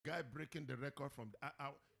guy breaking the record from,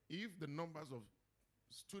 if the numbers of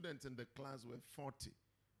students in the class were 40,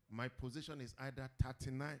 my position is either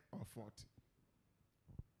 39 or 40.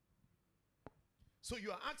 So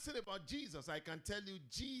you are asking about Jesus. I can tell you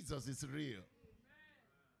Jesus is real. Amen.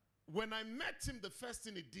 When I met him, the first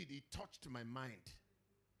thing he did, he touched my mind.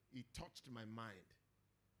 He touched my mind.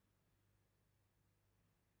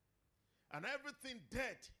 And everything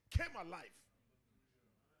dead came alive.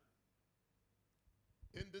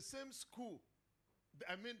 In the same school,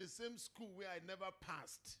 the same school where I never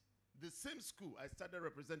passed. The same school, I started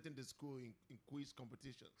representing the school in quiz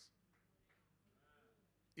competitions.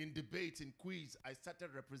 In debate, in quiz, I started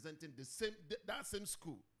representing that same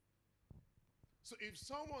school. So if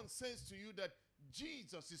someone says to you that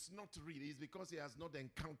Jesus is not real, it's because he has not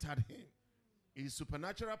encountered him. His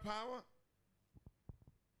supernatural power.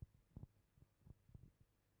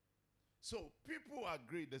 So people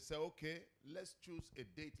agree. They say, okay, let's choose a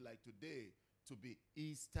date like today to be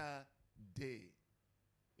Easter Day.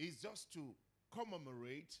 It's just to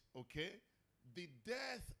commemorate, okay, the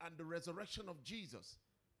death and the resurrection of Jesus.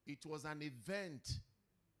 It was an event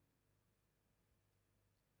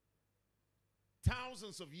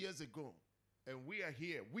thousands of years ago, and we are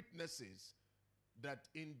here witnesses that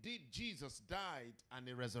indeed Jesus died and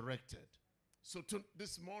he resurrected. So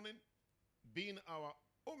this morning, being our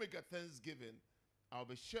Omega Thanksgiving, I'll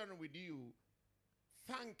be sharing with you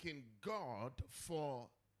thanking God for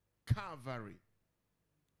Calvary.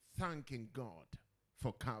 Thanking God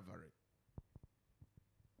for Calvary.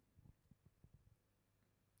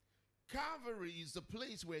 Calvary is the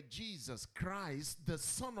place where Jesus Christ, the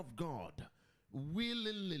Son of God,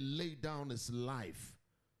 willingly laid down his life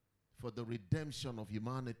for the redemption of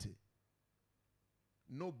humanity.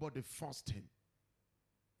 Nobody forced him.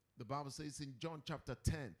 The Bible says in John chapter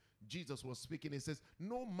 10, Jesus was speaking. He says,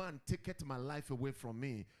 no man taketh my life away from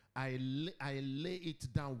me. I lay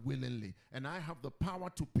it down willingly, and I have the power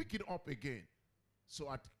to pick it up again.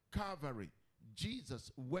 So at Calvary,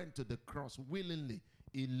 Jesus went to the cross willingly.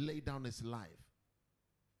 He laid down his life.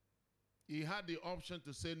 He had the option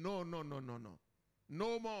to say, no, no, no, no, no.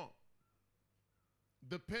 No more.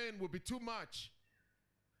 The pain will be too much.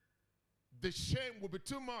 The shame will be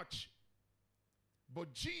too much.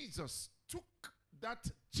 But Jesus took that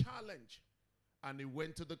challenge and he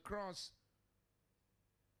went to the cross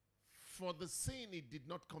for the sin he did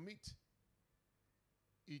not commit.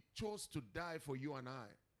 He chose to die for you and I.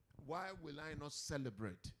 Why will I not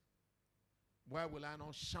celebrate? Why will I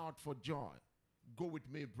not shout for joy? Go with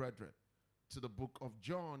me, brethren, to the book of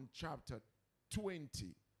John chapter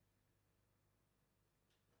 20.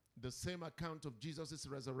 The same account of Jesus'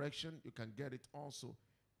 resurrection, you can get it also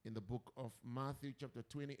in the book of Matthew chapter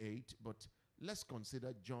 28. But let's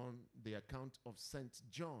consider John, the account of St.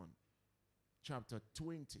 John chapter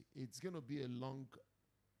 20. It's going to be a long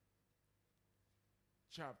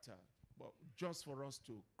chapter, but just for us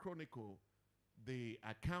to chronicle the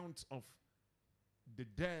account of the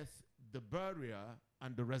death, the burial,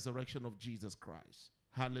 and the resurrection of Jesus Christ.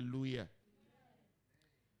 Hallelujah.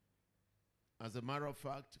 As a matter of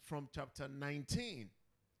fact, from chapter 19,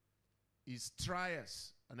 his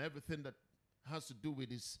trials and everything that has to do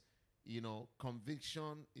with his,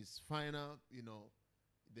 conviction, his final,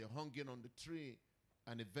 the hanging on the tree,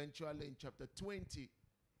 and eventually in chapter 20,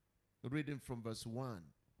 reading from verse 1.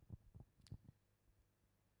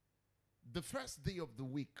 The first day of the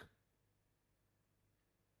week,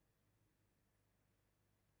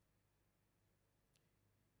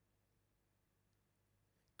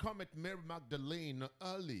 cometh Mary Magdalene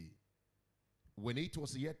early, when it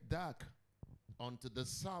was yet dark, unto the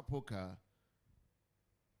sepulchre,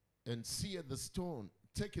 and seeth the stone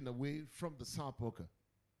taken away from the sepulchre.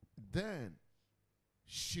 Then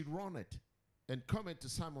she runneth, and cometh to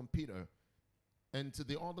Simon Peter, and to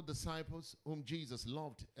the other disciples whom Jesus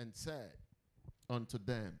loved, and said unto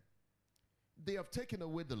them, they have taken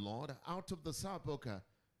away the Lord out of the sepulchre,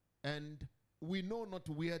 and we know not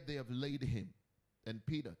where they have laid him. And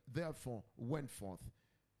Peter therefore went forth,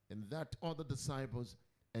 and that other disciples,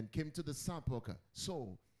 and came to the sepulchre.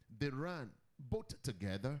 So they ran both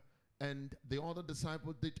together, and the other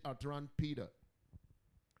disciple did outrun Peter,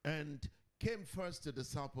 and came first to the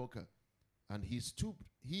sepulchre. And he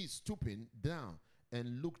stooping down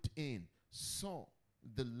and looked in, saw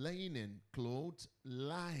the linen clothes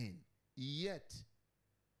lying, yet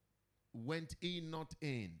went he not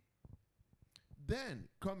in. Then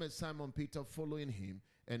cometh Simon Peter following him,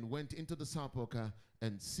 and went into the sepulchre,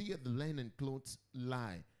 and seeth the linen clothes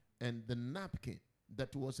lie, and the napkin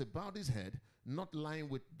that was about his head, not lying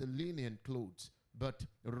with the linen clothes, but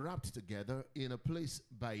wrapped together in a place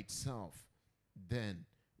by itself. Then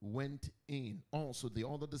went in, also the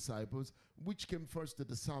other disciples, which came first to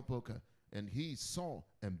the sepulchre, and he saw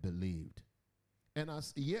and believed. And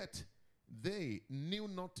as yet they knew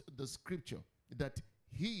not the scripture, that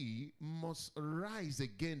he must rise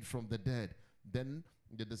again from the dead. Then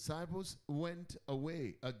the disciples went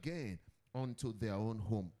away again unto their own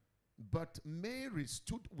home. But Mary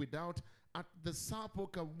stood without at the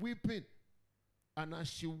sepulchre weeping. And as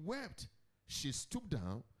she wept, she stooped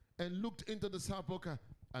down and looked into the sepulchre,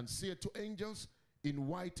 and saw two angels in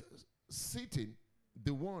white sitting,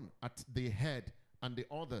 the one at the head and the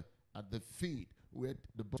other at the feet, with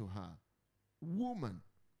the book to her, Woman,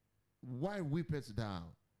 why weepest thou?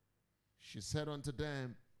 She said unto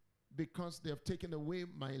them, Because they have taken away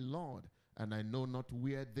my Lord, and I know not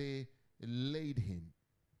where they laid him.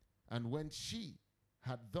 And when she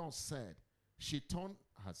had thus said, she turned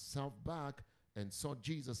herself back and saw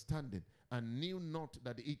Jesus standing, and knew not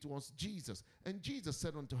that it was Jesus. And Jesus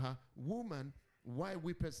said unto her, Woman, why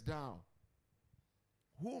weepest thou?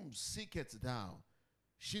 Whom seekest thou?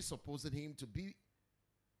 She supposed him to be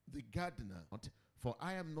the gardener. For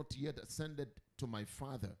I am not yet ascended to my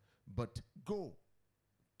Father, but go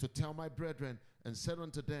to tell my brethren, and said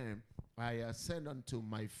unto them, I ascend unto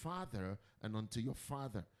my Father, and unto your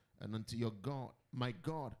Father, and unto your God, my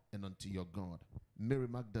God, and unto your God. Mary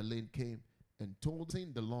Magdalene came and told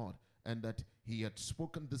him the Lord, and that he had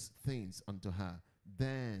spoken these things unto her.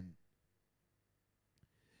 Then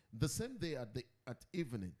the same day at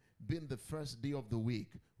evening, being the first day of the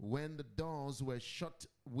week, when the doors were shut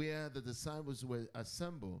where the disciples were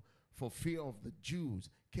assembled for fear of the Jews,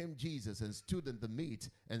 came Jesus and stood in the midst,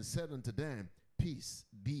 and said unto them, Peace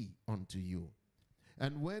be unto you.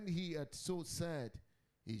 And when he had so said,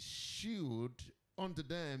 he shewed unto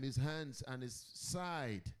them his hands and his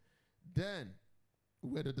side. Then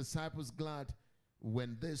were the disciples glad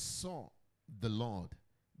when they saw the Lord.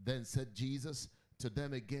 Then said Jesus to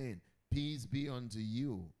them again, Peace be unto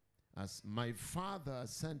you. As my Father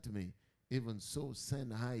has sent me, even so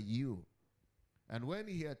send I you. And when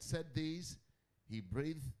he had said this, he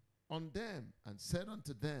breathed on them and said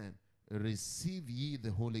unto them, Receive ye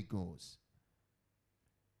the Holy Ghost.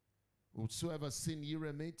 Whosoever sin ye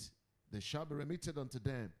remit, they shall be remitted unto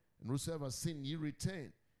them. And whosoever sin ye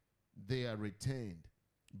retain, they are retained.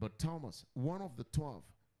 But Thomas, one of the 12,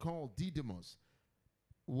 called Didymus,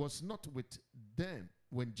 was not with them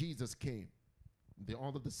when Jesus came. The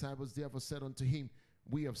other disciples therefore said unto him,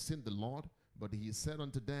 We have seen the Lord. But he said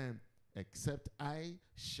unto them, Except I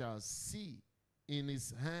shall see in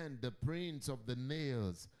his hand the prints of the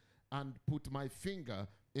nails, and put my finger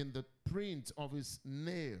in the print of his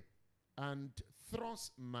nail, and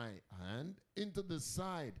thrust my hand into the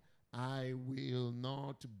side, I will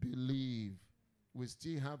not believe. We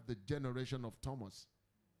still have the generation of Thomas.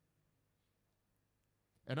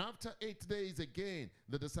 And after 8 days again,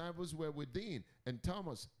 the disciples were within, and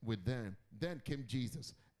Thomas with them. Then came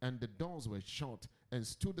Jesus, and the doors were shut, and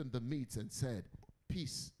stood in the midst, and said,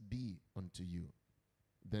 Peace be unto you.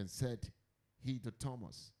 Then said he to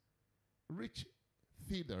Thomas, Reach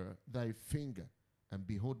thither thy finger, and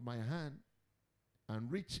behold my hand, and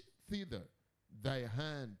reach thither thy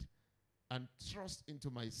hand, and thrust into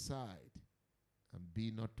my side, and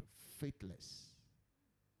be not faithless,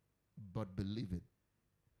 but believing.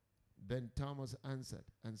 Then Thomas answered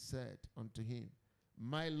and said unto him,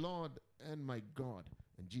 My Lord and my God.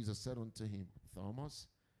 And Jesus said unto him, Thomas,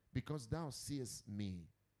 because thou seest me,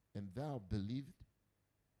 and thou believed,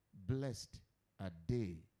 blessed are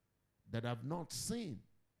they that have not seen,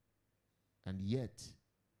 and yet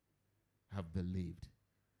have believed.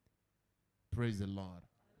 Praise the Lord.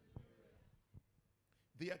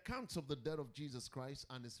 The accounts of the death of Jesus Christ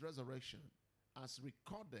and his resurrection, as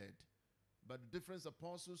recorded by the different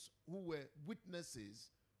apostles who were witnesses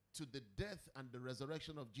to the death and the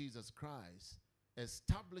resurrection of Jesus Christ,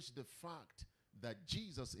 established the fact that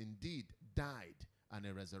Jesus indeed died and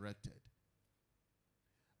he resurrected.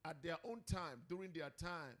 At their own time, during their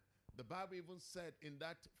time, the Bible even said in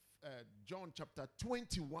that John chapter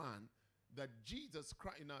 21, that Jesus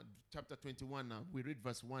Christ, in chapter 21 now, we read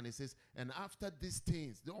verse 1, it says, and after these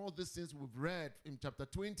things, all these things we've read in chapter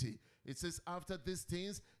 20, it says, after these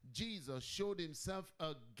things, Jesus showed himself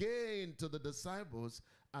again to the disciples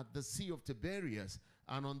at the Sea of Tiberias,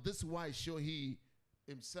 and on this wise show he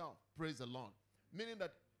himself, praise the Lord. Meaning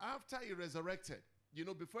that after he resurrected, you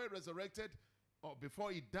know, before he resurrected, or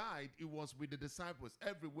before he died, he was with the disciples.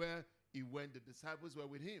 Everywhere he went, the disciples were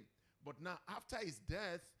with him. But now, after his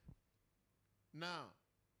death, now,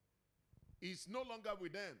 he's no longer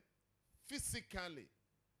with them physically.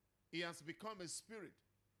 He has become a spirit.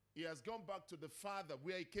 He has gone back to the Father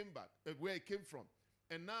where he came from.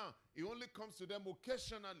 And now he only comes to them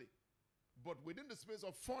occasionally. But within the space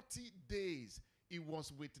of 40 days, he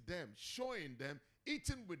was with them, showing them,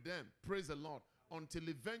 eating with them, praise the Lord, until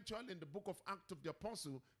eventually in the book of Acts of the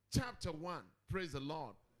Apostle, chapter 1, praise the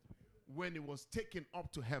Lord, when he was taken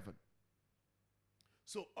up to heaven.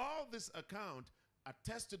 So all this account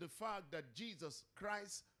attests to the fact that Jesus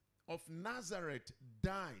Christ of Nazareth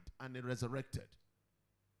died and he resurrected.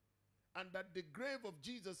 And that the grave of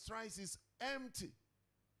Jesus Christ is empty.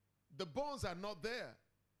 The bones are not there.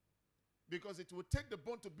 Because it would take the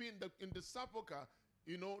bone to be in the sepulcher,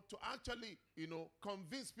 to actually,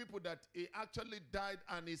 convince people that he actually died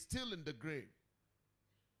and is still in the grave.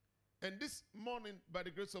 And this morning, by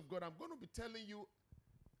the grace of God, I'm going to be telling you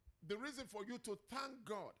the reason for you to thank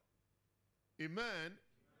God. Amen.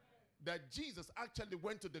 That Jesus actually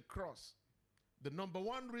went to the cross. The number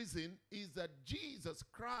one reason is that Jesus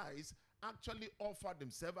Christ actually offered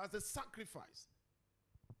himself as a sacrifice.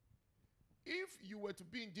 If you were to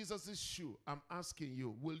be in Jesus' shoe, I'm asking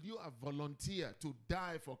you, will you have volunteered to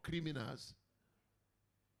die for criminals?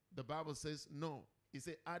 The Bible says no. It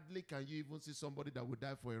says, hardly can you even see somebody that would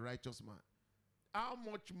die for a righteous man. How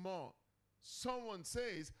much more someone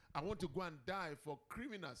says, I want to go and die for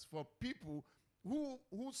criminals, for people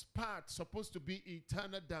whose part is supposed to be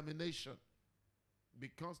eternal damnation.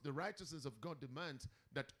 Because the righteousness of God demands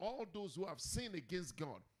that all those who have sinned against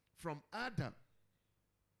God from Adam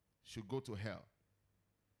should go to hell.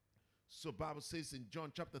 So Bible says in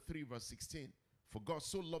John chapter 3 verse 16, for God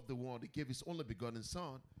so loved the world, he gave his only begotten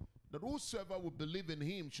son, that whosoever will believe in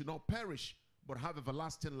him should not perish, but have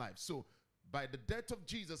everlasting life. So by the death of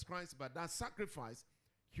Jesus Christ, by that sacrifice,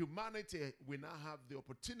 humanity will now have the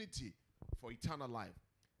opportunity for eternal life.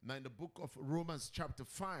 Now in the book of Romans chapter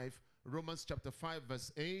 5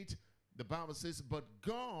 verse 8, the Bible says, but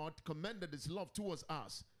God commended his love towards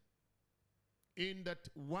us, in that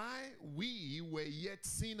while we were yet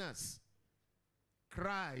sinners,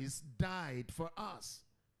 Christ died for us.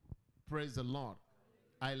 Praise the Lord.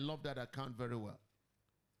 I love that account very well.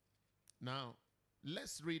 Now,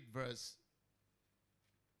 let's read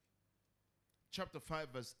chapter 5,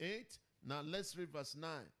 verse 8. Now, let's read verse 9.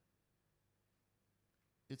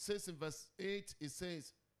 It says in verse 8, it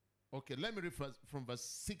says, okay, let me read from verse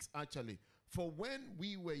 6 actually. For when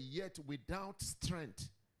we were yet without strength,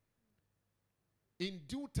 in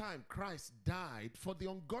due time, Christ died for the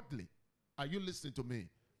ungodly. Are you listening to me?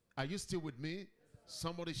 Are you still with me? Yes,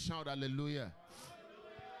 somebody shout hallelujah. Hallelujah.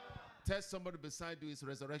 Tell somebody beside you it's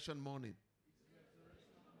resurrection morning.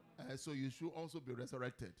 So you should also be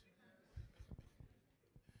resurrected.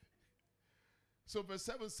 So verse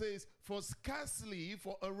 7 says, for scarcely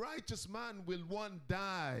for a righteous man will one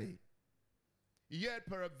die, yet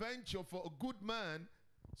peradventure for a good man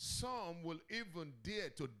some will even dare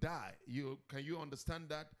to die. Can you understand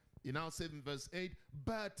that? He now said in verse 8,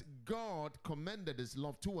 but God commended his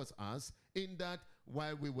love towards us, in that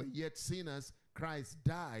while we were yet sinners, Christ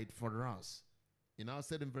died for us. He now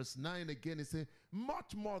said in verse 9 again, he said,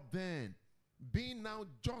 much more then, being now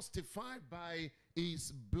justified by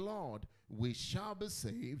his blood, we shall be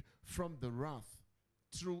saved from the wrath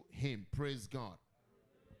through him. Praise God.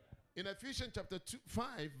 In Ephesians chapter 5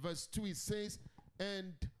 verse 2, it says,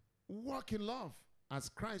 and walk in love, as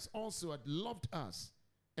Christ also had loved us,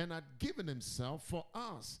 and had given himself for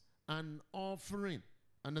us an offering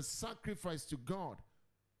and a sacrifice to God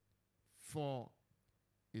for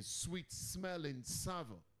a sweet smelling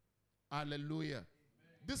savor. Hallelujah. Amen.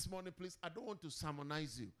 This morning, please, I don't want to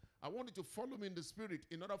sermonize you. I want you to follow me in the spirit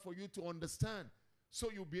in order for you to understand,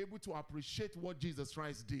 so you'll be able to appreciate what Jesus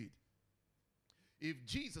Christ did. If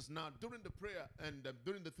Jesus now, during the prayer and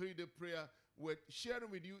during the 3-day prayer, we're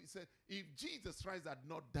sharing with you, he said, if Jesus Christ had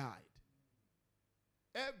not died,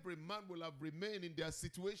 every man will have remained in their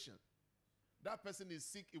situation. That person is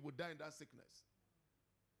sick, he would die in that sickness.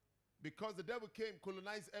 Because the devil came,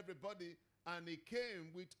 colonized everybody, and he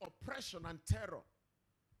came with oppression and terror.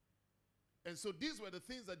 And so these were the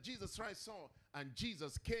things that Jesus Christ saw, and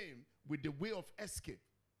Jesus came with the way of escape.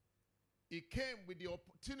 He came with the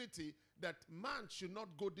opportunity that man should not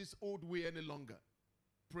go this old way any longer.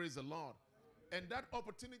 Praise the Lord. And that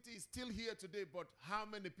opportunity is still here today, but how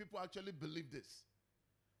many people actually believe this?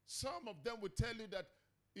 Some of them will tell you that,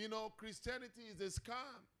 Christianity is a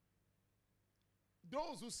scam.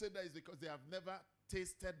 Those who say that is because they have never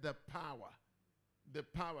tasted the power. The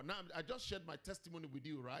power. Now, I just shared my testimony with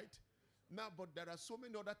you, right? Now, but there are so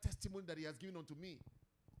many other testimonies that he has given unto me.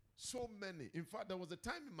 So many. In fact, there was a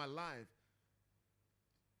time in my life,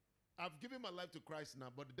 I've given my life to Christ now,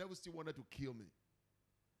 but the devil still wanted to kill me.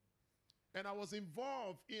 And I was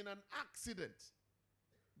involved in an accident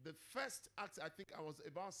the first act, I think I was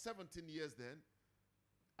about 17 years then.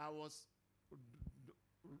 I was,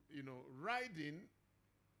 riding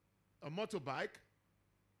a motorbike,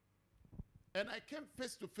 and I came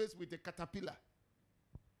face to face with a caterpillar.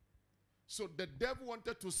 So the devil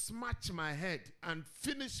wanted to smash my head and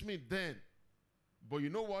finish me then. But you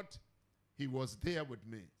know what? He was there with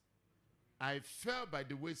me. I fell by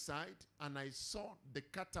the wayside and I saw the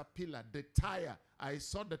caterpillar, the tire. I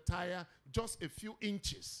saw the tire just a few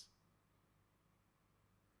inches.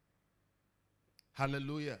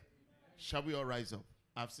 Hallelujah. Shall we all rise up?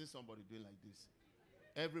 I've seen somebody doing like this.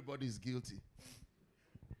 Everybody is guilty.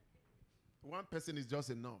 One person is just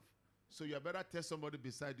enough. So you better tell somebody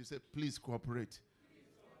beside you, say, please cooperate.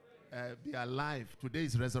 Be alive. Today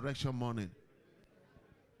is resurrection morning.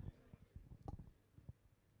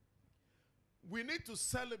 We need to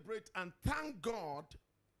celebrate and thank God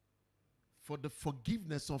for the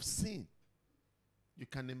forgiveness of sin. You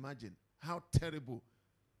can imagine how terrible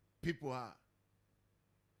people are.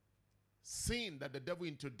 Sin that the devil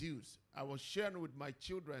introduced. I was sharing with my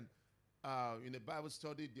children in a Bible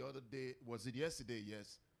study the other day. Was it yesterday?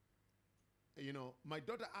 Yes. My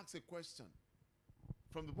daughter asked a question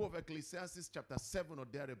from the book of Ecclesiastes chapter 7 or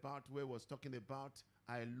thereabout, where it was talking about,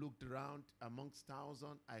 I looked around amongst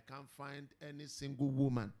thousands, I can't find any single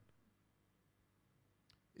woman.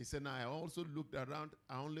 He said, now I also looked around,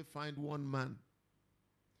 I only find one man.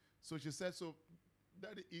 So she said, so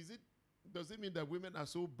Daddy, does it mean that women are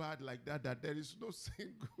so bad like that there is no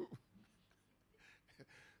single?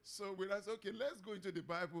 So we said, okay, let's go into the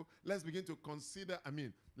Bible. Let's begin to consider,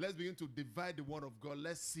 let's begin to divide the word of God.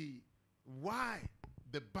 Let's see why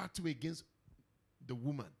the battle against the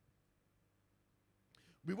woman.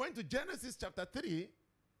 We went to Genesis chapter 3.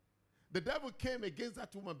 The devil came against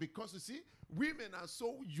that woman because, you see, women are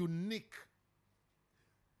so unique.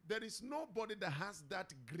 There is nobody that has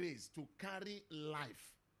that grace to carry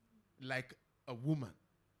life like a woman.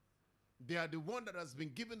 They are the one that has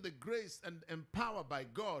been given the grace and empowered by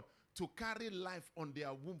God to carry life on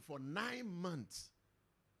their womb for 9 months,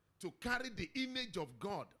 to carry the image of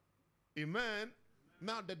God. Amen.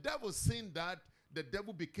 Now the devil seen that, the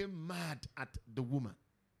devil became mad at the woman.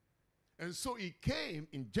 And so he came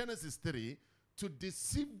in Genesis 3 to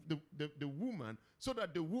deceive the woman so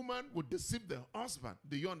that the woman would deceive the husband.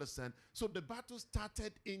 Do you understand? So the battle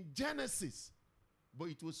started in Genesis. But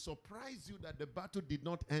it will surprise you that the battle did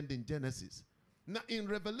not end in Genesis. Now in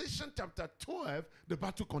Revelation chapter 12, the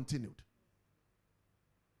battle continued.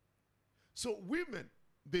 So women,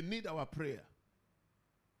 they need our prayer.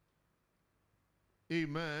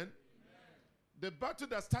 Amen. The battle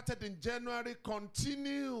that started in January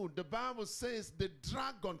continued. The Bible says the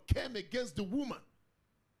dragon came against the woman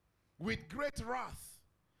with great wrath.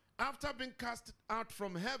 After being cast out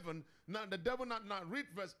from heaven, now the devil, now read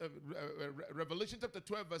Revelation chapter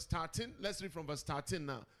 12 verse 13. Let's read from verse 13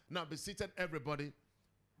 now. Now be seated everybody.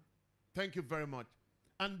 Thank you very much.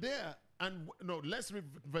 Let's read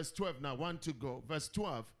verse 12 now. 1 to go. Verse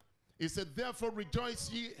 12. It said, therefore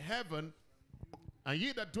rejoice ye heaven, and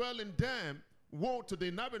ye that dwell in them. Woe to the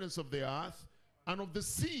inhabitants of the earth and of the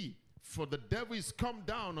sea, for the devil is come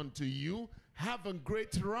down unto you, having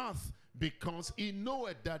great wrath, because he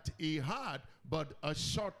knoweth that he had but a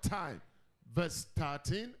short time. Verse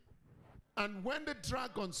 13. And when the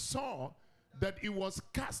dragon saw that he was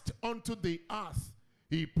cast unto the earth,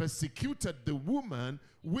 he persecuted the woman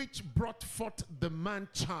which brought forth the man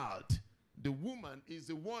child. The woman is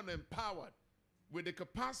the one empowered with the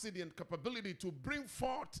capacity and capability to bring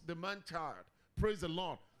forth the man child. Praise the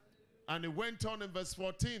Lord. And it went on in verse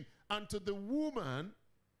 14. And to the woman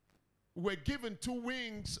were given 2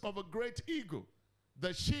 wings of a great eagle,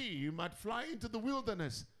 that she might fly into the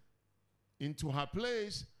wilderness, into her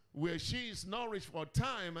place where she is nourished for a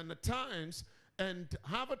time and at times, and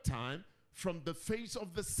have a time from the face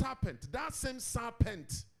of the serpent. That same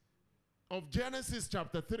serpent of Genesis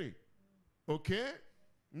chapter 3. Okay?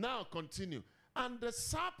 Now continue. And the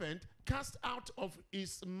serpent cast out of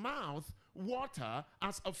his mouth water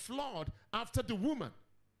as a flood after the woman,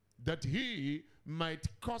 that he might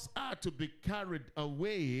cause her to be carried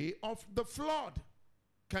away of the flood.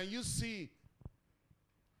 Can you see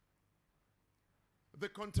the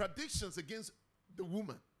contradictions against the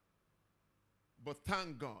woman? But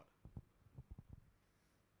thank God,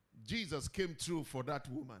 Jesus came through for that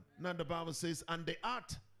woman. Now the Bible says, and the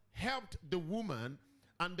earth helped the woman,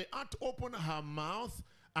 and the earth opened her mouth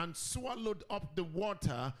and swallowed up the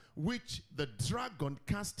water which the dragon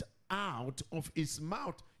cast out of his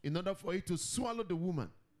mouth in order for it to swallow the woman.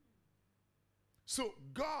 So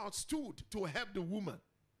God stood to help the woman.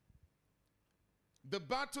 The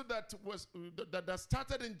battle that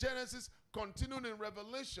started in Genesis continued in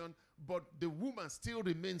Revelation, but the woman still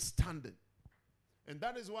remains standing. And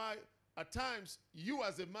that is why at times, you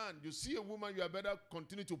as a man, you see a woman, you are better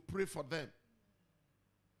continue to pray for them.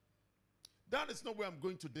 That is not where I'm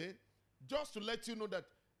going today. Just to let you know that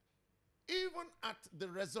even at the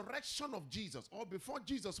resurrection of Jesus, or before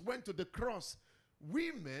Jesus went to the cross,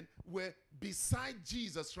 women were beside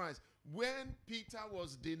Jesus Christ when Peter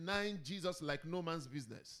was denying Jesus like no man's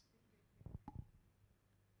business.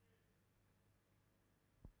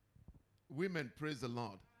 Women, praise the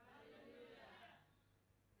Lord.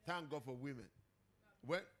 Thank God for women.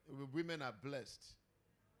 When women are blessed.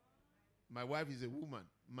 My wife is a woman.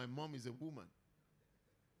 My mom is a woman.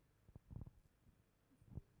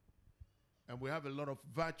 And we have a lot of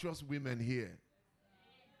virtuous women here.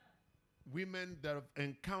 Women that have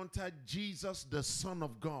encountered Jesus, the Son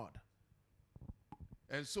of God.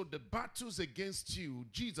 And so the battles against you,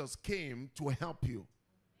 Jesus came to help you.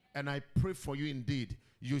 And I pray for you indeed.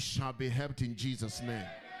 You shall be helped in Jesus' name.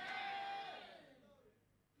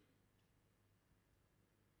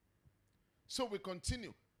 So we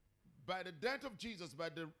continue. By the death of Jesus, by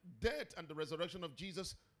the death and the resurrection of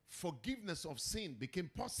Jesus, forgiveness of sin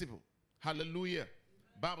became possible. Hallelujah.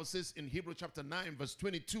 Bible says in Hebrews chapter 9 verse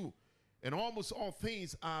 22, and almost all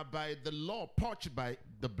things are by the law purged by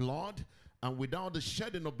the blood, and without the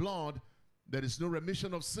shedding of blood, there is no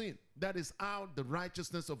remission of sin. That is how the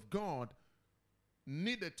righteousness of God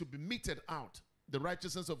needed to be meted out. The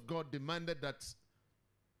righteousness of God demanded that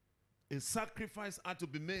a sacrifice had to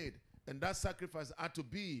be made, and that sacrifice had to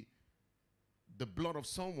be the blood of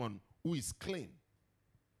someone who is clean.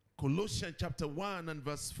 Colossians chapter 1 and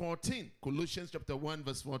verse 14. Colossians chapter 1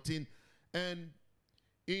 verse 14. And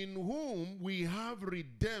in whom we have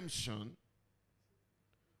redemption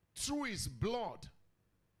through his blood,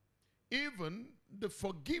 even the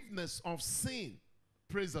forgiveness of sin.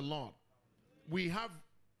 Praise the Lord. We have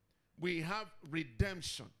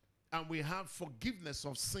redemption and we have forgiveness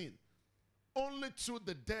of sin only through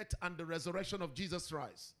the death and the resurrection of Jesus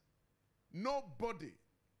Christ. Nobody,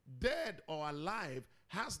 dead or alive,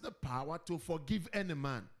 has the power to forgive any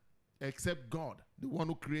man except God, the one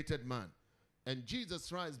who created man. And Jesus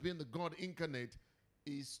Christ, being the God incarnate,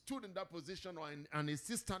 he stood in that position and is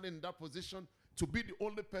still standing in that position to be the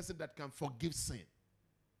only person that can forgive sin.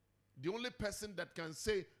 The only person that can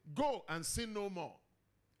say, go and sin no more.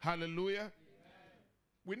 Hallelujah. Amen.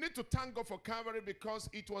 We need to thank God for Calvary, because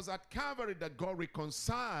it was at Calvary that God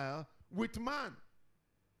reconciled with man.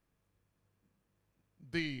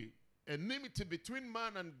 The enmity between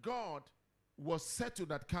man and God was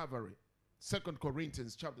settled at Calvary. 2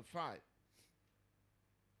 Corinthians chapter 5.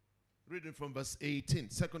 Reading from verse 18.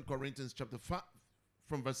 2 Corinthians chapter 5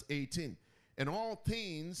 from verse 18. And all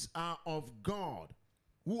things are of God,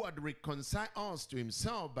 who had reconciled us to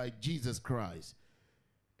himself by Jesus Christ,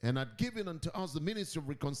 and had given unto us the ministry of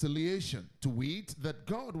reconciliation, to wit, that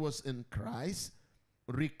God was in Christ,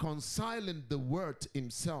 reconciling the world to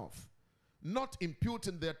himself, not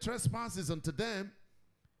imputing their trespasses unto them,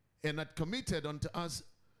 and had committed unto us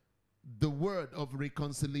the word of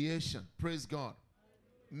reconciliation. Praise God.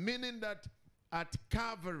 Meaning that at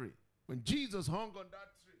Calvary, when Jesus hung on that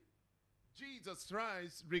tree, Jesus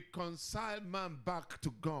Christ reconciled man back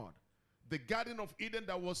to God. The Garden of Eden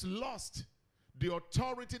that was lost, the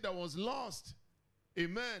authority that was lost,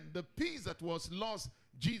 amen, the peace that was lost,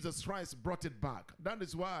 Jesus Christ brought it back. That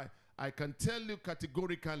is why I can tell you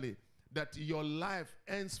categorically that your life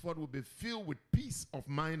henceforth will be filled with peace of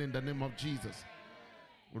mind in the name of Jesus.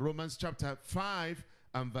 Romans chapter 5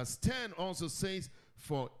 and verse 10 also says,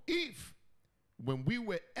 for if when we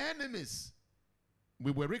were enemies,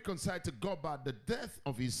 we were reconciled to God by the death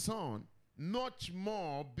of his son, much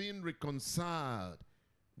more being reconciled,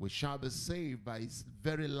 we shall be saved by his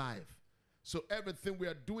very life. So everything we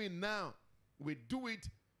are doing now, we do it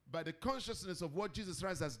by the consciousness of what Jesus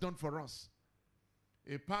Christ has done for us.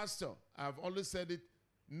 A pastor, I've always said it,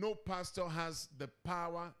 no pastor has the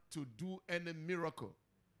power to do any miracle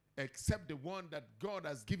except the one that God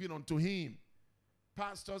has given unto him.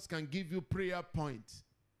 Pastors can give you prayer points.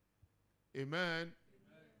 Amen. Amen.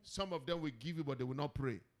 Some of them will give you, but they will not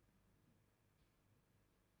pray.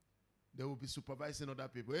 They will be supervising other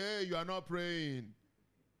people. Hey, you are not praying.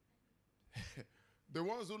 The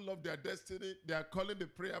ones who love their destiny, they are calling the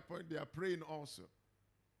prayer point, they are praying also.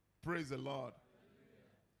 Praise the Lord.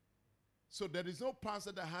 So there is no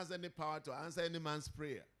pastor that has any power to answer any man's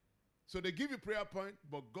prayer. So they give you prayer point,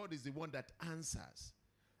 but God is the one that answers.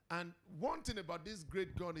 And one thing about this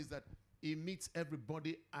great God is that he meets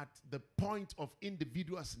everybody at the point of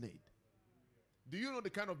individual's need. Do you know the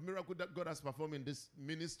kind of miracle that God has performed in this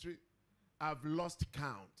ministry? I've lost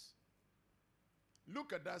count.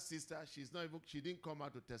 Look at that sister. She didn't come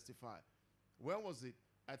out to testify. When was it?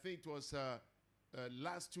 I think it was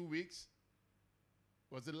last 2 weeks.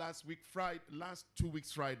 Was it last week? Last 2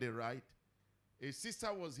 weeks Friday, right? A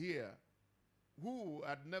sister was here who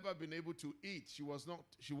had never been able to eat. She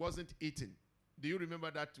wasn't eating. Do you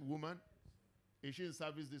remember that woman? Is she in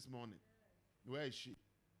service this morning? Where is she?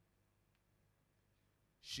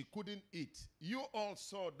 She couldn't eat. You all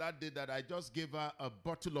saw that day that I just gave her a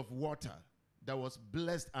bottle of water that was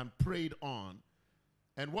blessed and prayed on.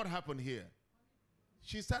 And what happened here?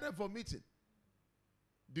 She started vomiting.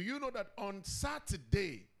 Do you know that on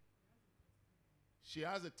Saturday, she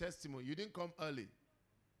has a testimony. You didn't come early.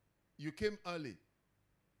 You came early.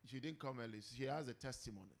 She didn't come early. She has a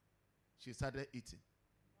testimony. She started eating.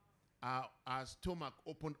 Her stomach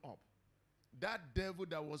opened up. That devil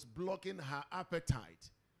that was blocking her appetite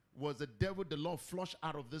was the devil the Lord flushed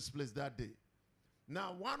out of this place that day.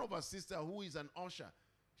 Now, one of our sisters who is an usher,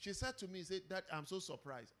 she said to me, "Dad, I'm so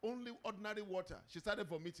surprised. Only ordinary water." She started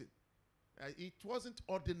vomiting. It wasn't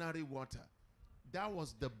ordinary water. That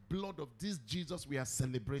was the blood of this Jesus we are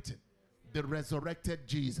celebrating. The resurrected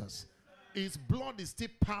Jesus. His blood is still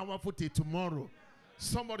powerful till tomorrow.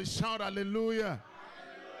 Somebody shout hallelujah.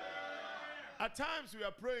 At times we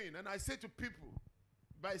are praying and I say to people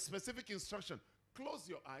by specific instruction, close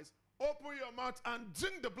your eyes, open your mouth and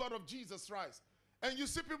drink the blood of Jesus Christ. And you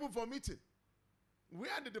see people vomiting.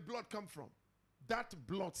 Where did the blood come from? That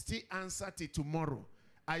blood still answers till tomorrow.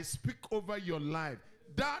 I speak over your life.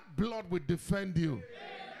 That blood will defend you. Amen.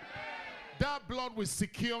 That blood will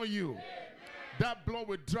secure you. Amen. That blood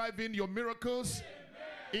will drive in your miracles.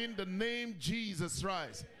 Amen. In the name Jesus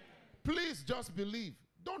Christ. Amen. Please just believe.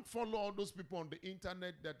 Don't follow all those people on the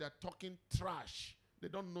internet that are talking trash. They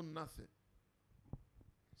don't know nothing.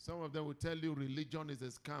 Some of them will tell you religion is a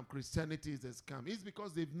scam, Christianity is a scam. It's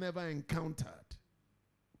because they've never encountered.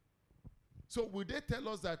 So will they tell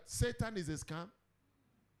us that Satan is a scam?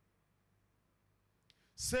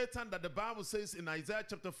 Satan, that the Bible says in Isaiah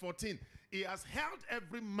chapter 14, he has held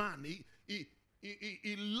every man.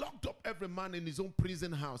 He locked up every man in his own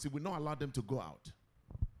prison house. He will not allow them to go out.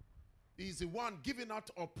 He's the one giving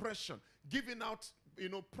out oppression, giving out,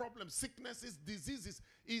 problems, sicknesses, diseases.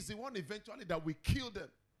 He's the one eventually that will kill them.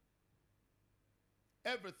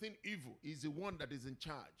 Everything evil is the one that is in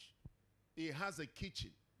charge. He has a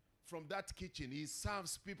kitchen. From that kitchen, he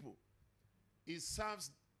serves people. He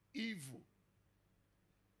serves evil.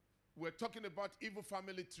 We're talking about evil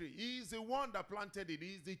family tree. He is the one that planted it.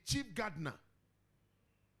 He is the chief gardener.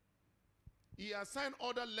 He assigned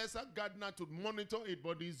other lesser gardener to monitor it,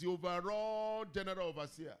 but he's the overall general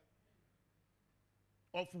overseer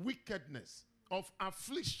of wickedness, of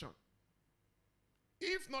affliction.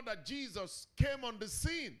 If not that Jesus came on the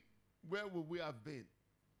scene, where would we have been?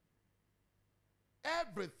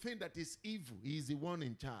 Everything that is evil, he is the one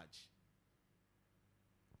in charge.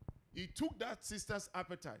 He took that sister's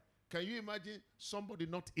appetite. Can you imagine somebody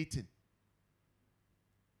not eating?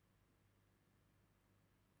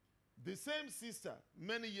 The same sister,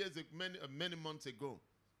 many years ago, many months ago,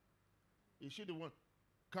 is she the one?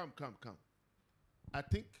 Come. I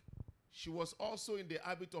think she was also in the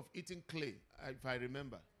habit of eating clay, if I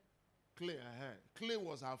remember. Clay, clay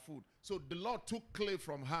was her food. So the Lord took clay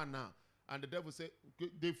from her now. And the devil said,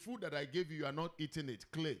 the food that I gave you are not eating it,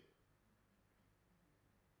 clay.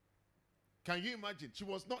 Can you imagine? She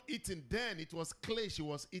was not eating then. It was clay she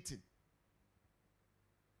was eating.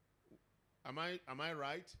 Am I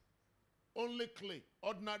right? Only clay,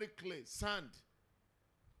 ordinary clay, sand.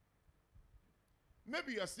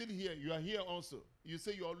 Maybe you are still here. You are here also. You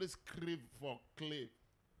say you always crave for clay.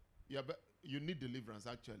 You need deliverance,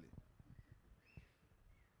 actually.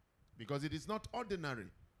 Because it is not ordinary.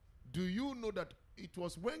 Do you know that it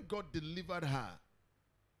was when God delivered her,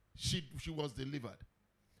 she was delivered?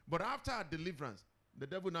 But after her deliverance, the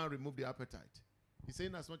devil now removed the appetite. He's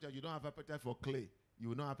saying as much as you don't have appetite for clay, you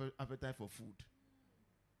will not have appetite for food.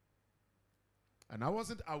 And I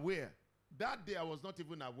wasn't aware. That day I was not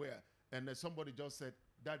even aware. And somebody just said,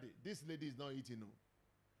 "Daddy, this lady is not eating." No.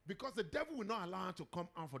 Because the devil will not allow her to come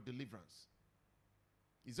out for deliverance.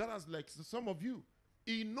 It's just like some of you.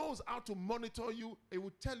 He knows how to monitor you. He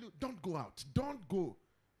will tell you, don't go out. Don't go.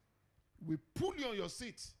 We pull you on your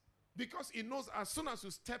seat. Because he knows as soon as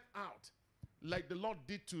you step out, like the Lord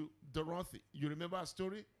did to Dorothy. You remember her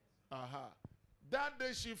story? That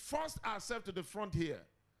day she forced herself to the front here.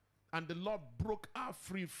 And the Lord broke her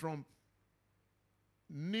free from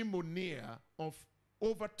pneumonia of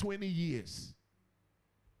over 20 years.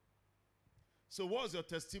 So what was your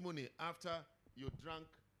testimony after you drank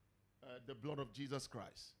the blood of Jesus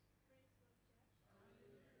Christ.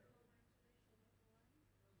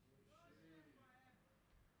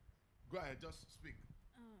 Go ahead, just speak.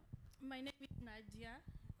 My name is Nadia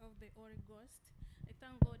of the Holy Ghost. I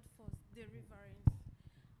thank God for deliverance.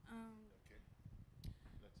 Okay.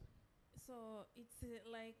 That's it. So it's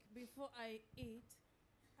like before I eat,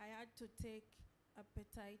 I had to take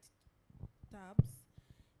appetite tabs.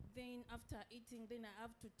 Then after eating, then I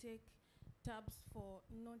have to take tabs for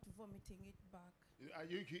not vomiting it back.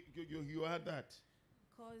 You had that?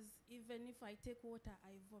 Because even if I take water,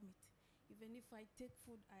 I vomit. Even if I take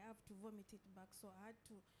food, I have to vomit it back. So I had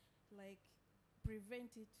to like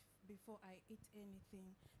prevent it before I eat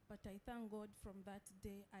anything. But I thank God from that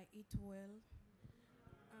day I eat well.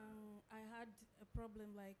 I had a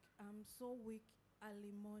problem like I'm so weak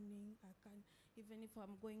early morning. I can even if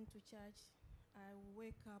I'm going to church, I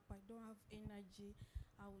wake up, I don't have energy.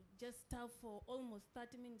 I will just starve for almost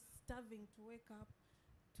 30 minutes, starving to wake up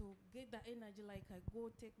to get the energy. Like I go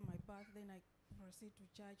take my bath, then I proceed to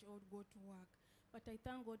church or go to work. But I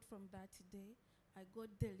thank God from that day. I got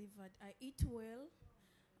delivered. I eat well.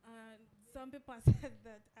 Some people said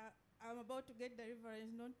that I'm about to get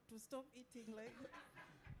deliverance, not to stop eating like that.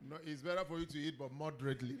 No, it's better for you to eat, but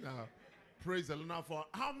moderately now. Praise the Lord. Now, for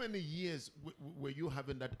how many years were you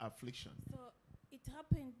having that affliction? So it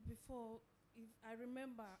happened before. If I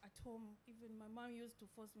remember at home, even my mom used to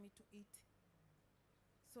force me to eat.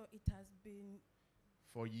 So it has been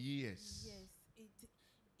for years. Yes,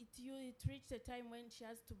 it reached a time when she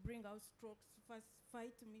has to bring out strokes, first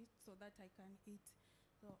fight me so that I can eat.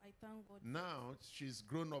 So I thank God. Now she's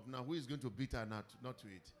grown up. Now who is going to beat her not to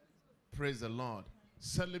eat? Praise the Lord.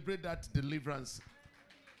 Celebrate that deliverance.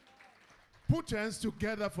 Put your hands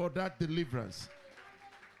together for that deliverance.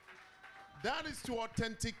 That is to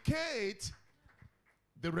authenticate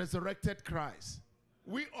the resurrected Christ.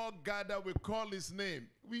 We all gather, we call his name.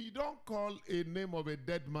 We don't call a name of a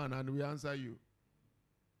dead man and we answer you.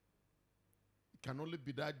 It can only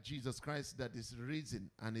be that Jesus Christ that is risen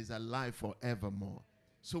and is alive forevermore.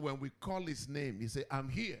 So when we call his name, he says, I'm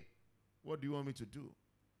here. What do you want me to do?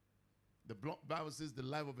 The Bible says the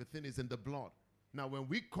life of a thing is in the blood. Now when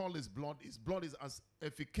we call his blood is as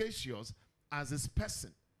efficacious as his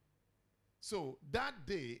person. So that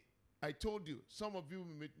day, I told you, some of you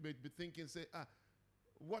may be thinking, say,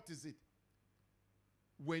 what is it?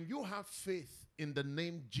 When you have faith in the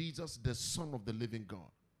name Jesus, the Son of the living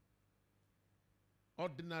God,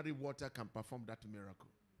 ordinary water can perform that miracle.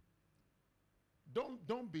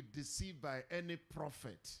 Don't be deceived by any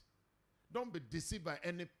prophet. Don't be deceived by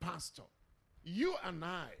any pastor. You and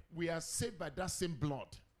I, we are saved by that same blood.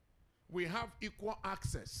 We have equal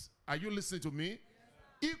access. Are you listening to me?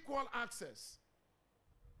 Yes, equal access.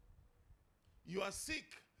 You are sick.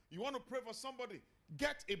 You want to pray for somebody.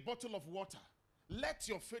 Get a bottle of water. Let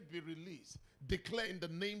your faith be released. Declare in the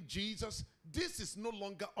name Jesus, this is no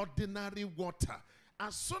longer ordinary water.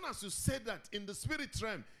 As soon as you said that in the spirit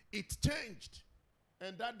realm, it changed.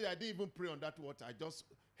 And that day I didn't even pray on that water. I just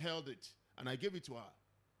held it and I gave it to her.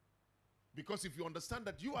 Because if you understand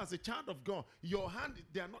that you as a child of God, your hand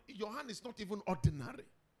is not even ordinary.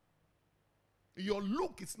 Your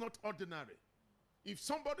look is not ordinary. If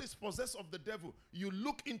somebody is possessed of the devil, you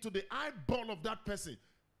look into the eyeball of that person.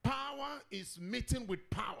 Power is meeting with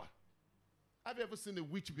power. Have you ever seen a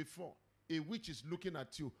witch before? A witch is looking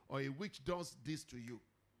at you, or a witch does this to you.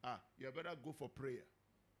 You better go for prayer.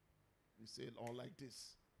 You say it all like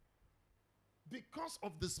this. Because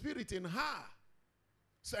of the spirit in her.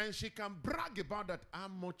 So, and she can brag about that. How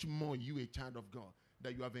much more you, a child of God,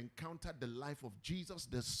 that you have encountered the life of Jesus,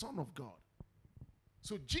 the Son of God.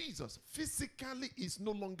 So Jesus physically is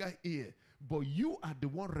no longer here, but you are the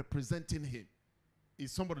one representing him.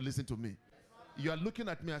 Is somebody listening to me? You are looking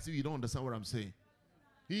at me as if you don't understand what I'm saying.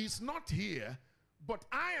 He is not here, but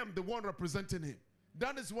I am the one representing him.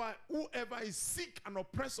 That is why whoever is sick and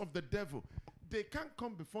oppressed of the devil, they can't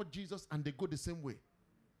come before Jesus and they go the same way.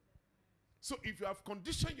 So if you have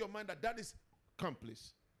conditioned your mind that is, come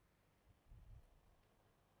please.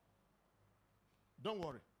 Don't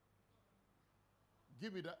worry.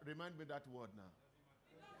 Give me that, remind me that word now.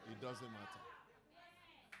 It doesn't matter.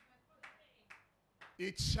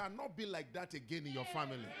 It shall not be like that again in your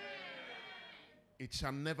family. It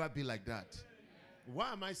shall never be like that.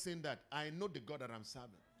 Why am I saying that? I know the God that I'm serving.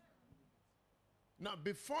 Now,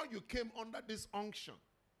 before you came under this unction,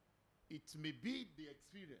 it may be the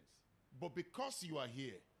experience. But because you are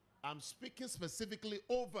here, I'm speaking specifically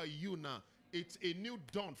over you now. It's a new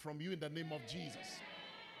dawn from you in the name of Jesus.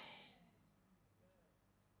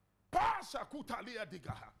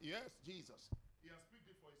 Yes, Jesus. He has picked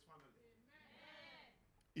it for his family.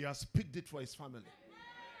 He has picked it for his family.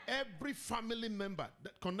 Every family member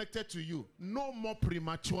that connected to you, no more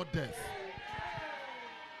premature death.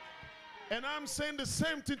 And I'm saying the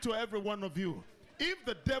same thing to every one of you. If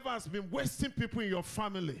the devil has been wasting people in your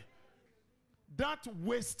family, that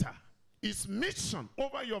waster, his mission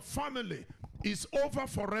over your family is over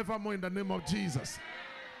forevermore in the name of Jesus.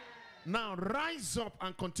 Now rise up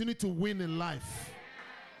and continue to win in life.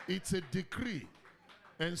 It's a decree.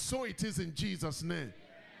 And so it is in Jesus' name.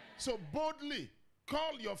 So boldly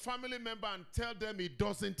call your family member and tell them it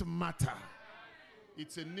doesn't matter.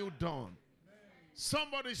 It's a new dawn.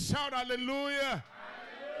 Somebody shout hallelujah.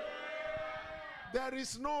 There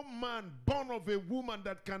is no man born of a woman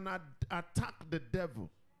that can attack the devil.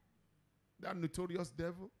 That notorious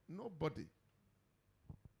devil? Nobody.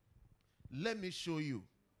 Let me show you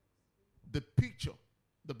the picture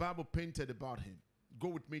the Bible painted about him. Go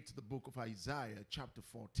with me to the book of Isaiah chapter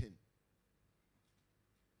 14.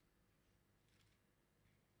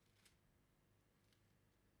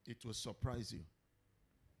 It will surprise you.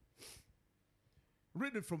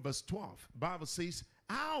 Reading from verse 12, Bible says,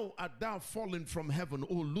 how art thou fallen from heaven,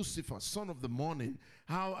 O Lucifer, son of the morning?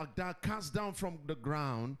 How art thou cast down from the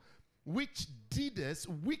ground, which didst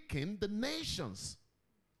weaken the nations?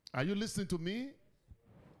 Are you listening to me?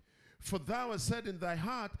 For thou hast said in thy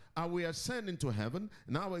heart, I will ascend into heaven,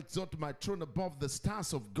 and I will exalt my throne above the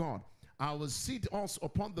stars of God. I will sit also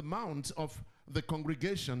upon the mount of the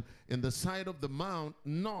congregation in the side of the mount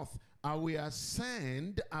north. I will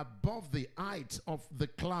ascend above the heights of the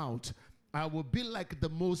cloud. I will be like the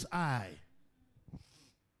Most High.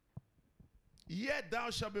 Yet thou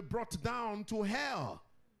shalt be brought down to hell,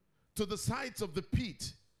 to the sides of the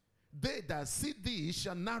pit. They that see thee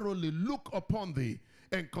shall narrowly look upon thee,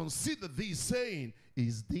 and consider thee, saying,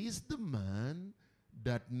 is this the man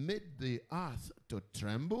that made the earth to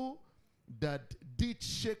tremble, that did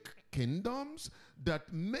shake kingdoms,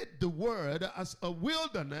 that made the world as a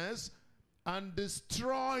wilderness, and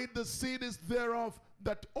destroyed the cities thereof,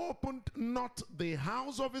 that opened not the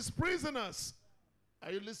house of his prisoners?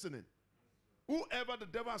 Are you listening? Whoever the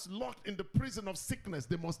devil has locked in the prison of sickness,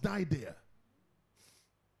 they must die there.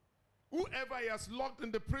 Whoever he has locked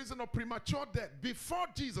in the prison of premature death before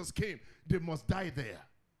Jesus came, they must die there.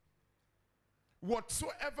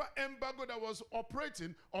 Whatsoever embargo that was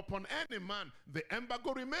operating upon any man, the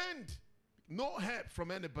embargo remained. No help from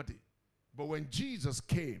anybody. But when Jesus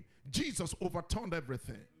came, Jesus overturned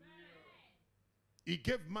everything. He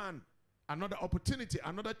gave man another opportunity,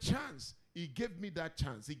 another chance. He gave me that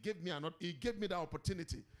chance. He gave me that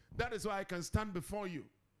opportunity. That is why I can stand before you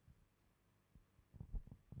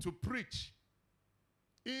to preach.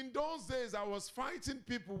 In those days, I was fighting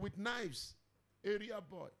people with knives. Area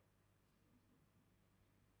boy.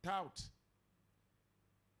 Tout.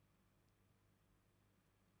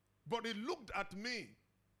 But he looked at me.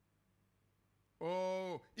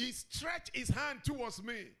 Oh, he stretched his hand towards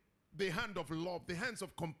me. The hand of love, the hands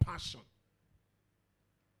of compassion.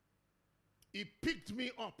 He picked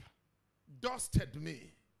me up, dusted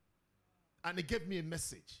me, and he gave me a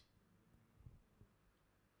message.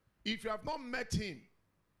 If you have not met him,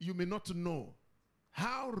 you may not know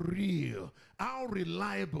how real, how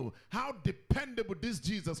reliable, how dependable this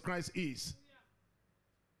Jesus Christ is.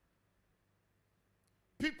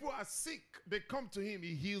 People are sick, they come to him,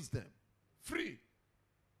 he heals them. Free.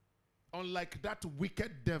 Unlike that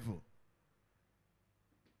wicked devil.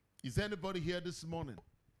 Is anybody here this morning?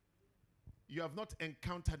 You have not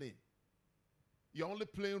encountered him. You're only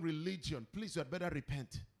playing religion. Please, you had better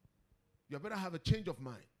repent. You had better have a change of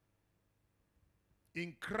mind.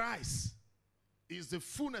 In Christ is the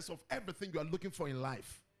fullness of everything you are looking for in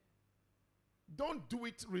life. Don't do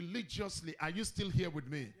it religiously. Are you still here with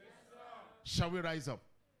me? Yes, sir. Shall we rise up?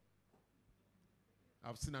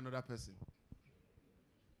 I've seen another person.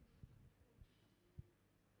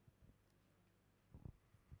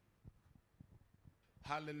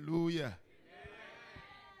 Hallelujah.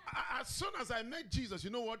 As soon as I met Jesus, you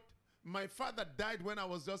know what? My father died when I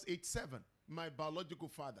was just 8-7. My biological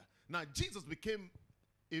father. Now, Jesus became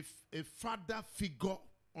a father figure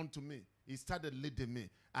unto me. He started leading me.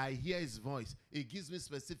 I hear his voice. He gives me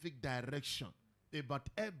specific direction about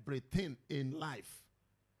everything in life.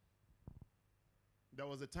 There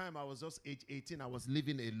was a time I was just age 18. I was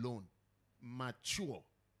living alone. Mature.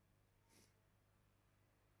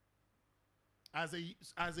 As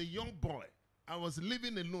a young boy, I was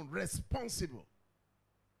living alone, responsible.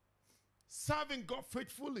 Serving God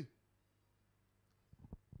faithfully.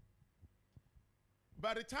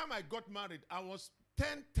 By the time I got married, I was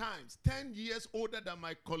 10 years older than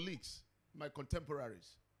my colleagues, my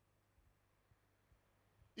contemporaries.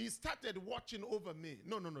 He started watching over me.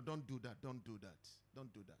 No, no, no, don't do that. Don't do that.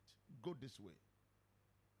 Don't do that. Go this way.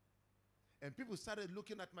 And people started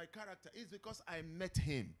looking at my character. It's because I met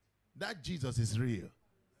him. That Jesus is real.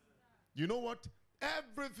 You know what?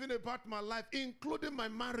 Everything about my life, including my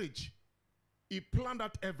marriage, he planned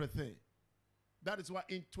out everything. That is why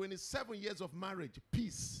in 27 years of marriage,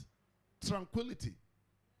 peace, tranquility.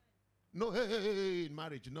 No, hey, in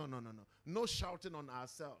marriage. No, no, no, no. No shouting on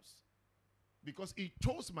ourselves. Because he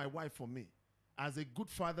chose my wife for me as a good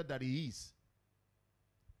father that he is.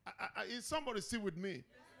 Is somebody still with me? Yes,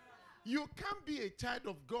 you can't be a child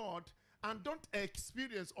of God and don't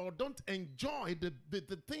experience or don't enjoy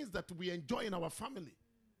the things that we enjoy in our family.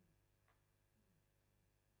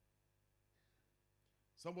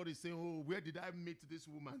 Somebody saying, oh, where did I meet this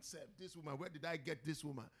woman? This woman, where did I get this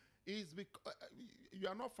woman? It's because you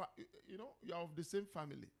are not, you are of the same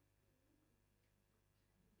family.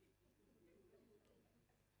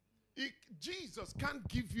 Jesus can't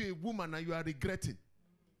give you a woman and you are regretting.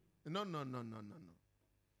 No, no, no, no, no,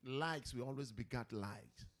 no. Likes will always beget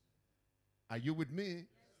likes. Are you with me? Yes,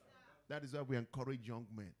 that is why we encourage young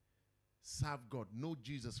men. Serve God. Know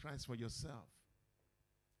Jesus Christ for yourself.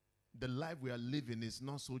 The life we are living is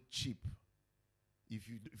not so cheap. If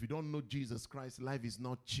you don't know Jesus Christ, life is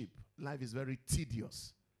not cheap. Life is very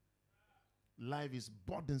tedious. Life is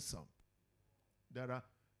burdensome.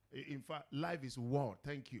 In fact, life is war.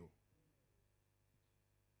 Thank you.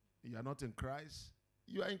 You are not in Christ.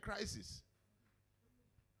 You are in crisis.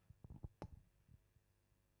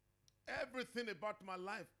 Everything about my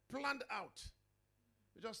life planned out.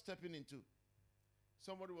 Just stepping into.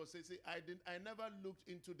 Somebody will say, I never looked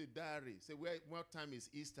into the diary. Say, what time is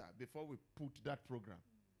Easter before we put that program?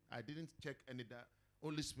 I didn't check any diary.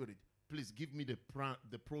 Holy Spirit, please give me the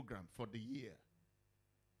program for the year.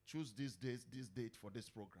 Choose this date for this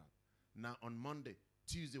program. Now on Monday,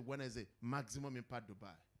 Tuesday, Wednesday, Maximum Impact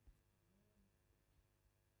Dubai.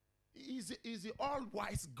 He's the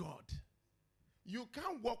all-wise God. You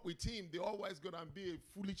can't walk with him, the all-wise God, and be a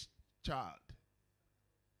foolish child.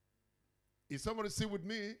 Is somebody still with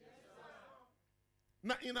me? Yes,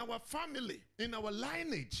 now, in our family, in our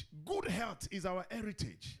lineage, good health is our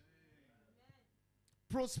heritage. Amen.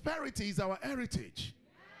 Prosperity is our heritage.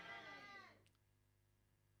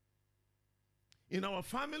 Amen. In our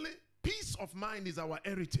family, peace of mind is our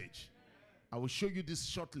heritage. Amen. I will show you this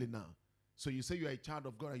shortly now. So you say you are a child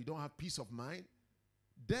of God and you don't have peace of mind.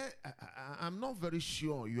 I'm not very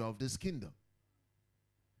sure you are of this kingdom.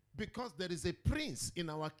 Because there is a prince in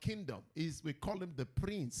our kingdom. We call him the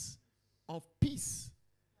Prince of Peace.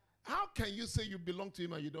 How can you say you belong to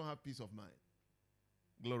him and you don't have peace of mind?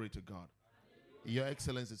 Glory to God. Your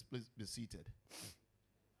Excellencies, please be seated.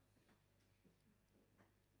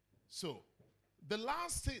 So, the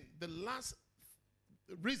last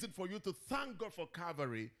reason for you to thank God for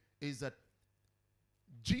Calvary is that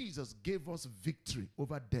Jesus gave us victory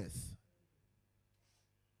over death.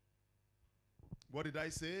 What did I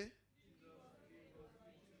say?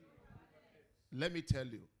 Let me tell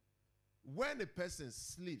you. When a person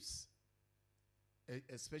sleeps,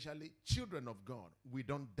 especially children of God, we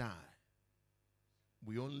don't die.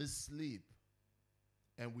 We only sleep.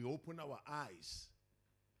 And we open our eyes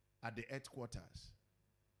at the headquarters.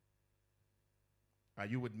 Are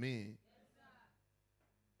you with me? Yes,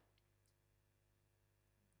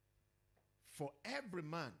 for every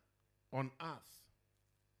man on earth,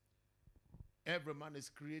 every man is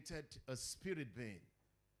created a spirit being.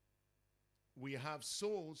 We have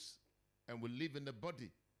souls and we live in the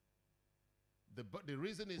body. The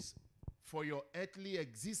reason is for your earthly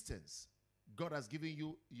existence, God has given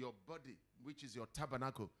you your body, which is your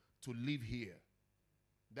tabernacle, to live here.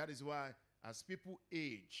 That is why as people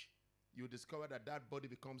age, you discover that body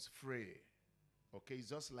becomes frail. Okay, it's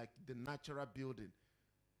just like the natural building.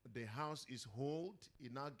 The house is old,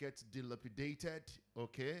 it now gets dilapidated,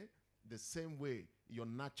 okay? The same way, your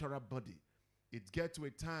natural body. It gets to a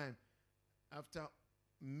time after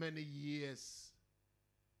many years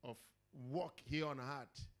of work here on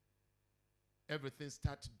earth, everything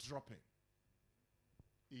starts dropping.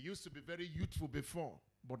 It used to be very youthful before,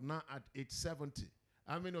 but now at age 70.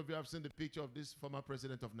 How many of you have seen the picture of this former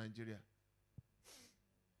president of Nigeria?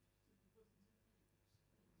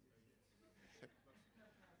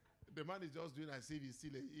 The man is just doing as if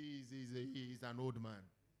he's an old man.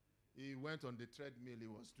 He went on the treadmill, he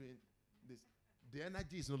was doing this. The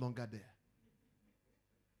energy is no longer there.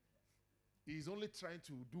 He's only trying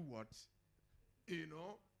to do what? You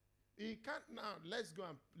know? He can't now, let's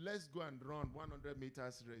go and run 100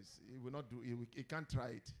 meters race. He will not do it. He can't try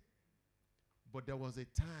it. But there was a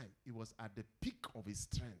time he was at the peak of his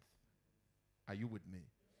strength. Are you with me?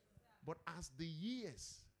 But as the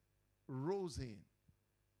years rose in,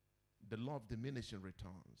 the law of diminishing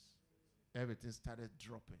returns. Everything started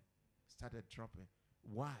dropping.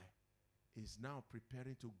 Why? He's now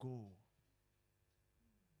preparing to go.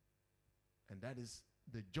 And that is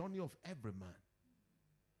the journey of every man.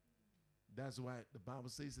 That's why the Bible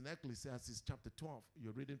says in Ecclesiastes chapter 12,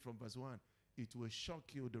 you're reading from verse 1, it will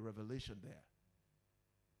shock you, the revelation there.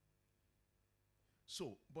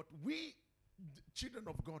 So, but we, children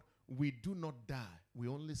of God, we do not die. We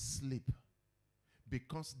only sleep.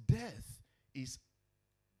 Because death is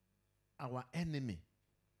our enemy.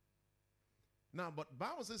 Now, but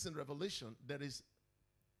Bible says in Revelation, there is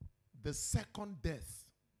the second death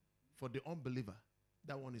for the unbeliever.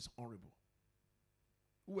 That one is horrible.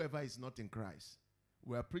 Whoever is not in Christ.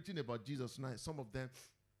 We are preaching about Jesus tonight. Some of them,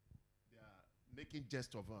 they are making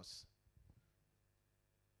jest of us.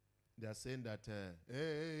 They are saying that,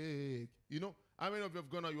 hey, you know, how many of you have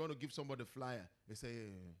gone out, you want to give somebody a flyer? They say,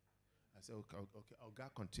 hey. I say, okay, I'll go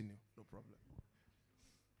continue. No problem.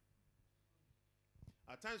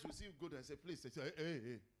 At times we see you good and say, please. They say,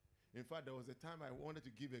 hey. In fact, there was a time I wanted to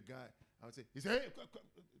give a guy. I would say, he said, hey,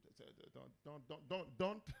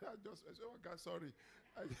 don't. I said, oh, God, sorry.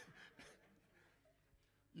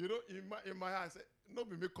 You know, in my heart, I said, no,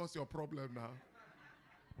 me cause your problem now.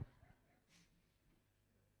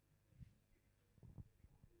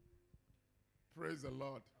 Praise the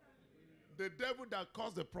Lord. The devil that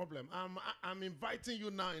caused the problem, I'm inviting you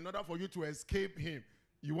now in order for you to escape him.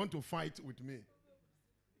 You want to fight with me.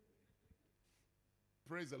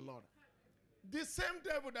 Praise the Lord. The same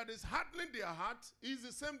devil that is hardening their heart is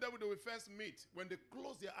the same devil that we first meet when they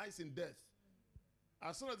close their eyes in death.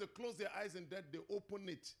 As soon as they close their eyes in death, they open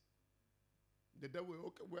it. The devil,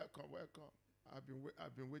 okay, welcome.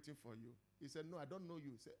 I've been waiting for you. He said, no, I don't know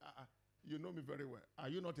you. He said, you know me very well. Are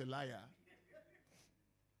you not a liar?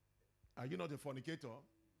 Are you not a fornicator?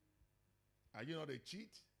 Are you not a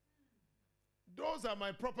cheat? Those are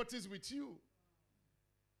my properties with you.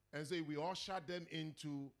 And so we usher them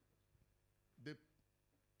into the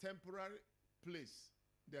temporary place.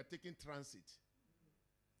 They are taking transit.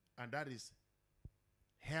 And that is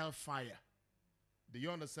hellfire. Do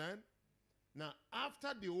you understand? Now,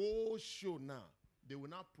 after the whole show now, they will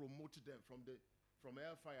now promote them from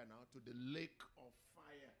hellfire now to the lake of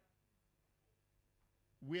fire,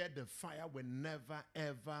 where the fire will never,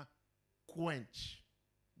 ever quench.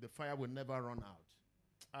 The fire will never run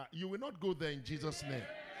out. You will not go there in Jesus' name.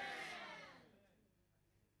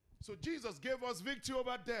 So Jesus gave us victory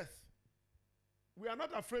over death. We are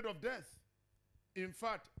not afraid of death. In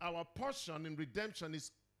fact, our portion in redemption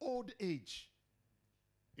is old age.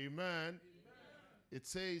 Amen. Amen. It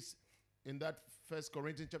says in that 1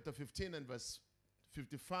 Corinthians chapter 15 and verse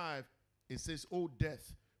 55, it says, "O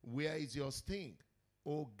death, where is your sting?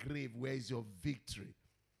 O grave, where is your victory?"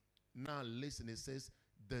 Now listen, it says,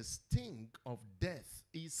 the sting of death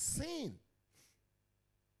is sin.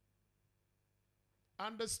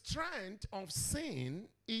 And the strength of sin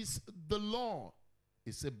is the law.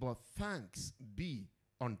 It said, but thanks be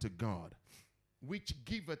unto God, which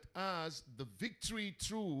giveth us the victory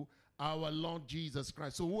through our Lord Jesus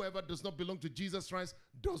Christ. So whoever does not belong to Jesus Christ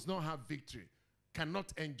does not have victory,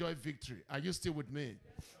 cannot enjoy victory. Are you still with me?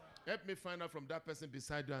 Yes, help me find out from that person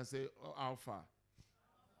beside you and say, oh, Alpha.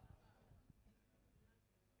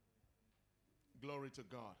 Glory to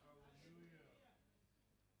God.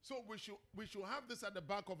 So we should have this at the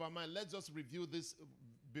back of our mind. Let's just review this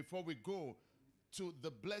before we go to the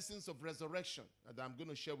blessings of resurrection that I'm going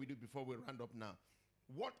to share with you before we round up now.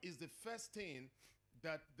 What is the first thing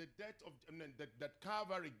that the death of that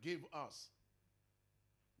Calvary gave us?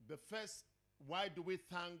 The first, why do we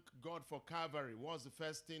thank God for Calvary? What's the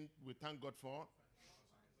first thing we thank God for?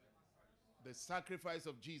 The sacrifice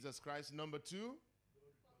of Jesus Christ. Number two?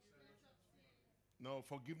 No,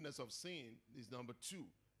 forgiveness of sin is number two.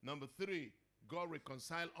 Number three, God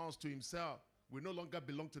reconciled us to himself. We no longer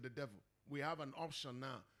belong to the devil. We have an option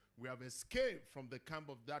now. We have escaped from the camp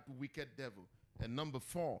of that wicked devil. And number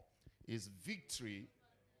four is victory.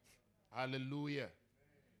 Hallelujah.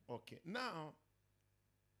 Okay, now,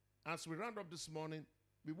 as we round up this morning,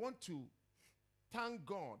 we want to thank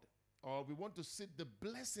God, or we want to see the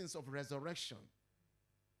blessings of resurrection.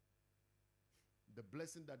 The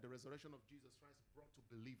blessing that the resurrection of Jesus Christ brought to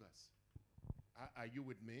believers. Are you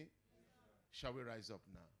with me? Yes, shall we rise up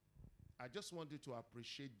now? I just want you to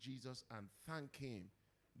appreciate Jesus and thank him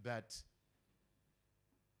that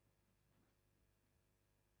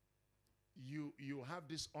you have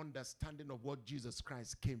this understanding of what Jesus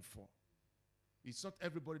Christ came for. It's not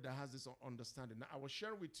everybody that has this understanding. Now, I was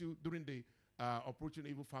sharing with you during the Approaching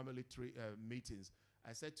Evil family meetings.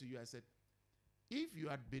 I said to you, I said, if you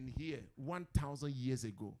had been here 1,000 years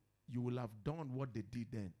ago, you will have done what they did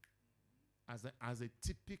then as a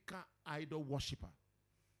typical idol worshiper.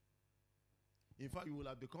 In fact, you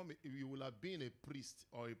will have been a priest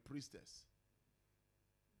or a priestess.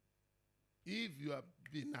 If you have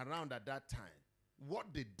been around at that time, what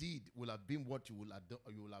they did will have been what you will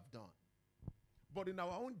have done. But in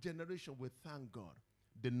our own generation, we thank God.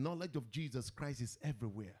 The knowledge of Jesus Christ is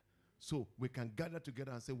everywhere. So we can gather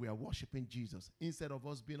together and say we are worshiping Jesus instead of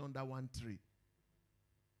us being under one tree.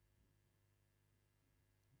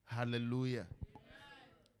 Hallelujah. Amen.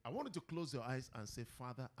 I want you to close your eyes and say,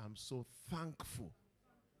 Father, I'm so thankful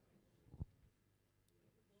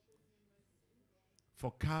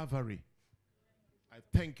for Calvary. I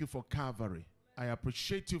thank you for Calvary. I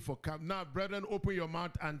appreciate you for Calvary. Now, brethren, open your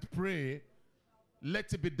mouth and pray.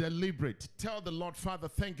 Let it be deliberate. Tell the Lord, Father,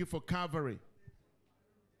 thank you for Calvary.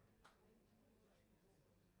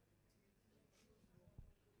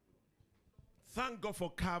 Thank God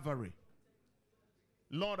for Calvary.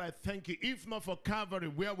 Lord, I thank you. If not for Calvary,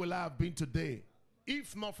 where will I have been today?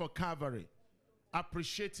 If not for Calvary,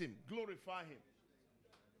 appreciate him, glorify him.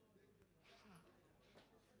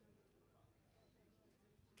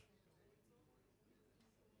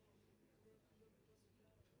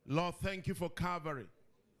 Lord, thank you for Calvary.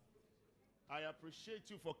 I appreciate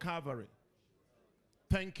you for Calvary.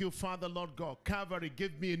 Thank you, Father, Lord God. Calvary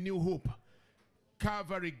gave me a new hope.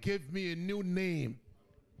 Calvary gave me a new name.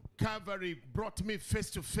 Calvary brought me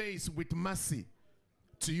face to face with mercy.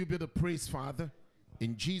 To you be the praise, Father.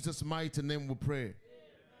 In Jesus' mighty name we pray. Amen.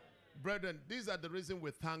 Brethren, these are the reasons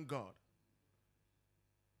we thank God.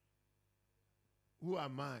 Who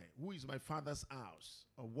am I? Who is my Father's house?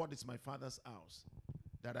 Or what is my Father's house?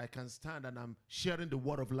 That I can stand and I'm sharing the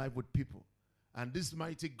word of life with people. And this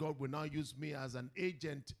mighty God will now use me as an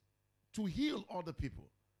agent to heal other people.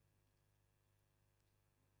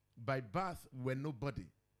 By birth, we're nobody.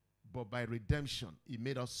 But by redemption, he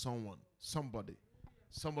made us someone. Somebody.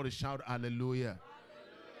 Somebody shout hallelujah. Hallelujah.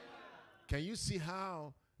 Can you see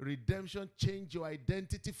how redemption changed your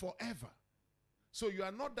identity forever? So you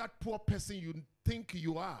are not that poor person you think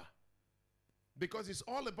you are. Because it's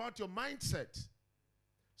all about your mindset.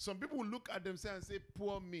 Some people will look at themselves and say,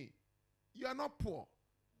 poor me. You are not poor.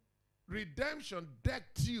 Redemption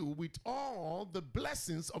decked you with all the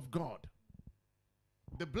blessings of God.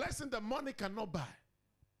 The blessing that money cannot buy.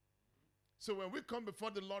 So when we come before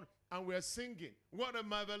the Lord and we're singing, what a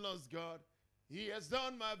marvelous God. He has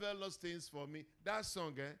done marvelous things for me. That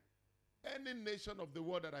song, any nation of the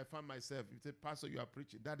world that I find myself, you say, Pastor, you are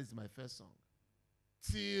preaching. That is my first song.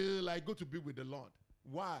 Till I go to be with the Lord.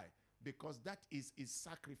 Why? Because that is his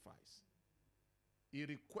sacrifice. He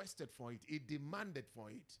requested for it. He demanded for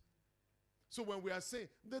it. So when we are saying,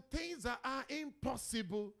 the things that are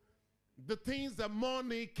impossible, the things that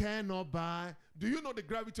money cannot buy, do you know the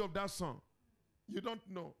gravity of that song? You don't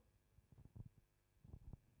know.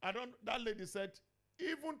 That lady said,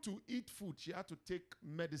 even to eat food, she had to take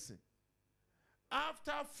medicine.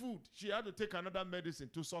 After food, she had to take another medicine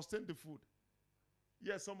to sustain the food.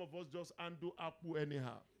 Yes, some of us just undo apple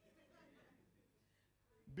anyhow.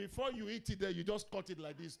 Before you eat it, you just cut it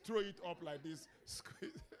like this, throw it up like this,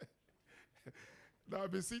 squeeze. Now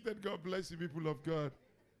be seated. God bless you, people of God.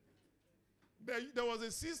 There was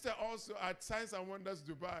a sister also at Science and Wonders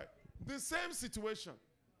Dubai. The same situation.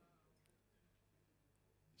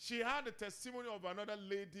 She had a testimony of another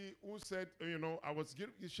lady who said, I was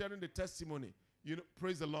sharing the testimony.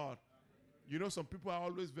 Praise the Lord. Some people are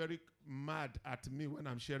always very mad at me when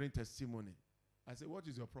I'm sharing testimony. I say, what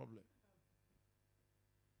is your problem?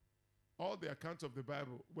 All the accounts of the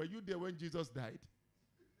Bible. Were you there when Jesus died?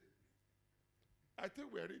 I think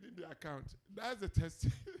we're reading the account. That's the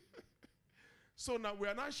testimony. So now we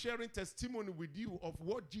are not sharing testimony with you of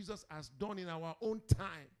what Jesus has done in our own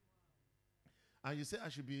time. And you say,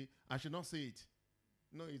 I should not say it.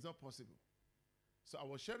 No, it's not possible. So I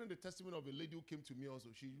was sharing the testimony of a lady who came to me also.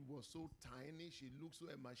 She was so tiny. She looked so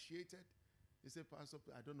emaciated. He said, Pastor,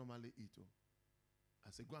 I don't normally eat. I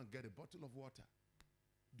said, go and get a bottle of water.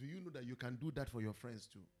 Do you know that you can do that for your friends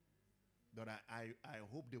too? That I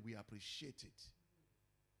hope that we appreciate it.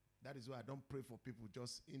 That is why I don't pray for people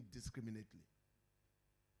just indiscriminately.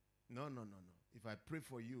 No. If I pray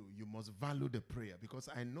for you, you must value the prayer because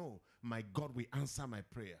I know my God will answer my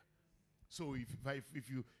prayer. So if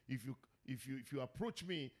you approach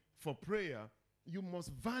me for prayer, you must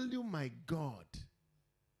value my God.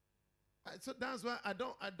 So that's why I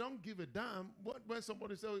don't give a damn when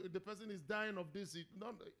somebody says the person is dying of this.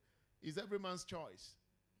 It's every man's choice.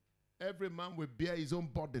 Every man will bear his own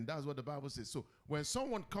burden. That's what the Bible says. So when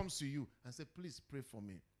someone comes to you and say, please pray for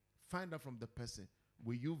me, find out from the person,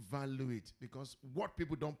 will you value it? Because what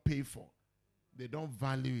people don't pay for, they don't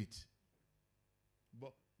value it.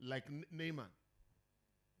 But like Naaman.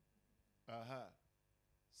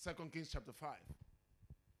 2 Kings chapter 5.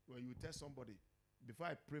 When you tell somebody, before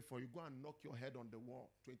I pray for you, go and knock your head on the wall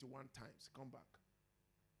 21 times. Come back.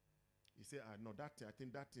 You say, no, I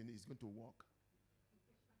think that thing is going to work.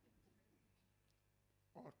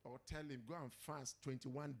 Or tell him, go and fast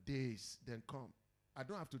 21 days, then come. I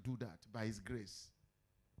don't have to do that by his grace.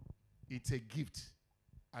 It's a gift.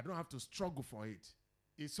 I don't have to struggle for it.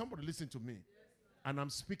 Is somebody listening to me? Yes, and I'm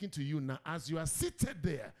speaking to you now. As you are seated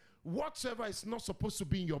there, whatsoever is not supposed to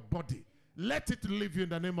be in your body, let it leave you in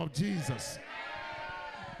the name of Jesus.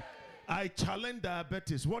 I challenge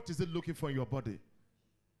diabetes. What is it looking for in your body?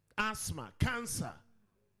 Asthma, cancer,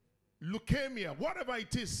 leukemia, whatever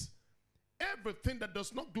it is. Everything that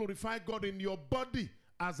does not glorify God in your body,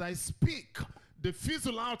 as I speak, they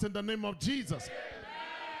fizzle out in the name of Jesus.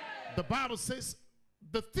 The Bible says,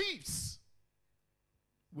 the thieves,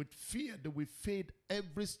 with fear they will fade.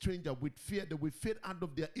 Every stranger with fear they will fade out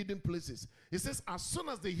of their hidden places. It says, as soon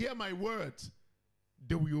as they hear my words,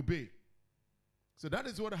 they will obey. So that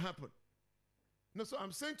is what happened. No, so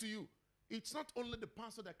I'm saying to you, it's not only the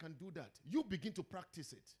pastor that can do that. You begin to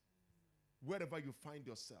practice it wherever you find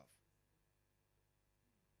yourself.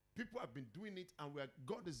 People have been doing it, and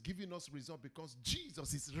God is giving us results because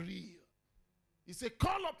Jesus is real. He said,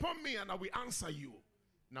 call upon me and I will answer you.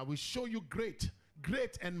 And I will show you great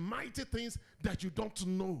and mighty things that you don't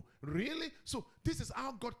know. Really? So this is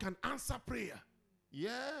how God can answer prayer.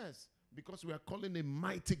 Yes, because we are calling a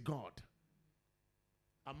mighty God.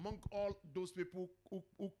 Among all those people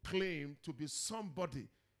who claim to be somebody,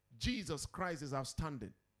 Jesus Christ is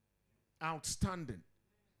outstanding. Outstanding.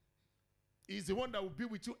 He's the one that will be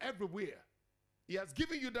with you everywhere. He has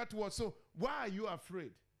given you that word. So why are you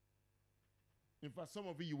afraid? In fact, some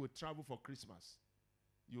of you will travel for Christmas.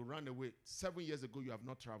 You ran away. 7 years ago, you have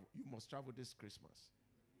not traveled. You must travel this Christmas.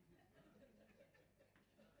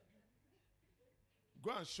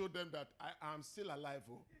 Go and show them that I am still alive.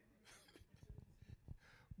 Oh.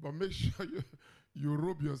 But make sure you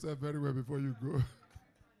robe yourself very well before you go.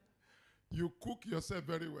 You cook yourself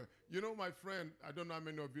very well. You know my friend, I don't know how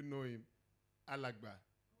many of you know him, Alagba.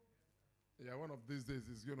 Yeah, one of these days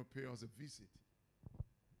he's going to pay us a visit.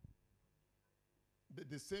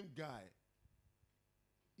 The same guy,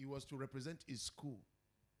 he was to represent his school.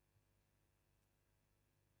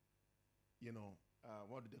 You know,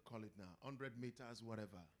 what do they call it now? 100 meters,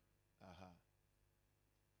 whatever.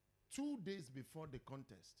 2 days before the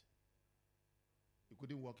contest, he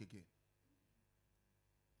couldn't walk again.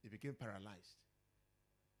 He became paralyzed.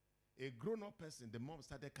 A grown-up person, the mom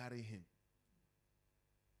started carrying him.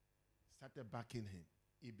 Started backing him.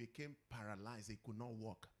 He became paralyzed. He could not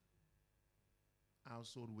walk.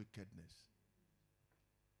 Household wickedness.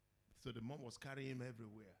 So the mom was carrying him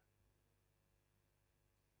everywhere.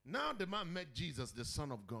 Now the man met Jesus, the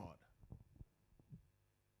Son of God.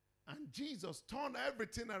 And Jesus turned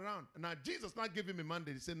everything around. Now Jesus now gave him a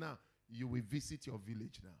mandate. He said, now you will visit your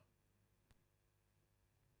village now.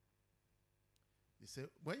 He said,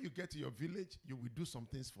 when you get to your village, you will do some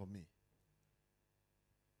things for me.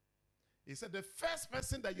 He said, the first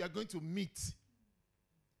person that you are going to meet,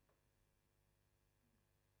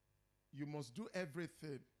 you must do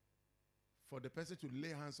everything for the person to lay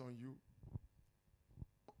hands on you.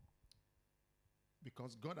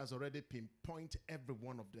 Because God has already pinpointed every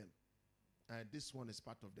one of them. And this one is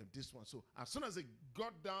part of them. This one. So as soon as he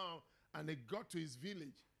got down and he got to his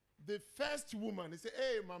village, the first woman, he said,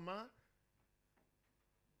 hey, mama.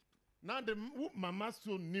 Now the mama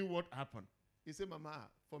soon knew what happened. He said, mama,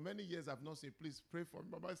 for many years I've not seen, please pray for me.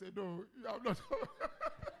 Mama said, no, you have not.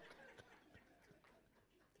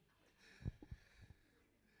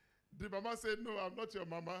 The mama said, no, I'm not your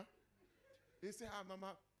mama. He said,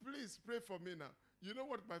 mama, please pray for me now. You know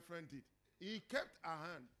what my friend did? He kept her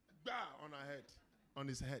hand on her head, on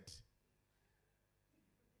his head.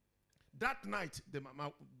 That night, the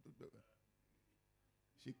mama,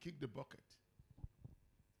 she kicked the bucket.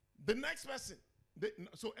 The next person,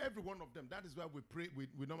 so every one of them, that is why we pray,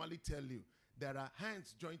 we normally tell you, there are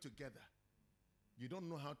hands joined together. You don't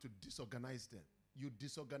know how to disorganize them. You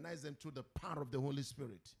disorganize them through the power of the Holy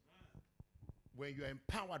Spirit. When you are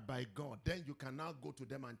empowered by God, then you can now go to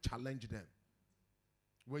them and challenge them.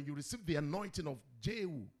 When you receive the anointing of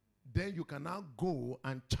Jehu, then you can now go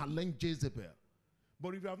and challenge Jezebel.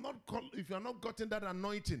 But if you have not gotten that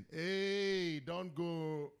anointing, hey, don't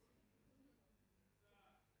go.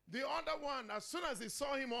 The other one, as soon as he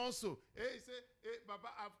saw him also, he said, hey,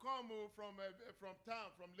 Baba, I've come from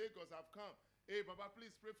town, from Lagos, I've come. Hey, Baba,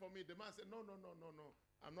 please pray for me. The man said, no.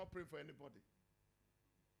 I'm not praying for anybody.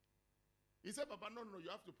 He said, Baba, no,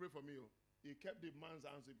 you have to pray for me. He kept the man's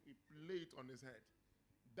hands, he laid it on his head.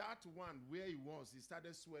 That one, where he was, he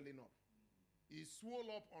started swelling up. He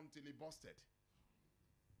swelled up until he busted.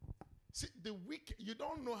 See, the wicked, you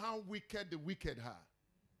don't know how wicked the wicked are.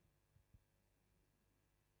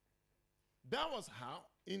 That was how,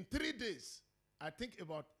 in 3 days, I think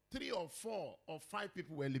about 3 or 4 or 5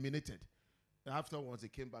 people were eliminated. Afterwards, he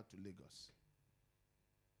came back to Lagos.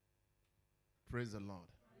 Praise the Lord.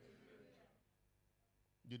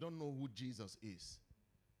 You don't know who Jesus is.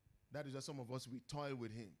 That is why some of us, we toil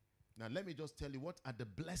with him. Now, let me just tell you what are the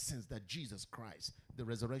blessings that Jesus Christ, the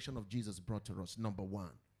resurrection of Jesus, brought to us. Number 1,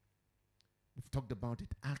 we've talked about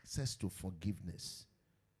it, access to forgiveness.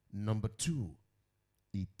 Number 2,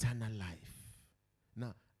 eternal life.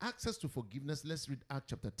 Now, access to forgiveness, let's read Acts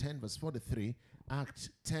chapter 10, verse 43. Acts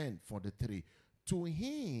 10, 43. To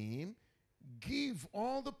him give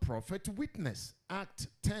all the prophet witness. Act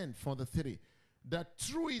 10, 43. That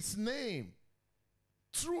through his name,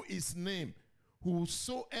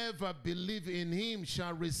 whosoever believe in him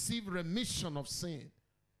shall receive remission of sin.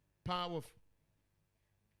 Powerful.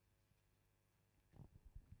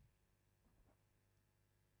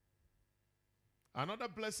 Another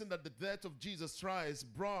blessing that the death of Jesus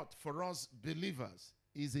Christ brought for us believers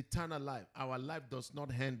is eternal life. Our life does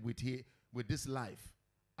not end with this life.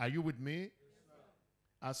 Are you with me? Yes,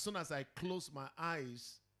 as soon as I close my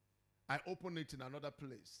eyes, I open it in another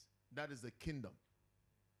place. That is the kingdom.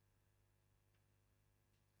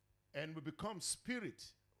 And we become spirit.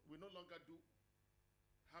 We no longer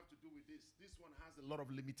have to do with this. This one has a lot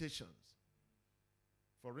of limitations.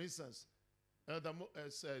 For instance,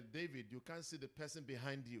 David, you can't see the person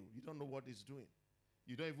behind you. You don't know what he's doing.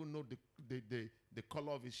 You don't even know the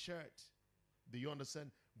color of his shirt. Do you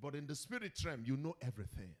understand? But in the spirit realm, you know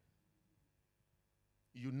everything.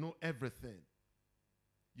 You know everything.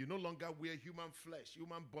 You no longer wear human flesh,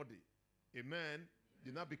 human body. Amen.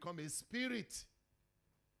 You now become a spirit.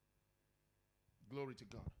 Glory to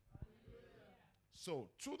God. So,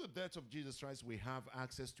 through the death of Jesus Christ, we have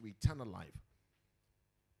access to eternal life.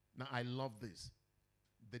 Now, I love this.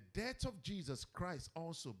 The death of Jesus Christ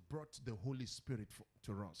also brought the Holy Spirit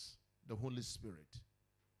to us. The Holy Spirit.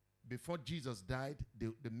 Before Jesus died,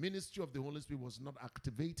 the ministry of the Holy Spirit was not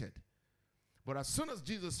activated. But as soon as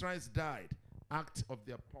Jesus Christ died, Acts of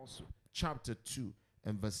the Apostle, chapter 2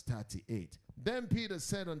 and verse 38. Then Peter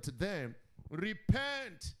said unto them,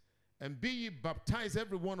 repent and be ye baptized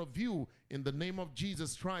every one of you in the name of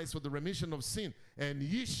Jesus Christ for the remission of sin, and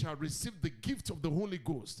ye shall receive the gift of the Holy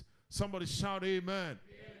Ghost. Somebody shout amen. Amen.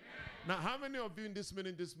 Now, how many of you in this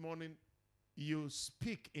meeting this morning, you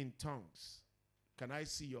speak in tongues? Can I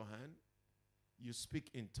see your hand? You speak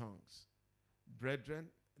in tongues. Brethren,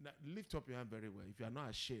 now lift up your hand very well if you are not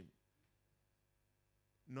ashamed.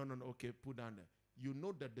 No, okay, put down there. You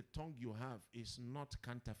know that the tongue you have is not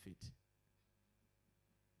counterfeit.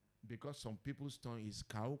 Because some people's tongue is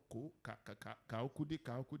kaukudi,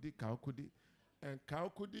 and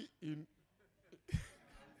kaukudi in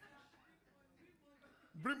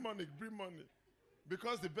bring money.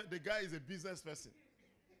 Because the guy is a business person.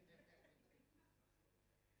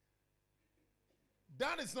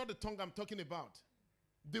 That is not the tongue I'm talking about.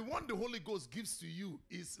 The one the Holy Ghost gives to you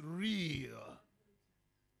is real.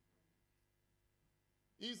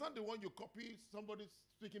 It's not the one you copy somebody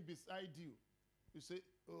speaking beside you. You say,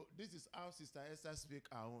 oh, this is how Sister Esther speak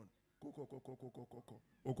our own.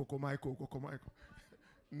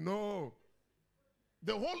 No.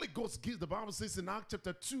 The Holy Ghost gives, the Bible says in Acts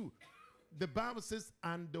chapter 2, the Bible says,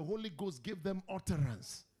 and the Holy Ghost gave them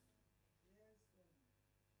utterance.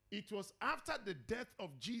 It was after the death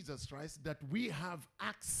of Jesus Christ that we have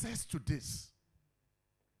access to this.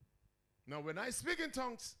 Now, when I speak in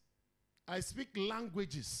tongues, I speak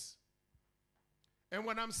languages. And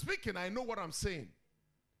when I'm speaking, I know what I'm saying.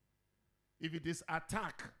 If it is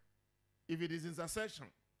attack, if it is intercession,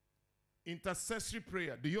 intercessory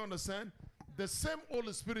prayer, do you understand? The same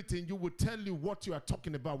Holy Spirit in you will tell you what you are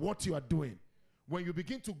talking about, what you are doing. When you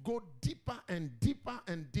begin to go deeper and deeper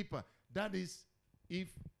and deeper, that is if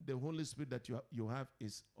the Holy Spirit that you have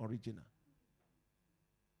is original.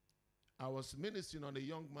 I was ministering on a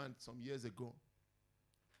young man some years ago.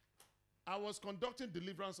 I was conducting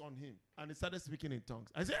deliverance on him, and he started speaking in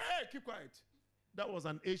tongues. I said, hey, keep quiet. That was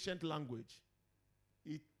an ancient language.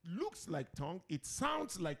 It looks like tongue, it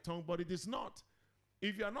sounds like tongue, but it is not.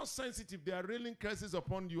 If you are not sensitive, there are railing curses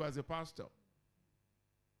upon you as a pastor.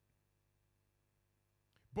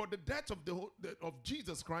 But the death of of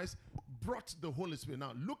Jesus Christ brought the Holy Spirit.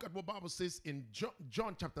 Now, look at what Bible says in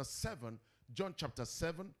John chapter 7. John chapter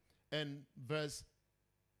 7 and verse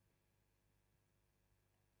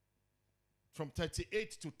from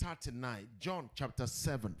 38 to 39. John chapter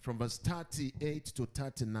 7 from verse 38 to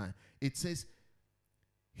 39. It says,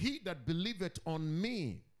 he that believeth on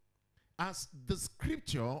me, as the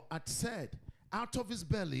scripture had said, out of his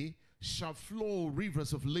belly shall flow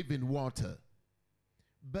rivers of living water.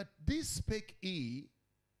 But this spake he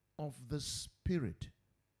of the Spirit,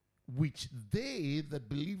 which they that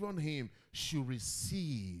believe on him should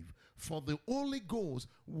receive. For the Holy Ghost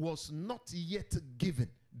was not yet given,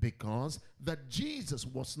 because that Jesus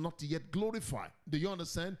was not yet glorified. Do you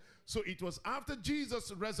understand? So it was after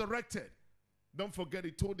Jesus resurrected. Don't forget,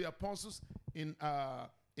 he told the apostles in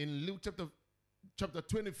Luke chapter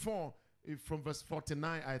 24, from verse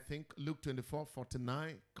 49, I think, Luke 24,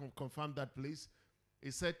 49, confirm that please. He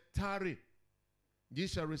said, tarry, ye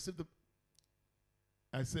shall receive the,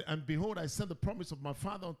 I say, and behold, I send the promise of my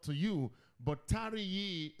Father unto you, but tarry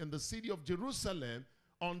ye in the city of Jerusalem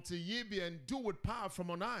until ye be endued with power from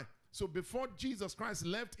on high. So before Jesus Christ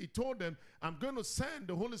left, he told them, I'm going to send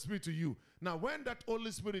the Holy Spirit to you. Now, when that Holy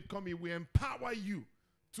Spirit comes, he will empower you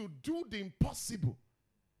to do the impossible.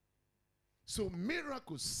 So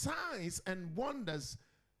miracles, signs, and wonders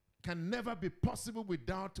can never be possible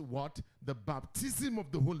without what? The baptism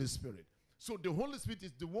of the Holy Spirit. So the Holy Spirit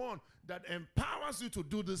is the one that empowers you to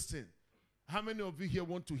do this thing. How many of you here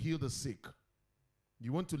want to heal the sick?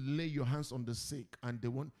 You want to lay your hands on the sick and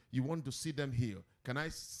you want to see them heal. Can I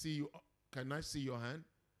see you? Can I see your hand?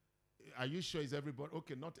 Are you sure it's everybody?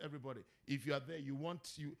 Okay, not everybody. If you are there,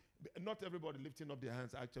 not everybody lifting up their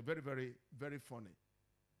hands. Actually, very, very, very funny.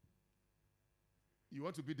 You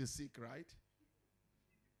want to be the sick, right?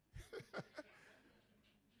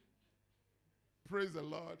 Praise the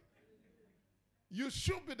Lord. You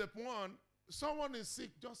should be the one. Someone is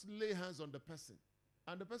sick, just lay hands on the person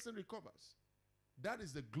and the person recovers. That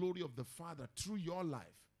is the glory of the Father through your life.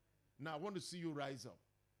 Now I want to see you rise up.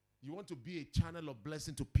 You want to be a channel of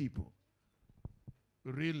blessing to people.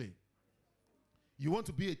 Really? You want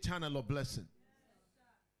to be a channel of blessing.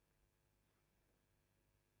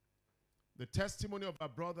 The testimony of our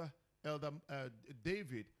brother, Elder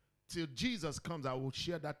David, till Jesus comes, I will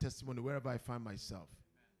share that testimony wherever I find myself.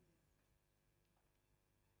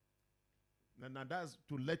 Now that's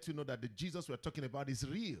to let you know that the Jesus we're talking about is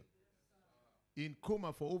real. In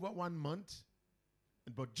coma for over 1 month,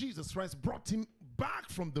 but Jesus Christ brought him back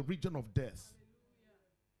from the region of death.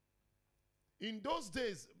 In those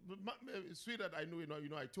days, sweetheart, I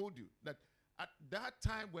know, I told you that at that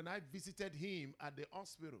time when I visited him at the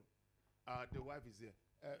hospital, the wife is here.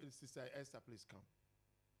 Sister Esther, please come.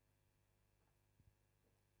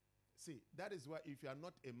 See, that is why if you are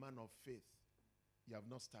not a man of faith, you have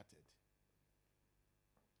not started.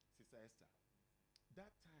 Sister Esther,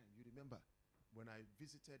 that time, you remember, when I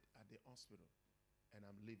visited at the hospital and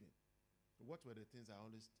I'm leaving, what were the things I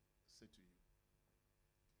always say to you?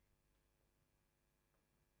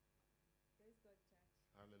 Praise God, church.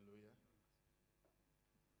 Hallelujah.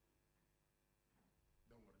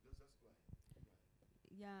 Don't worry, just go ahead.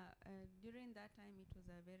 Yeah, during that time it was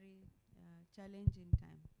a very challenging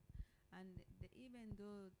time. And even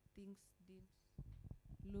though things did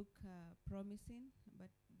look promising,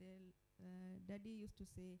 but Daddy used to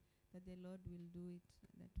say that the Lord will do it,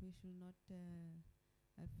 that we should not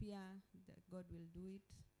fear, that God will do it.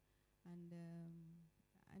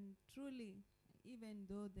 And truly, even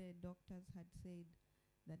though the doctors had said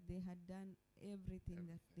that they had done everything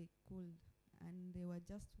that they could, and they were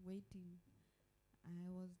just waiting,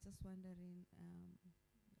 I was just wondering,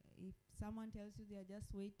 if someone tells you they are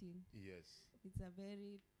just waiting, yes, it's a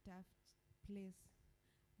very tough place.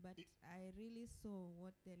 But I really saw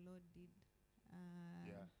what the Lord did.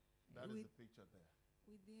 Yeah, that is the picture there.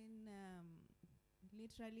 Within,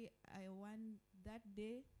 literally, I won that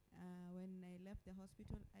day when I left the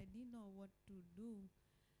hospital. I didn't know what to do.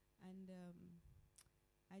 And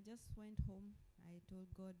I just went home. I told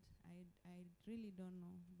God, I really don't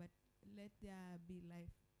know, but let there be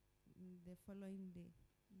life the following day.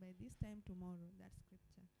 By this time tomorrow, that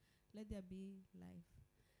scripture, let there be life.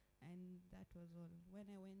 And that was all. When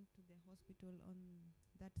I went to the hospital on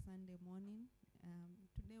that Sunday morning,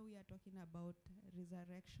 today we are talking about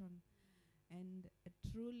resurrection. And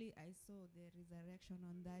truly I saw the resurrection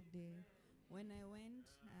on that day. When I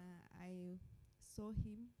went, I saw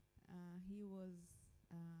him. He was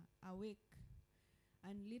awake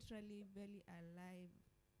and literally very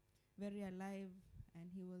alive,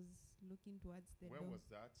 and he was looking towards the door. When was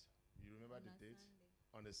that? You remember the date? Sunday.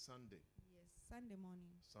 On a Sunday. Yes, Sunday morning.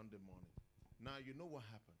 Sunday morning. Now, you know what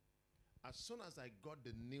happened? As soon as I got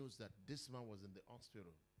the news that this man was in the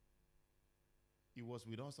hospital, he was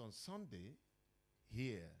with us on Sunday.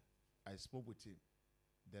 Here, I spoke with him.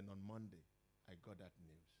 Then on Monday, I got that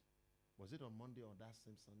news. Was it on Monday or that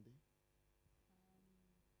same Sunday?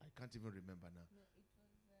 I can't even remember now. No, it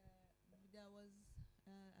was, there was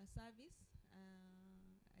a service.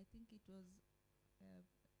 I think it was,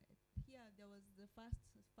 here there was the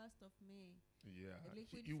 1st of May. Yeah, The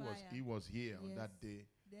liquid he fire. was here on Yes. that day.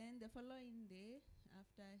 Then the following day,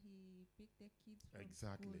 after he picked the kids from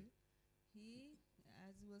Exactly. school, he,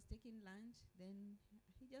 as he was taking lunch, then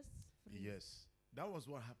he just freeze. Yes, that was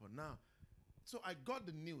what happened. Now, so I got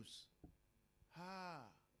the news.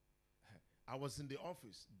 I was in the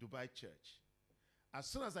office, Dubai Church. As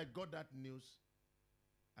soon as I got that news,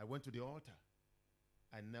 I went to the altar.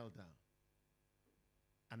 I knelt down.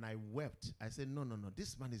 And I wept. I said, no.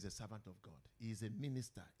 This man is a servant of God. He is a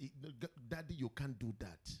minister. Daddy, you can't do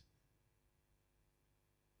that.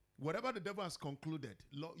 Whatever the devil has concluded,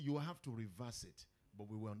 Lord, you have to reverse it. But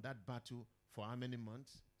we were on that battle for how many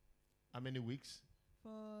months? How many weeks?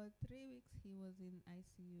 For 3 weeks, he was in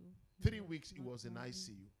ICU. 3 weeks he was in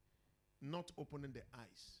ICU. Not opening the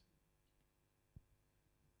eyes.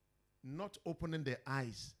 Not opening the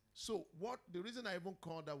eyes. So the reason I even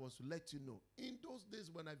called that was to let you know. In those days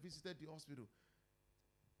when I visited the hospital,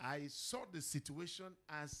 I saw the situation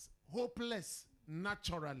as hopeless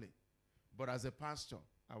naturally. But as a pastor,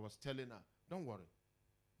 I was telling her, don't worry.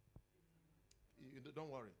 Don't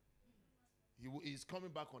worry. He's coming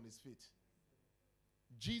back on his feet.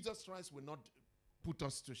 Jesus Christ will not put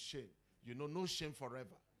us to shame. You know, no shame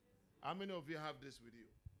forever. How many of you have this with you?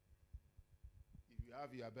 If you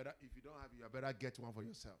have, you are better. If you don't have, you are better get one for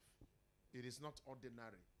yourself. It is not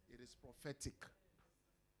ordinary. It is prophetic.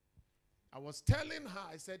 I was telling her,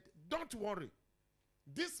 I said, don't worry.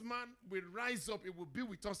 This man will rise up. He will be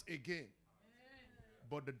with us again.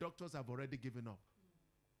 But the doctors have already given up.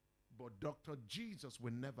 But Dr. Jesus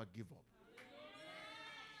will never give up.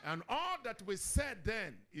 And all that we said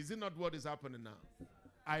then, is it not what is happening now?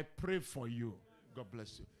 I pray for you. God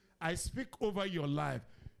bless you. I speak over your life.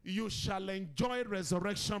 You shall enjoy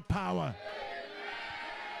resurrection power.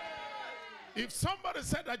 If somebody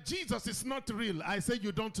said that Jesus is not real, I say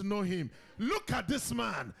you don't know him. Look at this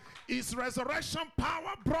man. His resurrection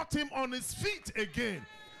power brought him on his feet again.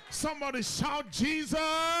 Somebody shout,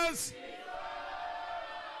 Jesus.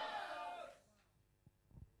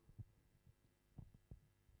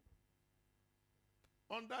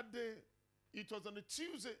 On that day, it was on a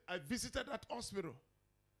Tuesday, I visited that hospital.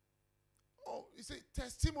 Oh, you see,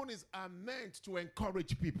 testimonies are meant to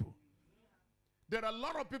encourage people. There are a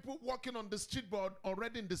lot of people walking on the street, but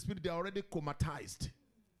already in the spirit, they are already comatized.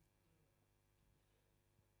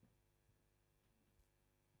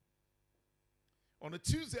 On a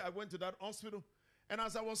Tuesday, I went to that hospital, and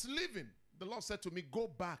as I was leaving, the Lord said to me, go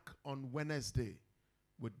back on Wednesday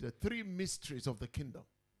with the 3 mysteries of the kingdom.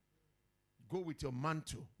 Go with your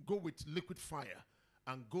mantle, go with liquid fire,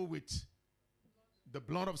 and go with the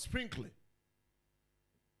blood of sprinkling.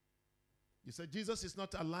 You said Jesus is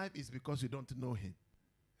not alive, it's because you don't know him.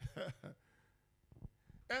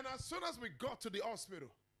 And as soon as we got to the hospital,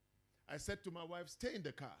 I said to my wife, stay in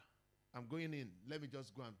the car. I'm going in. Let me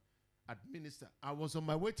just go and administer. I was on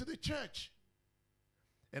my way to the church.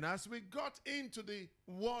 And as we got into the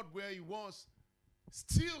ward where he was,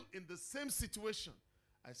 still in the same situation,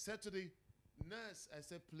 I said to the nurse, I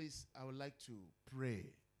said, please, I would like to pray.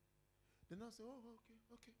 The nurse said, oh,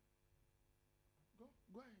 okay.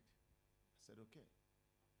 Go ahead. I said, okay.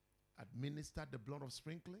 Administer the blood of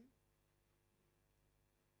sprinkling.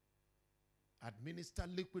 Administer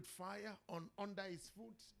liquid fire under his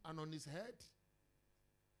foot and on his head.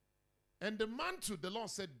 And the mantle, the Lord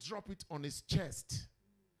said, drop it on his chest.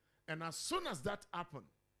 And as soon as that happened,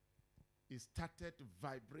 he started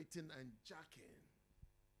vibrating and jerking.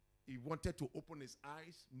 He wanted to open his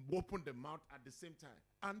eyes, open the mouth at the same time.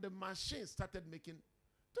 And the machine started making...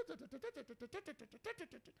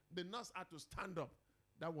 The nurse had to stand up.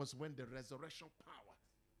 That was when the resurrection power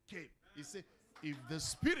came. He said, if the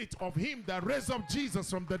spirit of him that raised up Jesus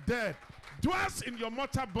from the dead dwells in your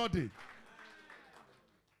mortal body.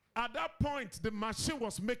 At that point, the machine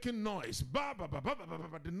was making noise.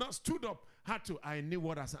 The nurse stood up, I knew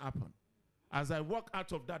what has happened. As I walked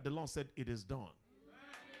out of that, the Lord said, it is done.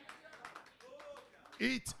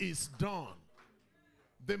 It is done.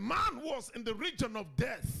 The man was in the region of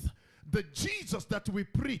death. The Jesus that we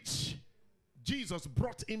preach, Jesus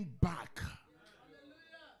brought him back.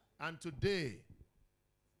 And today,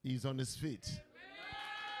 he's on his feet.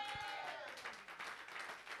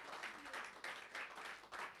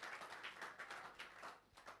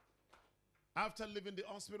 After leaving the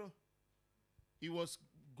hospital, he was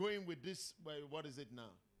going with this, what is it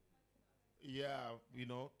now? Yeah,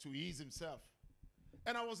 to ease himself.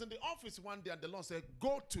 And I was in the office one day, and the Lord said,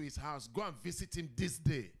 go to his house, go and visit him this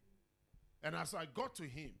day. And as I got to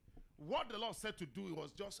him, what the Lord said to do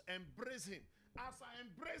was just embrace him. As I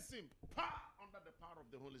embraced him, under the power of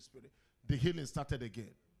the Holy Spirit, the healing started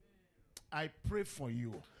again. I pray for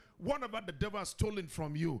you. Whatever the devil has stolen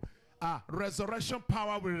from you, resurrection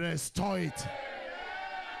power will restore it.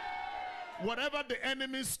 Whatever the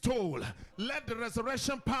enemy stole, let the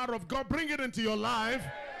resurrection power of God bring it into your life.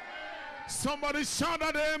 Somebody shout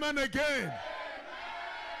at amen again.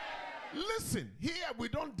 Listen, here we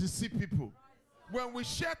don't deceive people. When we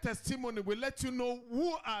share testimony, we let you know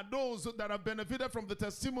who are those that have benefited from the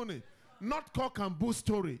testimony, not cock and bull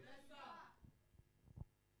story.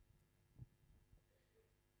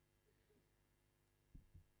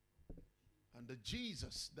 And the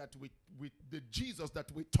Jesus that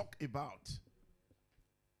we talk about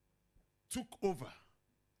took over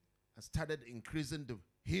and started increasing the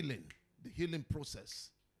healing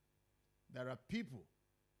process. There are people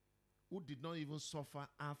who did not even suffer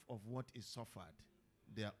half of what is suffered.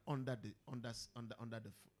 They are under the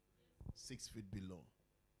 6 feet below.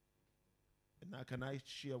 And now can I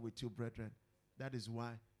share with you, brethren, that is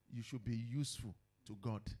why you should be useful to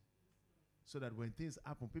God. So that when things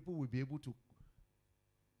happen, people will be able to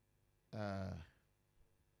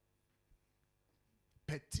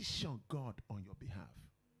petition God on your behalf.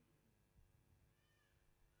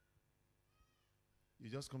 You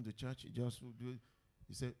just come to church, you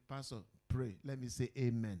say, Pastor, pray. Let me say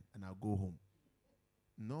amen, and I'll go home.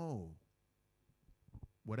 No.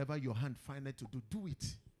 Whatever your hand findeth to do, do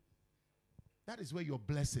it. That is where your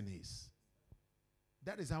blessing is.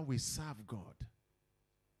 That is how we serve God.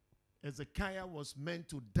 Hezekiah was meant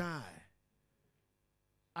to die.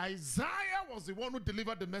 Isaiah was the one who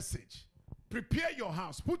delivered the message. Prepare your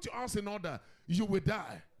house. Put your house in order. You will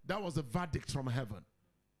die. That was a verdict from heaven.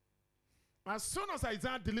 As soon as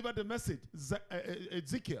Isaiah delivered the message,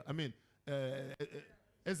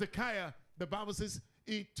 Hezekiah, the Bible says,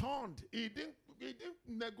 he turned. He didn't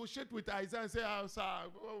negotiate with Isaiah and say,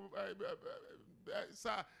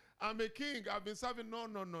 sir, I'm a king. I've been serving. No.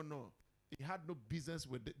 He had no business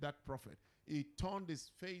with that prophet. He turned his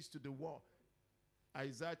face to the wall.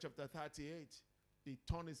 Isaiah chapter 38. He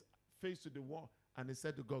turned his face to the wall and he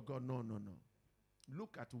said to God, no.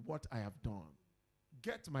 Look at what I have done.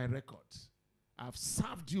 Get my records. I've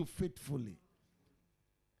served you faithfully.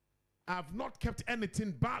 I've not kept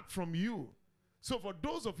anything back from you. So for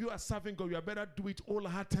those of you who are serving God, you had better do it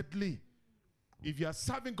wholeheartedly. If you are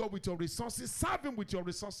serving God with your resources, serve him with your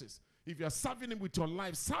resources. If you are serving him with your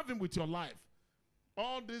life, serve him with your life.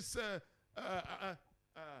 All these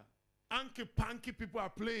anky-panky people are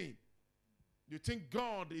playing. You think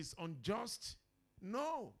God is unjust?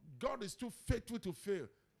 No. God is too faithful to fail.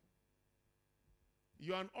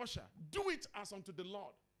 You are an usher. Do it as unto the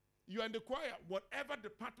Lord. You are in the choir. Whatever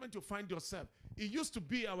department you find yourself. He used to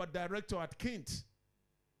be our director at Kent.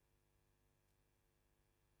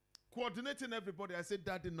 Coordinating everybody. I said,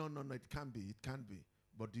 Daddy, no, it can't be. It can't be.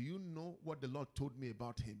 But do you know what the Lord told me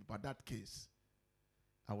about him, about that case?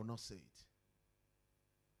 I will not say it.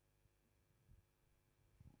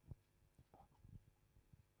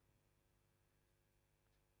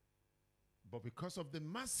 But because of the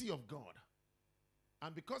mercy of God,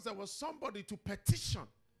 and because there was somebody to petition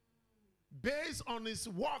based on his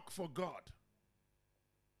work for God.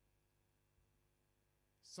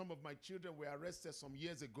 Some of my children were arrested some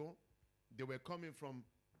years ago. They were coming from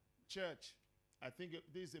church. I think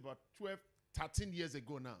this is about 12, 13 years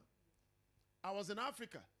ago now. I was in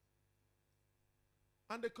Africa.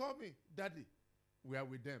 And they called me, Daddy, we are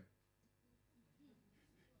with them.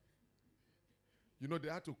 They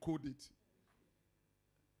had to code it.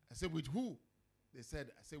 I said, with who? They said,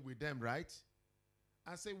 I said, with them, right?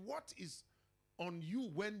 I said, what is on you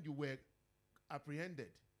when you were apprehended?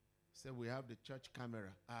 He said, we have the church camera.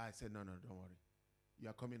 I said, no, don't worry. You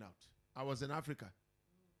are coming out. I was in Africa.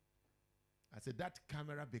 I said, that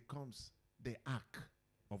camera becomes the ark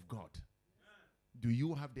of God. Do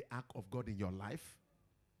you have the ark of God in your life?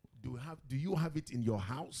 Do you have it in your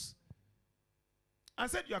house? I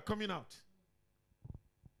said, you are coming out.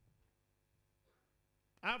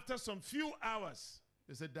 After some few hours,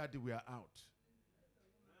 they said, Daddy, we are out.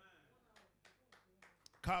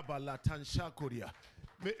 Kabbalah Tansha Korea.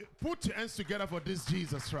 Put your hands together for this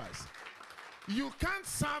Jesus Christ. You can't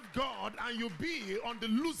serve God and you be on the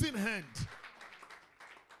losing hand.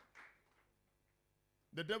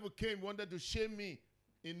 The devil came, wanted to shame me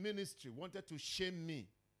in ministry, wanted to shame me.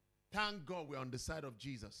 Thank God we're on the side of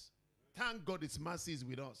Jesus. thank God His mercy is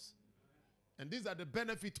with us. And these are the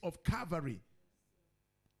benefits of Calvary.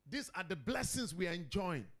 These are the blessings we are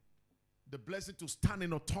enjoying. The blessing to stand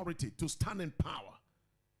in authority, to stand in power.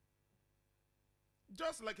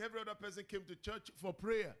 Just like every other person came to church for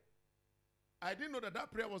prayer. I didn't know that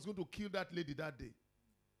that prayer was going to kill that lady that day.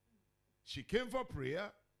 She came for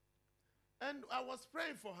prayer, and I was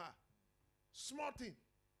praying for her. Small thing.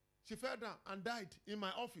 She fell down and died in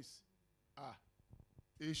my office.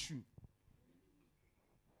 Issue.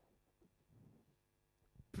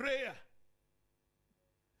 Prayer.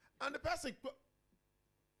 And the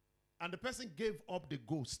person gave up the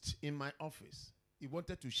ghost in my office. He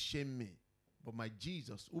wanted to shame me. But my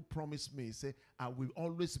Jesus, who promised me, he said, I will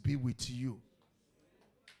always be with you.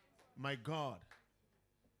 My God.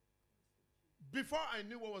 Before I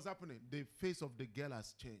knew what was happening, the face of the girl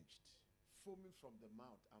has changed. Foaming from the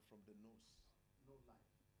mouth and from the nose. No life.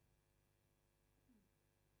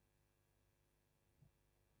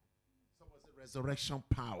 Someone say resurrection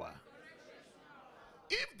power.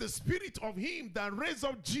 If the spirit of him that raised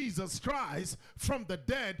up Jesus Christ from the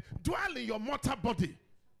dead dwell in your mortal body,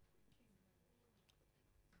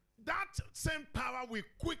 that same power will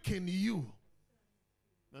quicken you.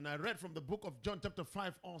 And I read from the book of John chapter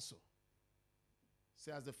 5 also.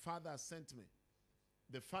 Say, as the Father has sent me.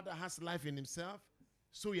 The Father has life in himself.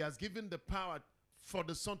 So he has given the power for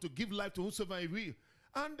the Son to give life to whosoever he will.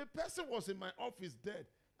 And the person was in my office dead.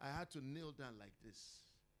 I had to kneel down like this.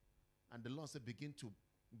 And the Lord said, begin to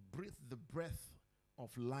breathe the breath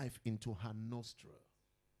of life into her nostril.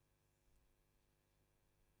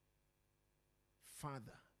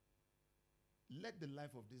 Father, let the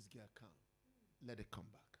life of this girl come. Let it come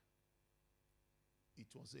back. It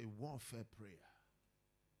was a warfare prayer.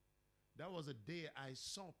 That was a day I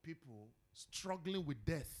saw people struggling with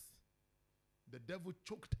death. The devil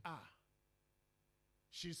choked her.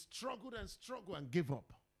 She struggled and struggled and gave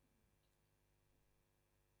up.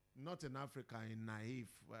 Not in Africa, in Naif,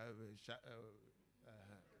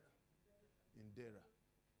 in Dera.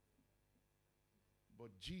 But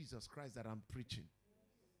Jesus Christ that I'm preaching,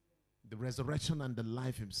 the resurrection and the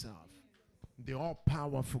life himself, the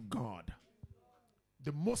all-powerful God,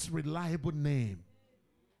 the most reliable name,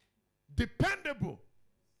 dependable,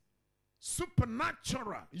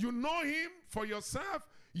 supernatural. You know him for yourself,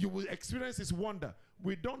 you will experience his wonder.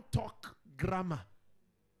 We don't talk grammar.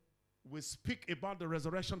 We speak about the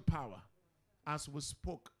resurrection power as we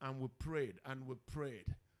spoke and we prayed and we prayed.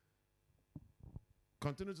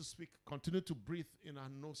 Continue to speak, continue to breathe in our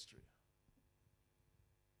nostril.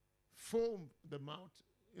 Foam the mouth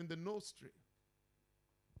in the nostril.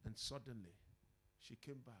 And suddenly, she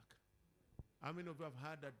came back. How many of you have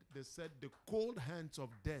heard that they said the cold hands of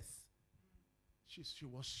death? She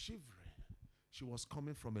was shivering. She was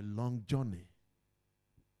coming from a long journey.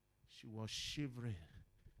 She was shivering.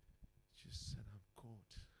 She said, I'm cold.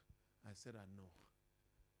 I said, I know.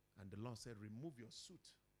 And the Lord said, remove your suit.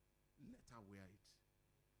 Let her wear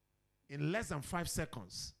it. In less than 5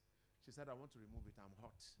 seconds, she said, I want to remove it. I'm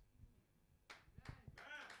hot.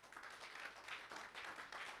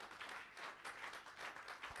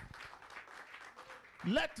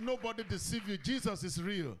 Let nobody deceive you. Jesus is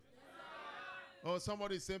real. Oh,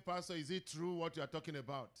 somebody is saying, Pastor, is it true what you are talking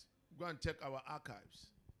about? Go and check our archives.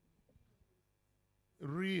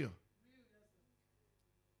 Real.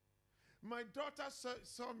 My daughter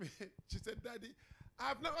saw me. She said, Daddy,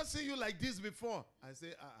 I've never seen you like this before. I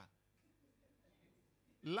say,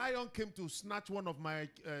 Lion came to snatch one of my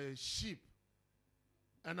sheep.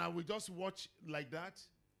 And I will just watch like that?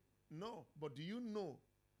 No. But do you know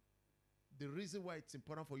the reason why it's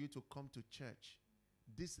important for you to come to church?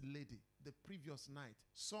 This lady, the previous night,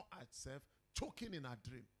 saw herself choking in her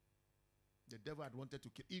dream. The devil had wanted to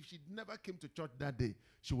kill. If she never came to church that day,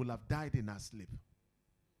 she would have died in her sleep.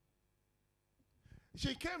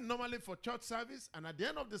 She came normally for church service, and at the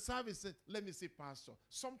end of the service said, let me see, Pastor.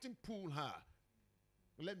 Something pulled her.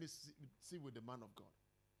 Let me see with the man of God.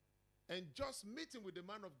 And just meeting with the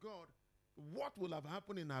man of God, what will have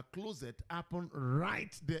happened in her closet happened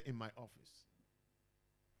right there in my office.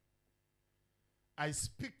 I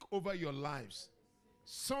speak over your lives,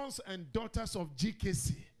 sons and daughters of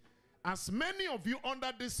GKC. As many of you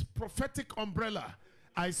under this prophetic umbrella,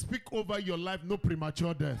 I speak over your life, no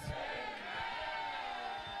premature death.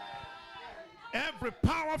 Every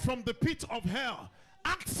power from the pit of hell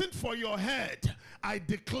asking for your head, I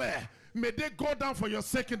declare, may they go down for your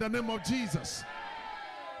sake in the name of Jesus.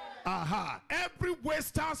 Every way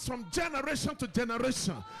starts from generation to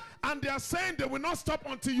generation, and they are saying they will not stop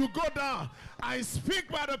until you go down. I speak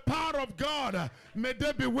by the power of God, may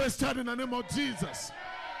they be wasted in the name of Jesus.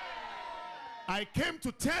 I came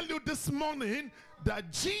to tell you this morning that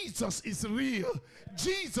Jesus is real,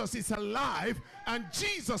 Jesus is alive, and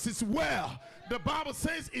Jesus is well. The Bible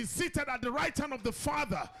says he's seated at the right hand of the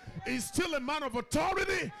Father. He's still a man of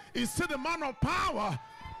authority. He's still a man of power.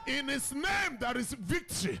 In his name there is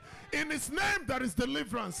victory. In his name there is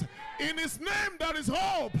deliverance. In his name there is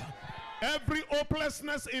hope. Every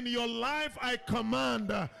hopelessness in your life, I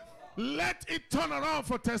command, let it turn around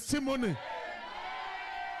for testimony.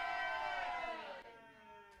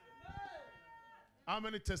 How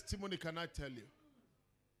many testimony can I tell you?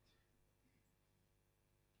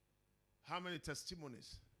 How many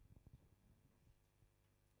testimonies?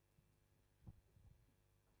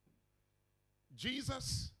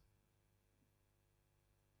 Jesus,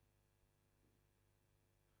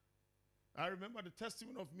 I remember the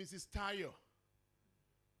testimony of Mrs. Tayo.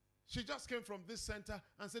 She just came from this center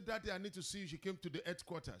and said, Daddy, I need to see you. She came to the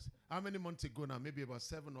headquarters. How many months ago now? Maybe about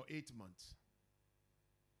 7 or 8 months.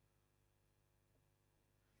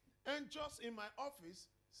 And just in my office,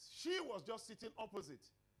 she was just sitting opposite.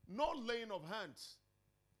 No laying of hands.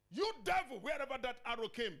 You devil, wherever that arrow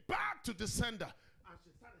came, back to the sender. And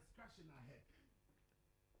she started scratching her head.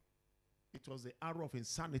 It was the arrow of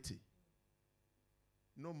insanity.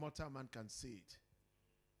 No mortal man can see it.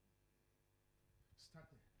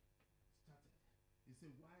 Started. He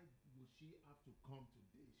said, why will she have to come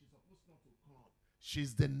today? She's supposed not to come.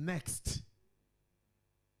 She's the next.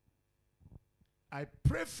 I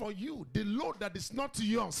pray for you, the load that is not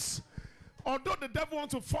yours. Although the devil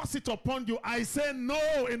wants to force it upon you, I say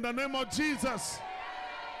no in the name of Jesus.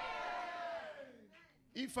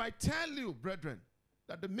 If I tell you, brethren,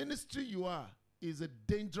 that the ministry you are is a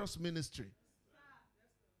dangerous ministry,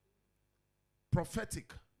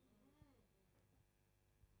 prophetic,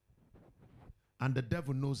 and the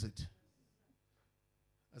devil knows it.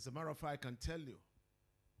 As a matter of fact, I can tell you,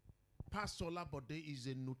 Pastor Olabode is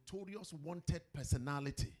a notorious wanted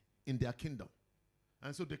personality in their kingdom.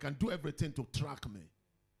 And so they can do everything to track me.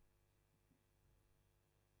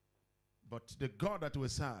 But the God that we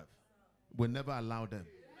serve will never allow them.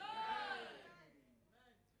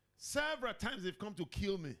 Several times they've come to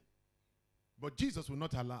kill me, but Jesus will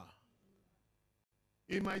not allow.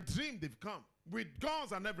 In my dream they've come with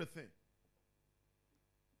guns and everything.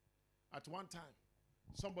 At one time,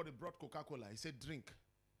 somebody brought Coca-Cola. He said, drink.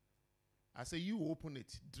 I said, you open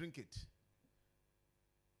it, drink it.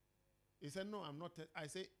 He said, no, I'm not. I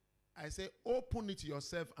say, open it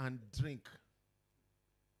yourself and drink.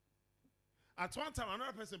 At one time,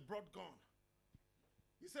 another person brought gun.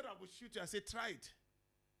 He said, I will shoot you. I said, try it.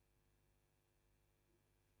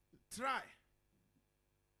 Try.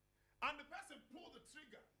 And the person pulled the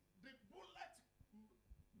trigger. The bullet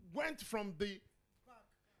went from the back,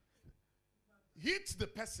 hit the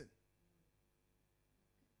person.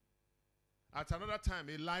 At another time,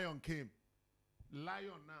 a lion came.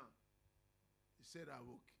 Lion now. He said, I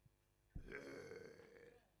will.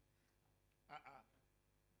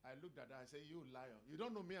 I looked at her. I said, you lion. You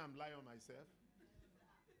don't know me, I'm lion myself.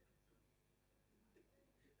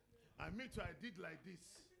 Me too, I did like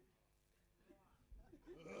this.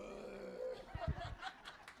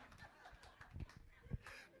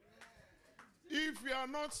 If you are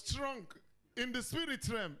not strong in the spirit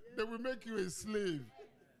realm, they will make you a slave.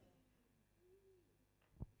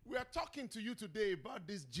 We are talking to you today about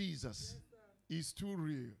this Jesus. He's too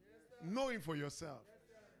real. Know him for yourself.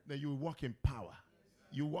 Then you walk in power.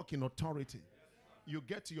 You walk in authority. You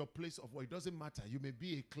get to your place of work. It doesn't matter. You may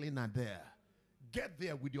be a cleaner there. Get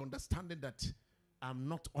there with the understanding that I'm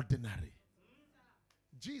not ordinary.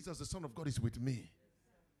 Jesus, the Son of God, is with me.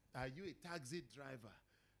 Are you a taxi driver?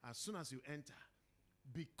 As soon as you enter,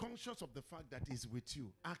 be conscious of the fact that he's with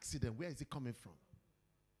you. Accident, where is it coming from?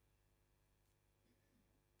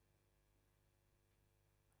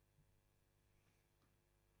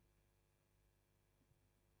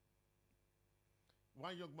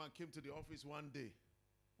 One young man came to the office one day.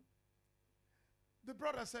 The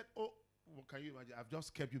brother said, oh, well, can you imagine? I've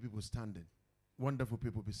just kept you people standing. Wonderful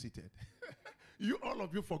people, be seated. All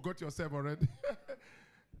of you forgot yourself already.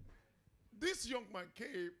 This young man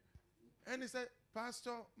came and he said,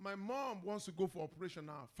 Pastor, my mom wants to go for operation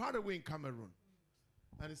now, far away in Cameroon.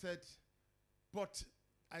 And he said, but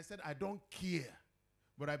I said, I don't care.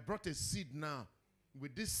 But I brought a seed now.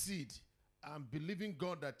 With this seed, I'm believing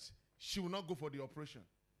God that she will not go for the operation.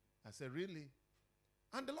 I said, really?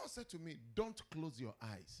 And the Lord said to me, don't close your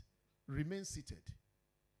eyes. Remain seated.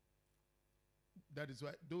 That is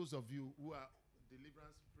why those of you who are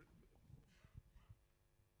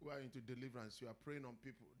into deliverance, you are praying on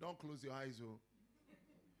people. Don't close your eyes, oh.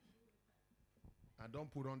 And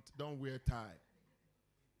don't wear tie.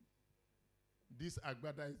 this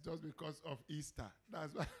agbada is just because of Easter.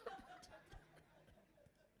 That's why.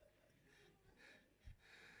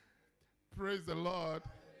 Praise the Lord.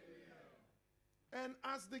 And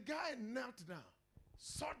as the guy knelt down,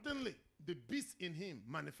 suddenly the beast in him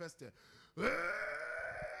manifested. And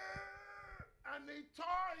he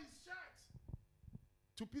tore his shirt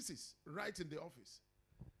to pieces right in the office.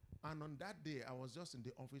 And on that day, I was just in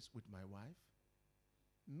the office with my wife.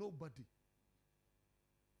 Nobody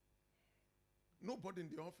in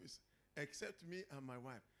the office except me and my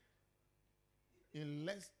wife. In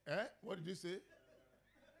less, what did you say?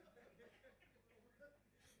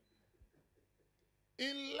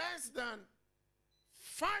 In less than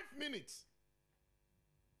 5 minutes,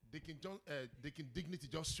 Deacon Dignity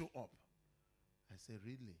just show up. I said,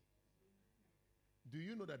 really? Do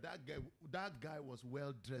you know that that guy was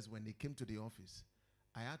well dressed when he came to the office?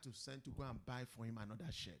 I had to send to go and buy for him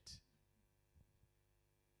another shirt.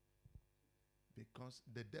 Because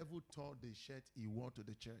the devil tore the shirt he wore to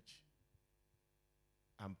the church.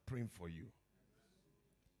 I'm praying for you.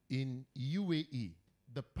 In UAE,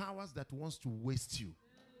 the powers that wants to waste you,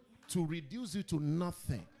 to reduce you to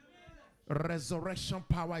nothing, resurrection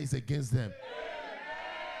power is against them.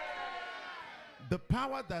 The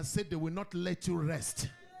power that said they will not let you rest,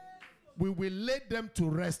 we will lay them to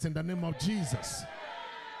rest in the name of Jesus.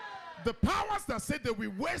 The powers that say they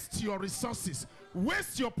will waste your resources,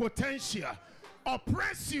 waste your potential,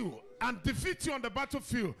 oppress you and defeat you on the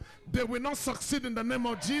battlefield, they will not succeed in the name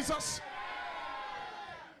of Jesus.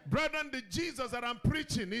 Brethren, the Jesus that I'm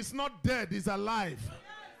preaching is not dead, he's alive.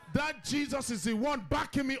 That Jesus is the one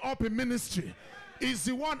backing me up in ministry. He's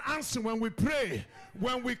the one answering when we pray.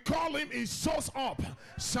 When we call him, he shows up.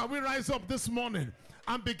 Shall we rise up this morning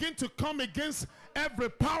and begin to come against every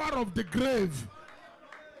power of the grave?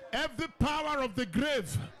 Every power of the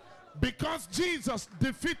grave. Because Jesus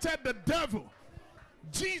defeated the devil.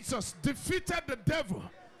 Jesus defeated the devil.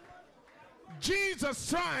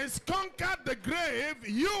 Jesus Christ conquered the grave.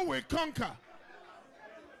 You will conquer.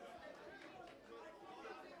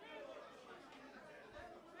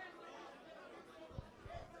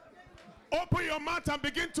 Open your mouth and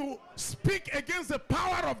begin to speak against the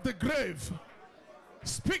power of the grave.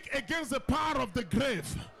 Speak against the power of the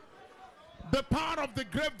grave. The power of the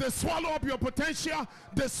grave, they swallow up your potential,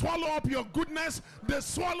 they swallow up your goodness, they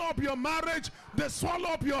swallow up your marriage, they swallow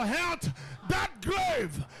up your health. That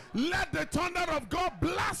grave, let the thunder of God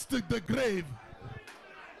blast the grave.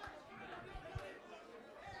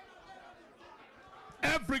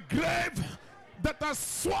 Every grave that has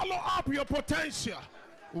swallowed up your potential.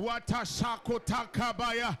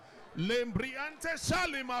 Watashakotakabaya lembriante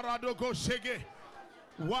shalimaradoko shege.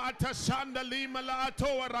 Watashanda limala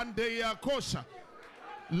atowarandeya kosha.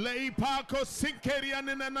 Leipako sinkerian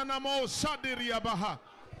nanamo shadiria baha.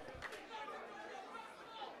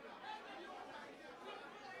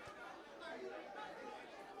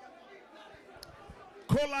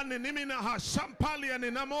 Kola nimina ha shampalia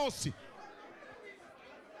ninamosi.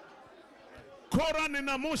 Kora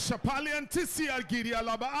ninamusha paliantisi algiri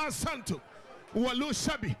alaba asanto.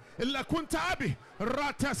 Walushabi lakuntabi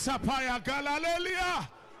rata sapaya galalelia.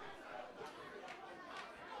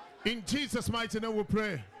 In Jesus' mighty name we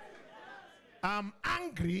pray. I'm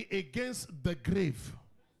angry against the grave.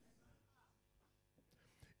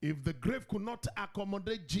 If the grave could not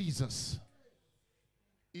accommodate Jesus,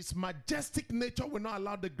 its majestic nature will not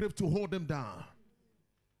allow the grave to hold him down.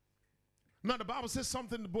 Now the Bible says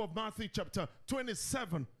something in the book of Matthew chapter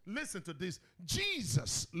 27. Listen to this.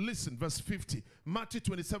 Jesus, listen, verse 50. Matthew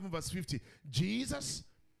 27 verse 50. Jesus,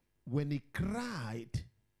 when he cried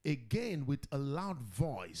again with a loud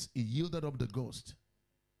voice, he yielded up the ghost.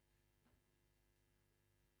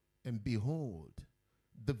 And behold,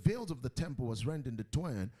 the veils of the temple was rent in the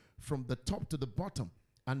twain from the top to the bottom.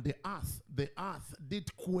 And the earth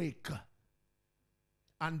did quake.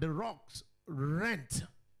 And the rocks rent.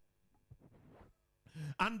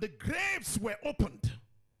 And the graves were opened.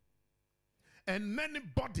 And many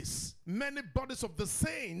bodies of the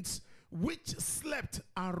saints which slept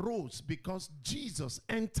arose, because Jesus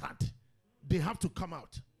entered. They have to come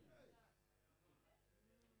out.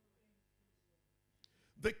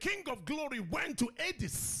 The King of Glory went to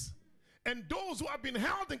Hades. And those who have been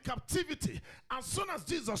held in captivity, as soon as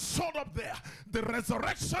Jesus showed up there, the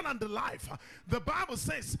resurrection and the life, the Bible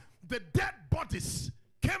says the dead bodies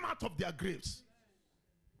came out of their graves.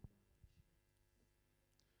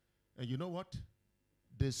 And you know what?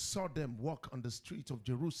 They saw them walk on the streets of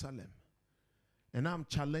Jerusalem. And I'm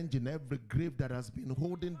challenging every grave that has been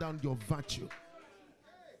holding down your virtue.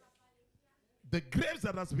 The graves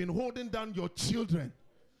that has been holding down your children.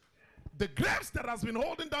 The graves that has been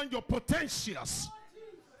holding down your potentials,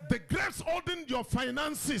 the graves holding your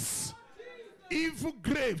finances, evil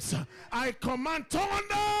graves, I command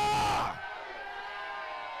thunder.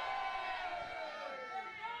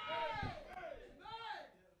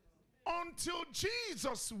 Until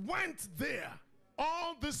Jesus went there,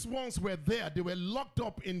 all these ones were there. They were locked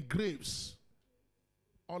up in graves.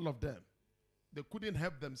 All of them. They couldn't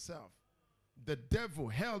help themselves. The devil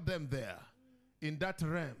held them there in that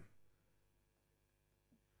realm.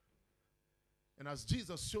 And as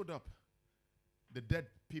Jesus showed up, the dead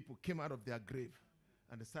people came out of their grave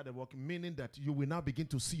and they started walking, meaning that you will now begin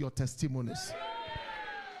to see your testimonies.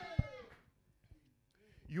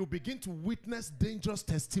 You begin to witness dangerous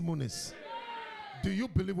testimonies. Do you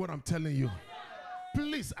believe what I'm telling you?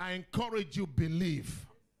 Please, I encourage you, believe.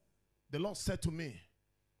 The Lord said to me,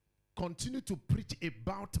 continue to preach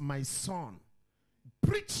about my son.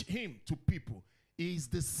 Preach him to people. He is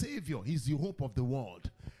the Savior. He is the hope of the world.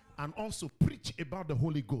 And also preach about the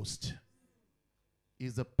Holy Ghost. He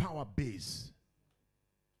is the power base.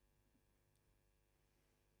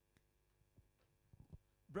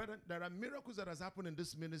 Brethren, there are miracles that has happened in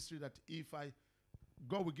this ministry that if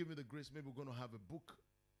God will give me the grace, maybe we're going to have a book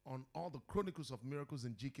on all the chronicles of miracles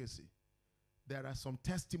in GKC. There are some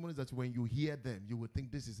testimonies that when you hear them, you will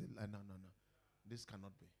think this is no. This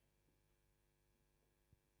cannot be.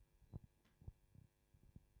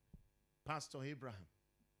 Pastor Abraham,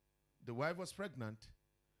 the wife was pregnant,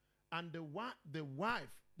 and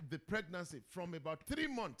the pregnancy, from about 3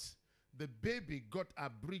 months, the baby got a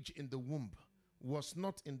breach in the womb. Was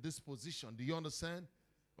not in this position. Do you understand?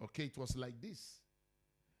 Okay, it was like this.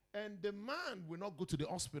 And the man will not go to the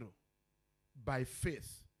hospital by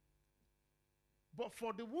faith. But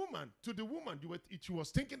for the woman, she was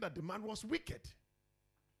thinking that the man was wicked.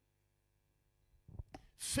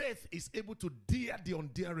 Faith is able to dare the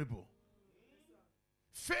undareable.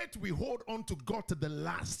 Faith will hold on to God to the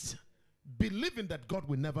last, believing that God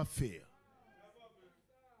will never fail.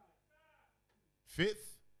 Faith.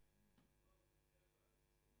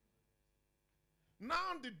 Now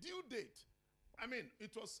the due date, I mean,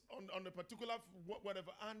 it was on a particular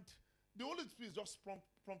whatever, and the Holy Spirit just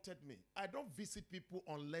prompted me. I don't visit people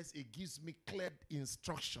unless it gives me clear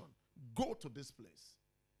instruction. Go to this place.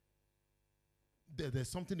 There's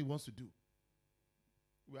something he wants to do.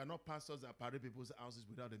 We are not pastors that parade people's houses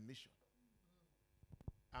without a mission.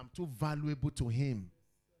 I'm too valuable to him.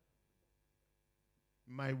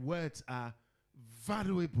 My words are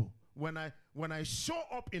valuable. When I show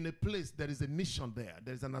up in a place, there is a mission there.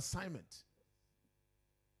 There is an assignment.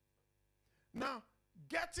 Now,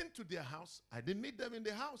 getting to their house, I didn't meet them in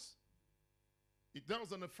the house. That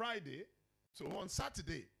was on a Friday. So on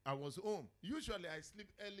Saturday, I was home. Usually, I sleep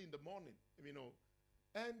early in the morning,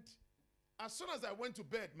 And as soon as I went to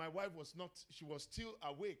bed, my wife was still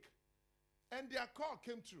awake. And their call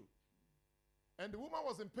came through. And the woman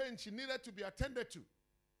was in pain. She needed to be attended to.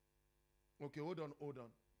 Okay, hold on.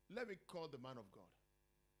 Let me call the man of God.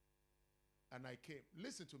 And I came.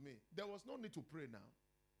 Listen to me. There was no need to pray now.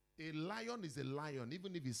 A lion is a lion,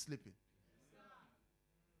 even if he's sleeping.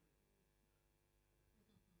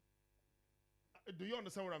 Do you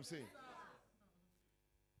understand what I'm saying?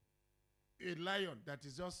 A lion that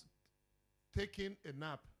is just taking a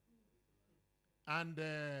nap, and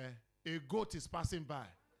a goat is passing by.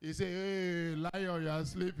 He say, "Hey, lion, you are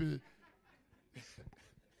sleeping."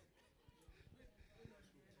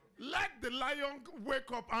 Let the lion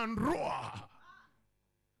wake up and roar.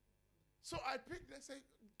 So I picked and said,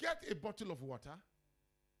 get a bottle of water.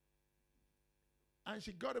 And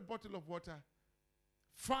she got a bottle of water.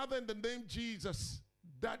 Father, in the name of Jesus,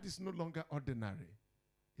 that is no longer ordinary.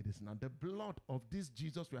 It is not the blood of this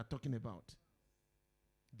Jesus we are talking about.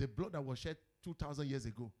 The blood that was shed 2,000 years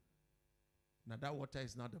ago. Now that water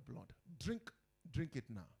is not the blood. Drink it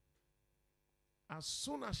now. As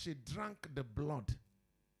soon as she drank the blood,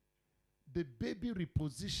 the baby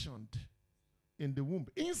repositioned in the womb.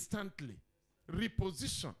 Instantly.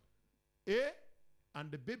 Repositioned. And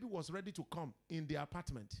the baby was ready to come in the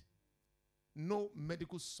apartment. No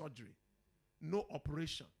medical surgery. No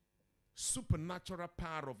operation. Supernatural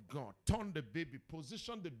power of God. Turned the baby.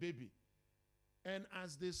 Positioned the baby. And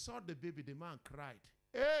as they saw the baby, the man cried.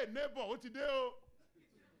 Hey, neighbor, what you do?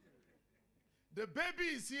 The baby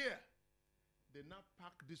is here. They now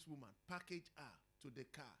pack this woman, package her to the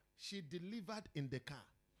car. She delivered in the car.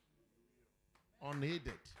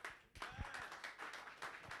 Unaided.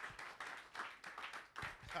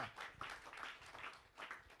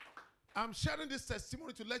 I'm sharing this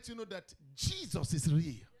testimony to let you know that Jesus is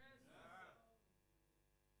real.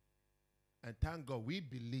 And thank God we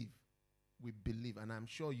believe We believe, and I'm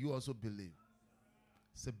sure you also believe.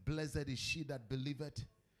 Say, blessed is she that believeth.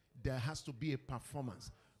 There has to be a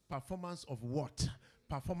performance. Performance of what?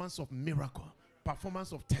 Performance of miracle.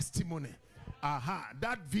 Performance of testimony. Aha,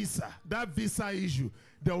 that visa issue,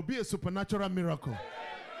 there will be a supernatural miracle.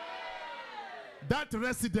 That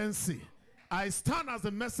residency, I stand as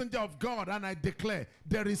a messenger of God and I declare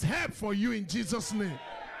there is help for you in Jesus' name.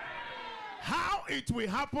 How it will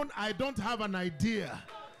happen, I don't have an idea.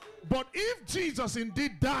 But if Jesus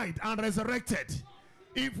indeed died and resurrected,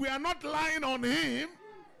 if we are not lying on him,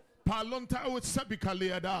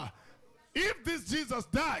 if this Jesus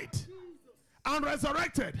died and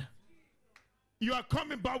resurrected, you are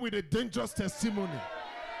coming back with a dangerous testimony.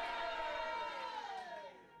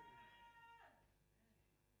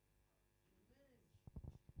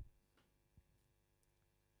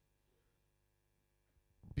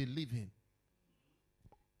 Believe him.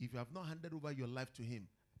 If you have not handed over your life to him,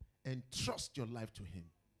 and trust your life to him,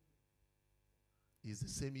 he is the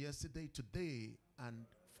same yesterday, today, and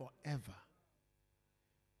forever.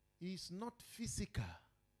 He is not physical,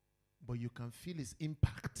 but you can feel his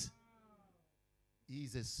impact. He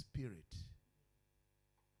is a spirit.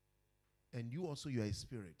 And you also, you are a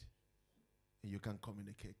spirit. And you can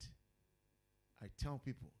communicate. I tell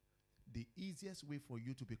people, the easiest way for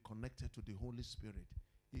you to be connected to the Holy Spirit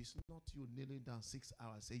is not you kneeling down 6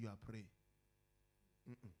 hours, say you are praying.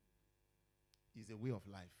 It's a way of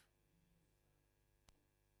life.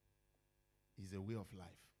 It's a way of life.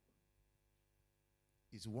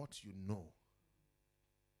 It's what you know.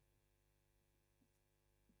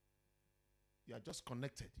 You are just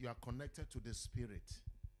connected. You are connected to the Spirit.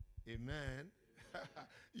 Amen.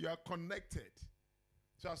 You are connected.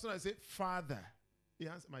 So as soon as I say, Father, he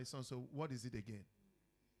answered, my son, so what is it again?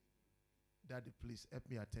 Daddy, please help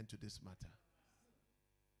me attend to this matter.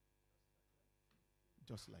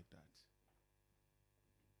 Just like that.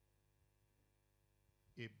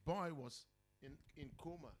 A boy was in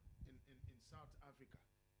coma in South Africa.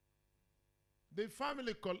 The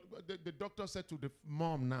family called, the doctor said to the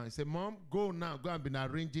mom now, he said, Mom, go now, go and be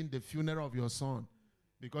arranging the funeral of your son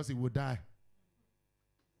because he will die.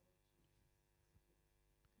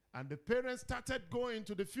 And the parents started going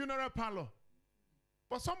to the funeral parlor.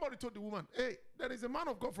 But somebody told the woman, hey, there is a man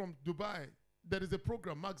of God from Dubai. There is a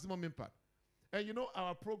program, Maximum Impact. And you know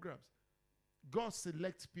our programs, God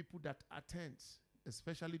selects people that attend,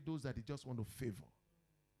 especially those that he just want to favor.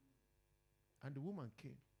 And the woman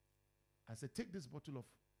came. I said, take this bottle of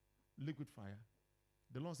liquid fire.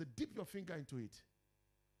 The Lord said, dip your finger into it.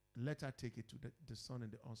 Let her take it to the son in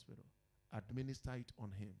the hospital. Administer it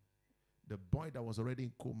on him. The boy that was already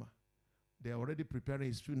in coma, they are already preparing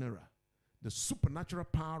his funeral. The supernatural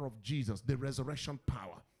power of Jesus, the resurrection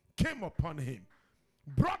power, came upon him.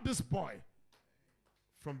 Brought this boy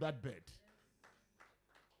from that bed.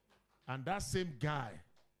 And that same guy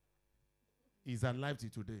is alive till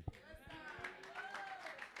today.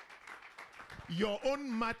 Your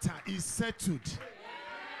own matter is settled.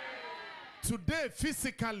 Today,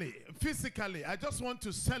 physically, I just want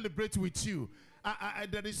to celebrate with you.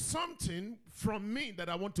 There is something from me that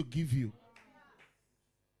I want to give you.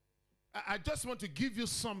 I just want to give you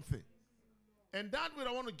something. And that what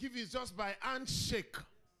I want to give you is just by handshake.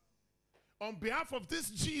 On behalf of this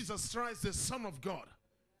Jesus Christ, the Son of God,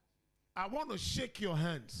 I want to shake your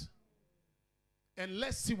hands. And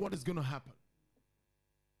let's see what is going to happen.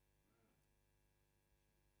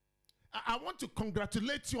 I want to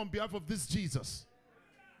congratulate you on behalf of this Jesus.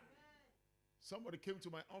 Somebody came to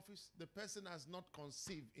my office. The person has not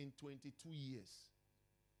conceived in 22 years.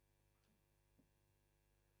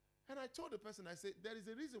 And I told the person, I said, there is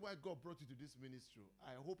a reason why God brought you to this ministry.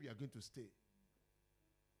 I hope you are going to stay.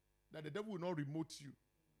 That the devil will not remote you.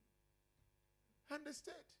 And they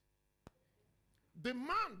stayed. The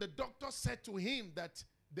man, the doctor said to him that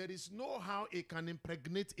there is no how he can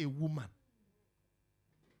impregnate a woman.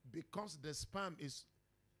 Because the sperm is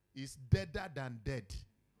deader than dead.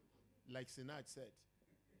 Like Sinat said.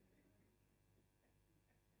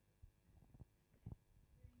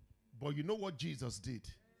 But you know what Jesus did?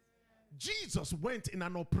 Jesus went in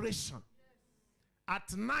an operation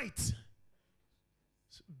at night,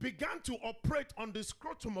 began to operate on the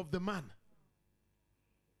scrotum of the man.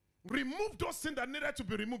 Remove those things that needed to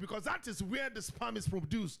be removed, because that is where the sperm is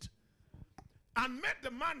produced. And made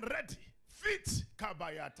the man ready, fit,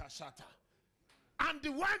 kabayata shata. And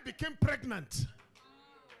the wife became pregnant.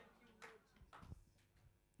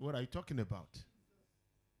 What are you talking about?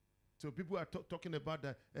 So people are talking about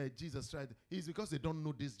that Jesus Christ. It's because they don't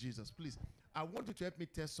know this Jesus. Please, I want you to help me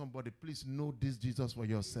tell somebody, please know this Jesus for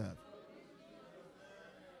yourself.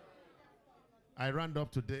 I round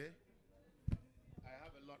up today.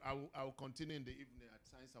 I will continue in the evening at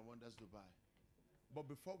Signs and Wonders Dubai. But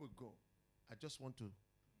before we go, I just want to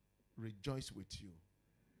rejoice with you.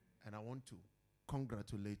 And I want to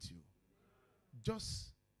congratulate you. Just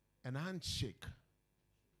an handshake.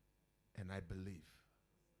 And I believe.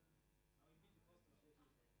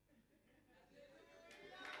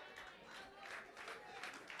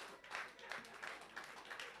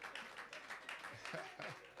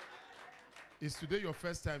 Is today your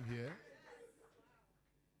first time here?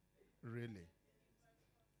 Really?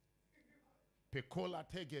 Pekola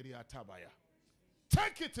tegeria tabaya.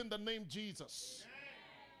 Take it in the name Jesus.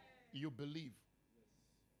 You believe.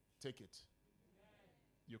 Take it.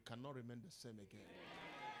 You cannot remain the same again.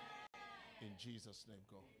 In Jesus' name,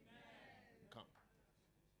 go. Come.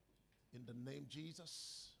 In the name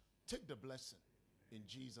Jesus, take the blessing. In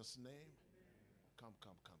Jesus' name, come.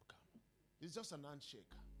 It's just an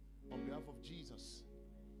handshake. On behalf of Jesus,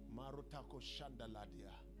 Marutako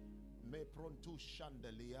Shandaladia, Me Prontu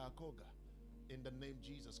Shandalia Koga. In the name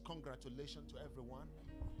Jesus, congratulations to everyone.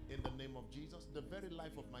 In the name of Jesus, the very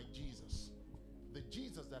life of my Jesus, the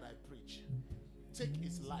Jesus that I preach, take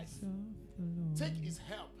his life, take his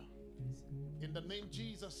help. In the name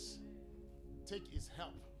Jesus, take his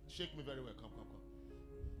help. Shake me very well. Come.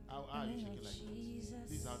 How are you shaking like this?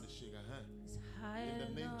 This is how they shake. In the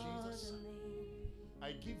name Jesus,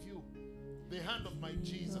 I give you the hand of my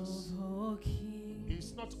Jesus.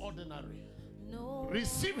 He's not ordinary.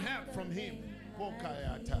 Receive help from him.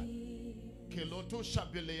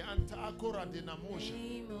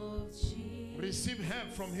 Receive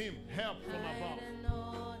help from him. Help from above.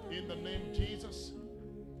 In the name Jesus.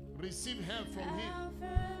 Receive help from him.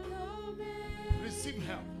 Receive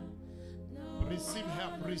help. Receive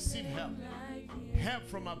help. Receive help. Help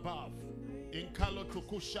from above. In Kalo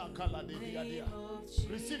Tukusha Kala de Dia.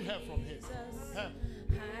 Receive help from him. Help.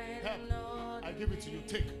 Help. I give it to you.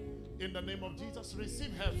 Take. In the name of Jesus,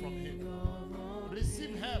 receive help from him.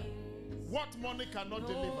 Receive help. What money cannot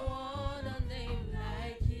deliver.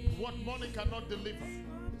 What money cannot deliver.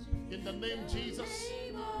 In the name Jesus,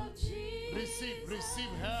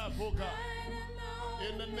 receive help, oh God.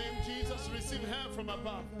 In the name Jesus, receive help from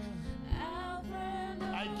above.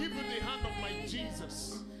 I give you the hand of my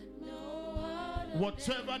Jesus.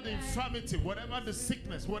 Whatever the infirmity, whatever the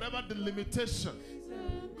sickness, whatever the limitation,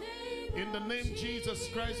 in the name Jesus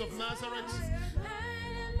Christ of Nazareth,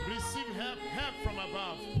 receive help from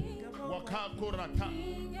above. Wakakurata,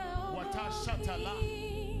 Watashatala,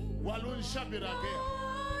 Walun Shabiragea,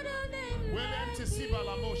 Welentisiba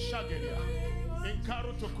Lamo Shageria,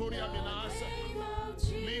 Inkaru Tokuria Minasa,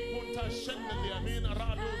 Lipunta Shendelia Mina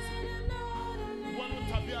Rados,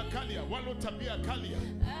 Walutabia Kalia, Walutabia Kalia,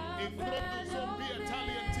 Incrodu Zombia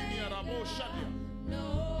Italian Tinia Ramo Shadia.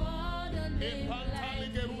 Impantali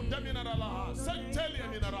Geruda Minarala, Santelia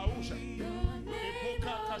Minarausha,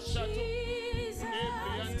 Epoka Kashato,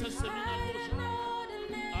 Ebrianta Seminarusha.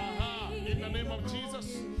 Aha, in the name of Jesus,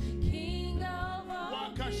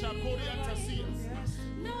 Wakasha Korea Tasia.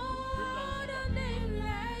 No other name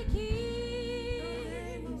like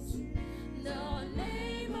his. The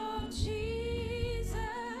name of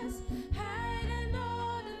Jesus. Hide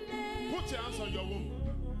another name. Put your hands on your womb.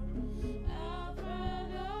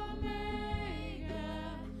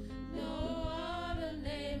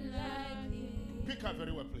 Pick up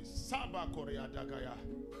very well, please. Saba Korea Dagaya.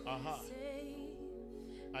 Aha.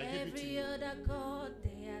 I give it to you.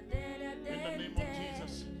 In the name of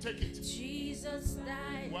Jesus. Take it. Jesus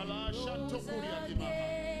died. Wala Shanto Korea Dimaha.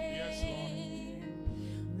 Yes, Lord.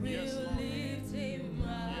 Yes, Lord. Lift him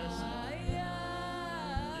higher.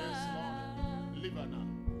 Yes, Lord. Live now.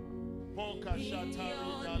 Polka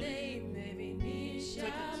Shatari Dali. Take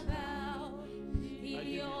it. In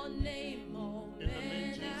your name, oh in the name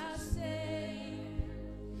of Jesus.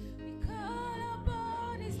 We call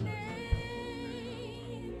upon his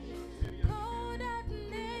name. Call that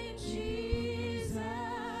name, Jesus.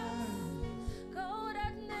 Call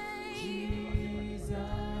that name, Jesus.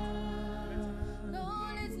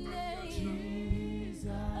 Call his name, Jesus.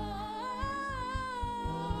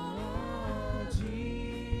 Oh,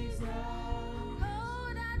 Jesus. Call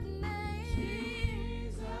that name,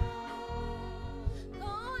 Jesus.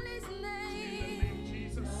 Call his name,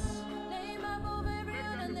 Jesus. name above every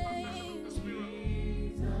other name.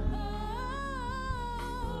 Oh,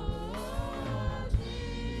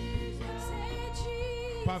 Jesus. Say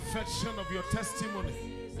Jesus. Perfection of your testimony.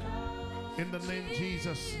 In the name of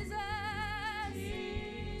Jesus. Jesus.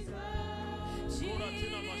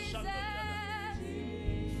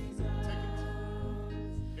 Take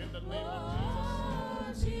it. In the name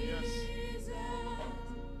of Jesus.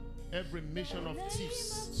 Yes. Every mission of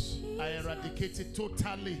thieves, I eradicate it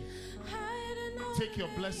totally. Take your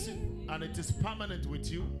blessing, and it is permanent with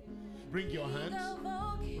you. Bring your hands.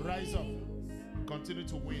 Rise up. Continue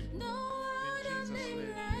to win. In Jesus' name.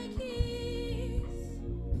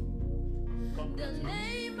 The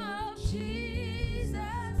name of Jesus,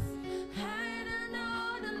 I don't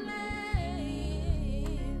know the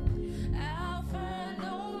name. Alpha and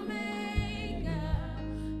Omega,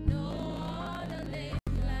 no other name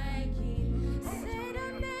like Him. Say the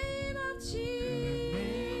name of Jesus.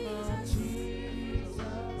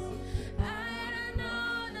 I don't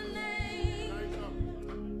know the name.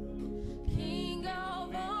 King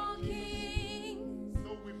of all kings,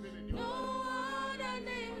 No weeping in your no other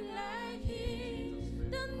name like Him.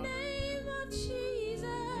 The name of Jesus.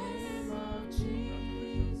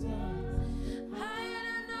 Higher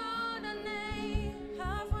than all the name.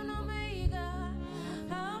 Alpha and Omega.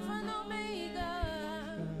 Alpha and Omega.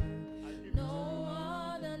 No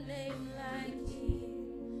other name like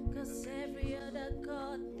Him. 'Cause every other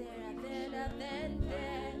God there are dead than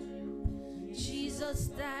dead. Jesus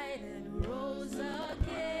died and rose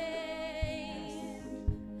again.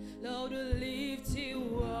 Lord, will lift you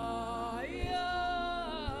higher.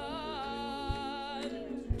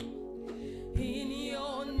 In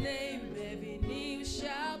your name, every knee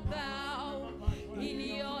shall bow. In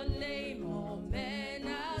your name, all men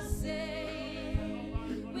are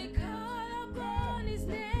saved. We call upon His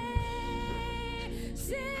name.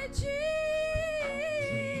 Say Jesus.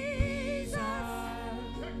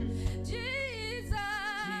 Jesus.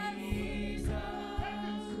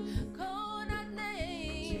 Call that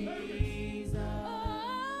name.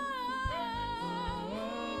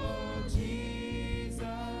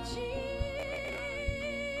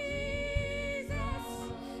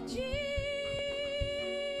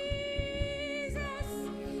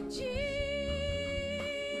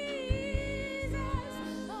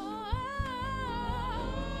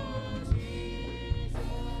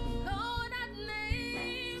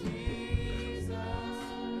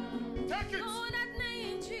 Take it. Call that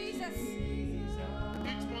name, Jesus.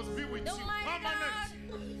 It must be with you. Oh my Permanent.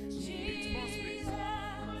 God. It must be. Jesus.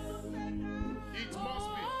 It must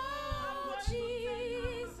be. Oh,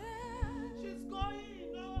 Jesus. She's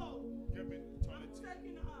going. No. Give me the I'm toilet.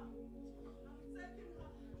 taking her. I'm taking her.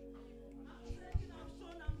 I'm taking her,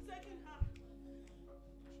 son. I'm taking her.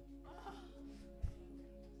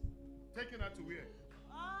 Taking her to where?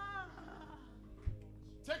 Ah.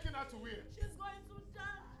 Taking her to where? She's going to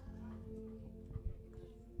die.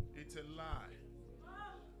 It's a lie.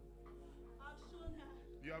 Ah. I've shown her.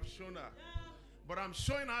 You have shown her. Yeah. But I'm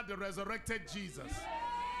showing her the resurrected Jesus.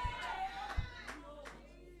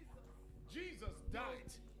 Jesus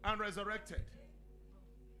died and resurrected.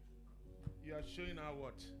 You are showing her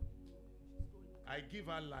what? I give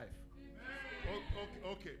her life.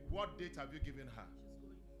 Okay. What date have you given her?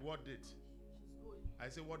 What date? I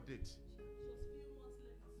say what date?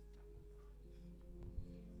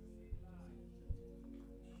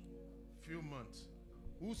 Few months.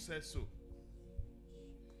 Who says so?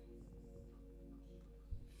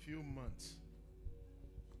 Few months.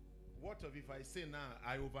 What if I say now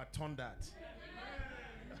I overturn that?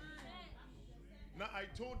 Now I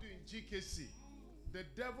told you in GKC, the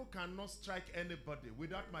devil cannot strike anybody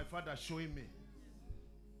without my father showing me.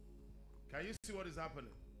 Can you see what is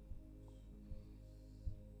happening?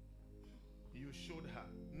 You showed her.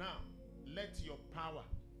 Now, let your power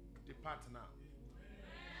depart now.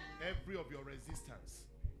 Every of your resistance,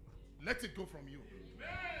 let it go from you.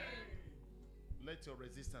 Let your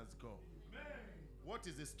resistance go. What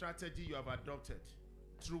is the strategy you have adopted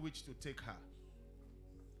through which to take her?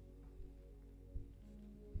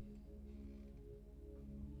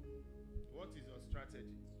 What is your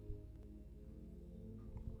strategy?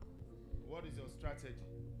 What is your strategy?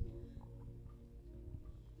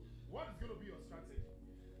 What is going to be your strategy?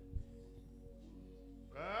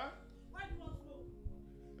 Huh? Why do you want to know?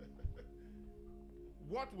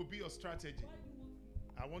 What will be your strategy? Why do you want to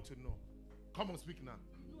know? I want to know. Come on, speak now.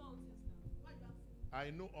 You know all things now. Why do you ask?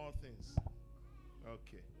 I know all things.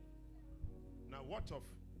 Okay. Now, what of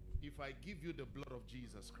if I give you the blood of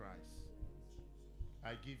Jesus Christ?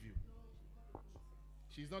 I give you.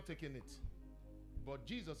 She's not taking it. But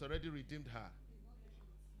Jesus already redeemed her.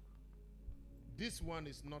 This one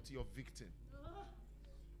is not your victim.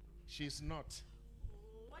 She's not.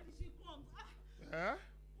 Why did she come? Huh?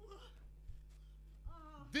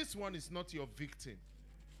 This one is not your victim.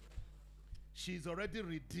 She's already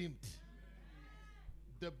redeemed.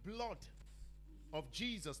 The blood of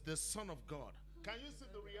Jesus, the Son of God. Can you see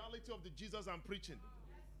the reality of the Jesus I'm preaching?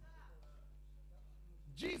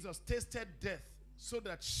 Jesus tasted death so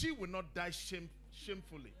that she will not die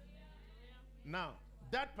shamefully. Now,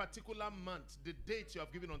 that particular month, the date you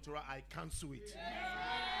have given unto her, I cancel it.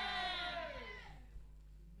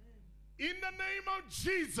 In the name of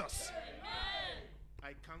Jesus,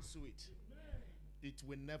 I cancel it. It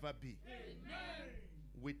will never be.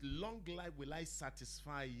 With long life will I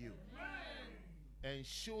satisfy you and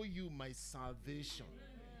show you my salvation.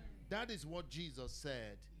 That is what Jesus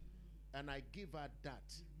said, and I give her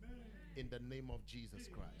that in the name of Jesus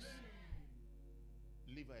Christ.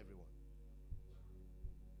 Leave her, everyone.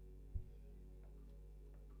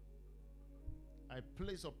 I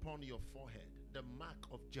place upon your forehead the mark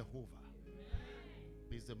of Jehovah.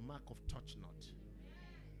 It is the mark of touch not.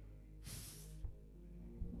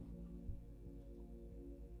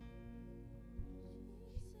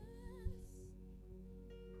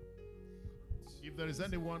 If there is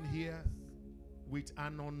anyone here with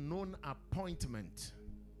an unknown appointment,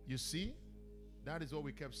 you see, that is what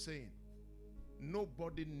we kept saying.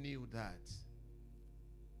 Nobody knew that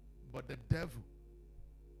but the devil.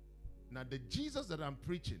 Now, the Jesus that I'm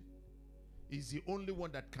preaching is the only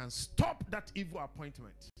one that can stop that evil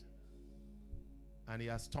appointment. And he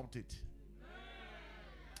has stopped it.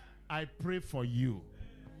 I pray for you.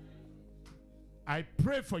 I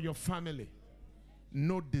pray for your family.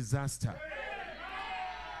 No disaster.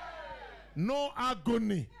 No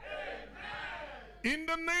agony. In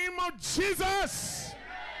the name of Jesus.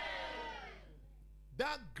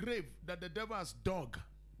 That grave that the devil has dug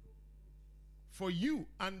for you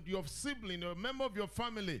and your sibling, or a member of your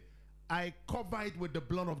family, I cover it with the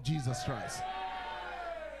blood of Jesus Christ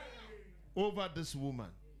over this woman.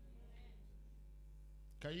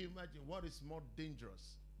 Can you imagine what is more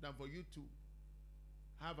dangerous than for you to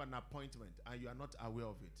have an appointment and you are not aware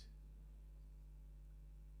of it?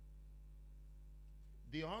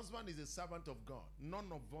 The husband is a servant of God.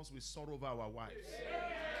 None of us will sorrow over our wives.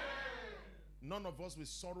 None of us will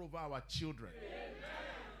sorrow over our children.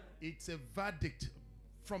 It's a verdict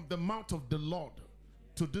from the mouth of the Lord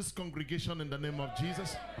to this congregation in the name of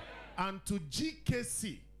Jesus, and to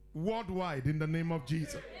GKC worldwide in the name of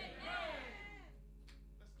Jesus.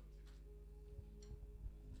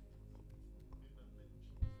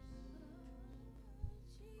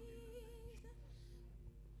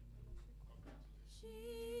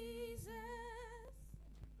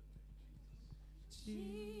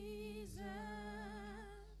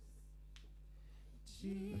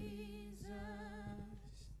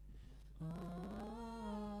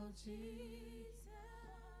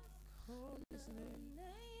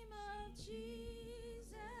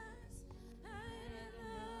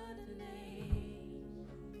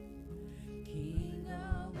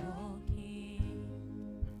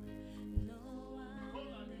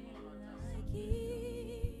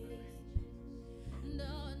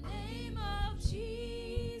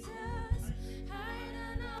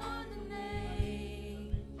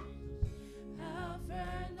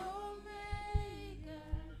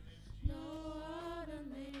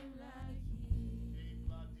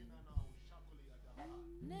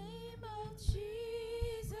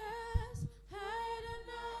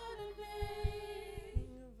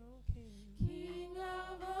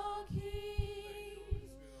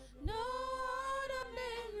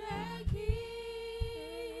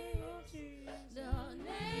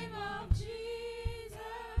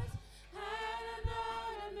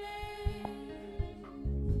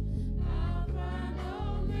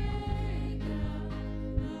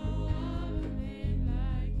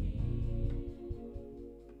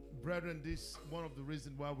 Brethren, this is one of the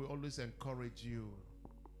reasons why we always encourage you.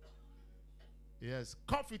 Yes,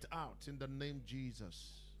 cough it out in the name of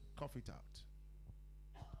Jesus. Cough it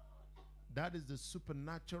out. That is the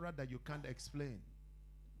supernatural that you can't explain.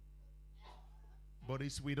 But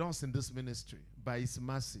it's with us in this ministry by His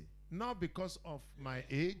mercy. Not because of my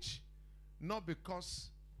age, not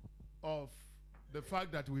because of the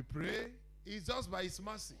fact that we pray. It's just by His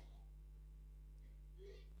mercy.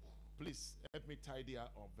 Please, help me tidy her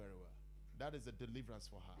up very well. That is a deliverance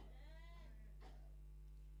for her.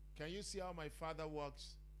 Can you see how my father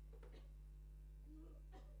works?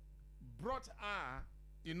 Brought her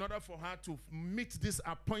in order for her to meet this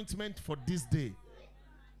appointment for this day.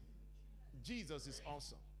 Jesus is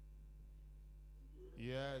awesome.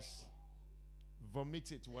 Yes.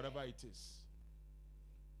 Vomit it, whatever it is.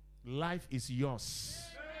 Life is yours.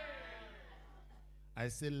 I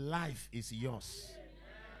say life is yours.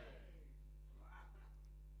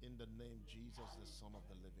 In the name of Jesus, the Son of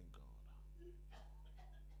the living God.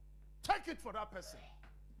 Take it for that person.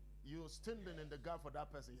 You're standing in the gap for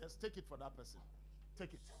that person. Yes, take it for that person.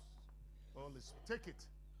 Take it. Holy Spirit, take it.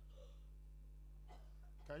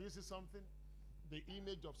 Can you see something? the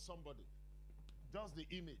image of somebody. Just the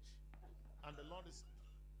image. And the Lord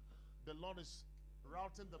is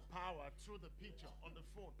routing the power through the picture on the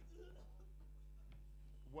phone.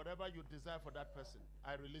 Whatever you desire for that person,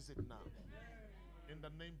 I release it now. In the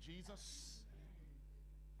name Jesus.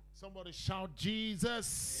 Somebody shout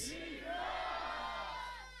Jesus. Jesus.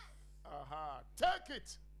 Aha. Take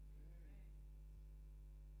it.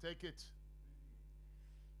 Take it.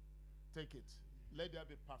 Take it. Let there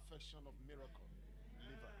be perfection of miracle.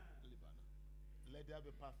 Let there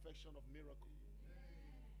be perfection of miracle.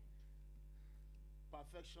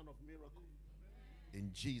 Perfection of miracle.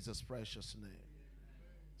 In Jesus' precious name.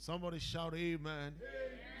 Somebody shout amen. Amen.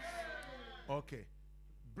 Okay.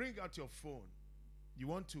 Bring out your phone. You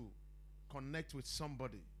want to connect with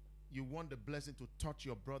somebody. You want the blessing to touch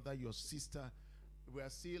your brother, your sister. We are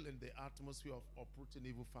still in the atmosphere of uprooting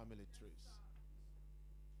evil family trees.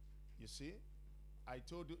 You see? I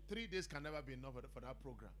told you 3 days can never be enough for that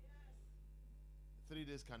program. 3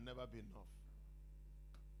 days can never be enough.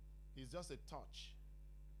 It's just a touch.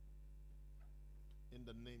 In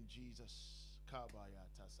the name Jesus. Kabaya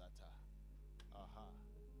tasata. Aha.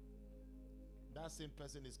 That same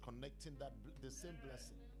person is connecting the same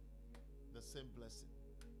blessing. The same blessing.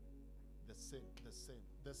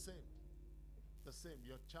 The same.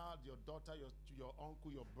 Your child, your daughter, your uncle,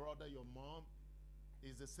 your brother, your mom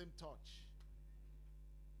is the same touch.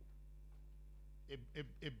 A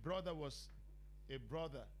brother,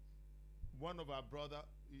 one of our brother,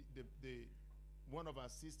 one of our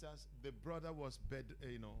sisters, the brother was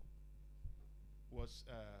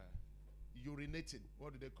urinating.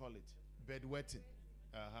 What do they call it? Bedwetting.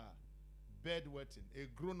 Bedwetting. A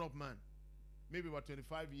grown-up man, maybe about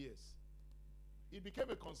 25 years. It became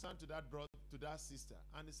a concern to that brother, to that sister,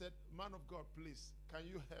 and he said, "Man of God, please, can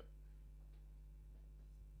you help?"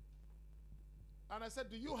 And I said,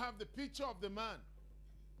 "Do you have the picture of the man?"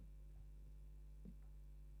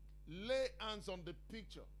 Lay hands on the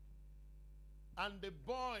picture. And the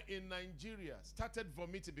boy in Nigeria started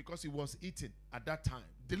vomiting because he was eating at that time.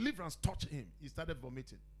 Deliverance touched him. He started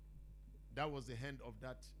vomiting. That was the end of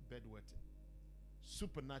that bedwetting.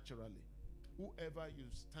 Supernaturally, whoever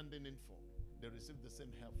you're standing in for, they receive the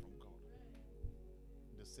same help from God.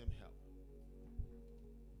 The same help.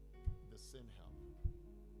 The same help.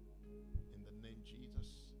 In the name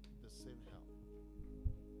Jesus, the same help.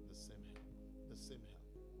 The same help. The same help.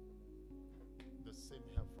 The same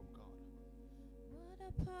help from God. What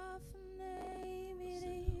a powerful name it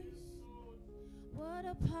is. What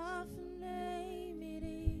a powerful name it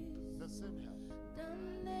is. The same help. The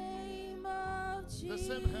name of The Jesus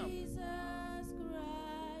same help. Christ,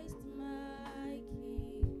 my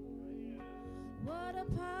King. What a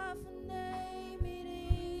powerful name it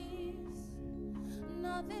is.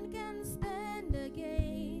 Nothing can stand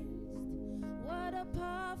against. What a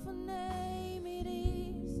powerful name it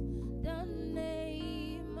is. The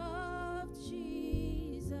name of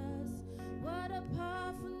Jesus. What a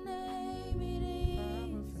powerful name it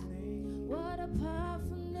is. What a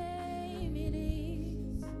powerful name it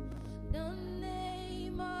is. The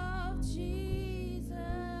name of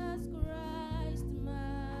Jesus Christ,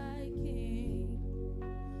 my King.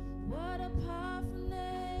 What a powerful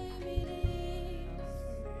name it is.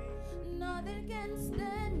 Nothing can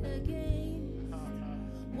stand against.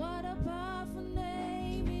 What a powerful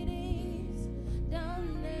name it is. The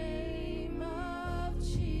name of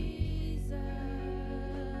Jesus.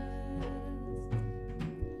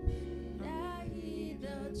 I hear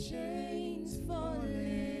the chains falling.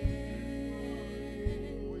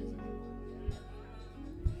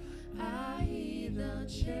 I hear the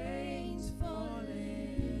chains falling.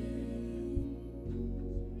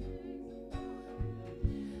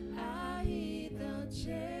 I hear the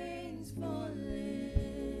chains falling.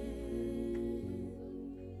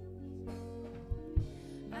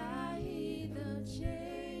 I hear the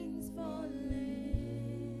chains falling.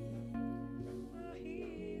 I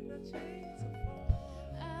hear the chains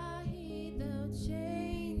falling. I hear the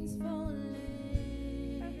chains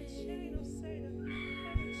falling. Every chain of Satan,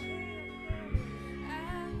 every chain of Mary. I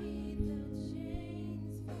hear the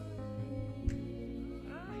chains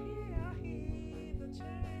falling. I hear the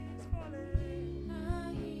chains falling. I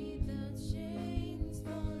hear the chains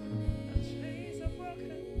falling. The chains are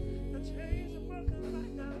broken. The chains are broken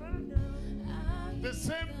right now, right now. The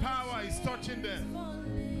same power is touching them.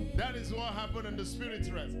 That is what happened in the spirit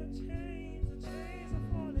realm. The chains are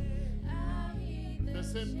falling. The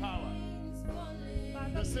same power.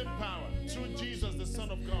 The same power. Through Jesus, the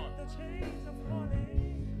Son of God. The chains are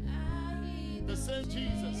falling. The same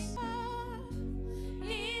Jesus.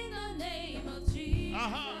 In the name of Jesus.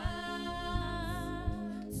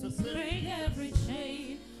 The Jesus. Say Break Jesus. every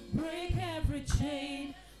chain, break every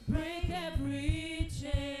chain, break every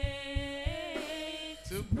chain.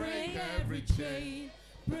 To break every chain.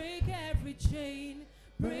 Break every chain,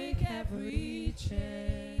 break every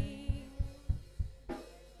chain.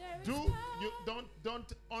 There is power. You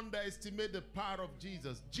don't underestimate the power of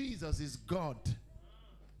Jesus. Jesus is God.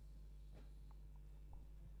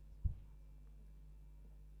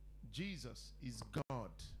 Jesus is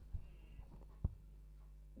God.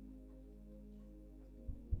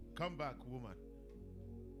 Come back, woman.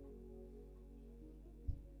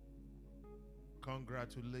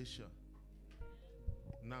 Congratulations.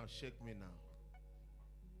 Now shake me now.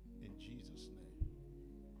 In Jesus' name.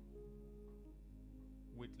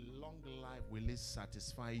 With long life will it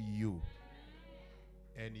satisfy you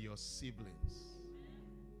and your siblings.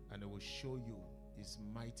 And it will show you his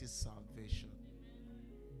mighty salvation.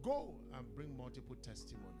 Go and bring multiple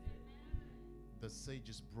testimony. The sage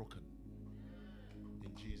is broken.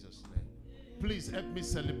 In Jesus' name. Please help me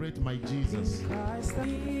celebrate my Jesus. Christ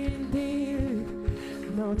indeed,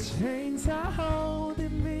 no chains are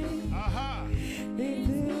holding me. Aha! It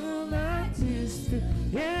will not disturb.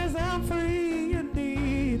 Yes, I'm free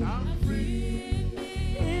indeed. I'm free.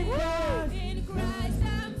 In Christ, In Christ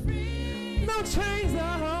I'm free. no chains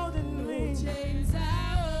are holding me. Chains are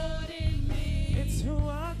holding me. It's who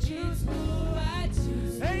I choose. Who I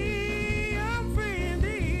choose. Hey, I'm free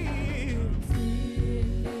indeed.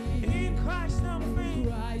 In Christ, I'm free.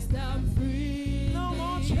 Christ I'm free. No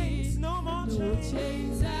more chains, no more No chains.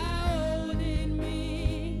 chains are holding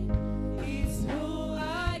me. It's who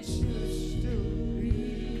I choose to be.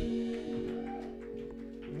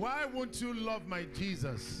 Why won't you love my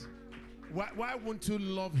Jesus? Why won't you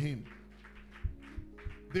love him?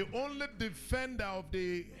 The only defender of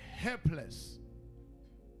the helpless.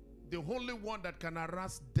 The only one that can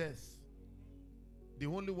harass death. The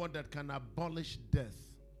only one that can abolish death.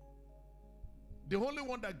 The only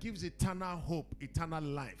one that gives eternal hope, eternal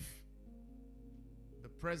life. The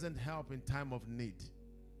present help in time of need.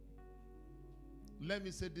 Let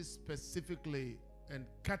me say this specifically and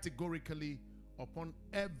categorically upon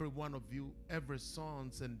every one of you, every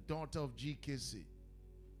sons and daughter of GKC.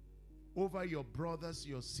 Over your brothers,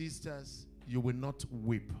 your sisters, you will not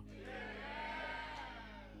weep.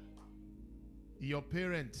 Your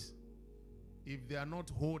parents, if they are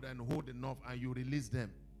not old enough and you release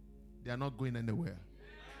them, they are not going anywhere.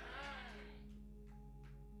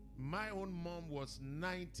 My own mom was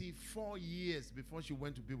 94 years before she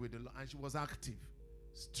went to be with the Lord, and she was active,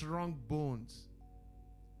 strong bones.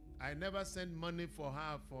 I never sent money for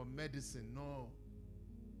her for medicine, no.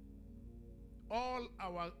 All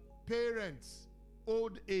our parents,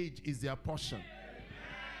 old age is their portion.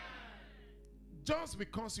 Just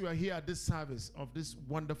because you are here at this service of this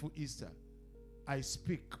wonderful Easter, I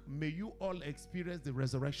speak, may you all experience the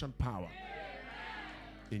resurrection power.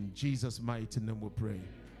 In Jesus' mighty name we pray.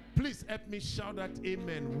 Please help me shout that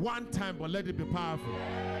amen one time, but let it be powerful.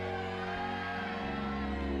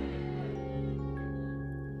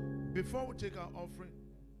 Before we take our offering,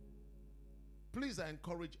 please, I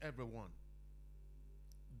encourage everyone.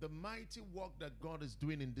 The mighty work that God is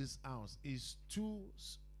doing in this house is too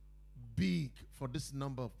big for this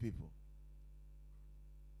number of people.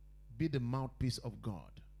 Be the mouthpiece of God.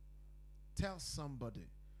 Tell somebody.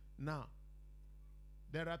 Now,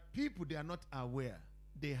 there are people, they are not aware.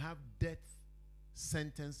 They have death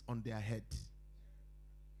sentence on their head.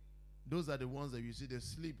 Those are the ones that you see, they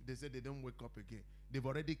sleep, they say they don't wake up again. They've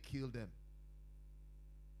already killed them.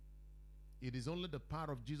 It is only the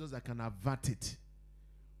power of Jesus that can avert it.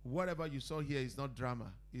 Whatever you saw here is not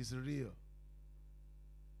drama, it's real.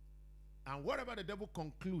 And whatever the devil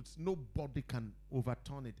concludes, nobody can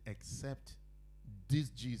overturn it except this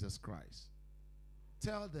Jesus Christ.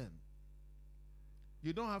 Tell them.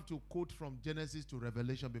 You don't have to quote from Genesis to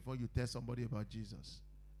Revelation before you tell somebody about Jesus.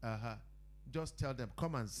 Just tell them,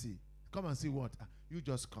 come and see. Come and see what? You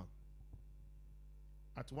just come.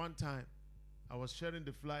 At one time, I was sharing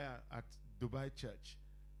the flyer at Dubai Church.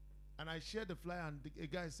 And I shared the flyer and a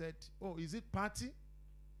guy said, oh, is it party?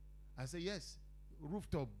 I said, yes.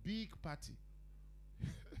 Rooftop, big party.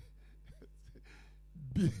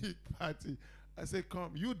 Big party. I said,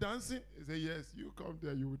 come. You dancing? He said, yes. You come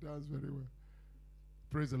there, you will dance very well.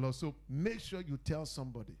 Praise the Lord. So make sure you tell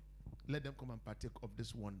somebody. Let them come and partake of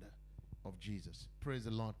this wonder of Jesus. Praise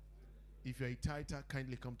the Lord. If you're a tither,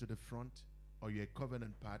 kindly come to the front. Or you're a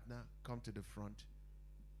covenant partner, come to the front.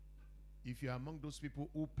 If you're among those people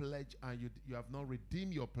who pledge and you have not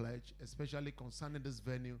redeemed your pledge, especially concerning this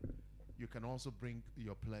venue, you can also bring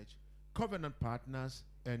your pledge. Covenant partners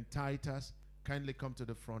and tithers, kindly come to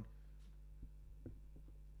the front.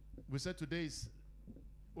 We said today is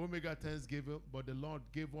Omega Thanksgiving, but the Lord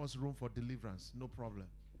gave us room for deliverance. No problem.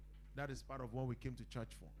 That is part of what we came to church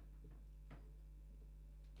for.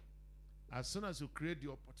 As soon as you create the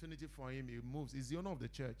opportunity for him, he moves. He's the owner of the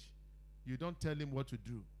church. You don't tell him what to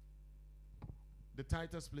do. The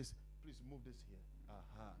tightest place. Please move this here.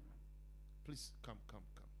 Aha. Please come.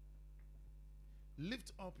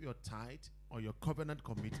 Lift up your tithe or your covenant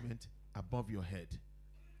commitment above your head.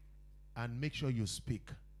 And make sure you speak.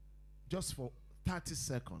 Just for 30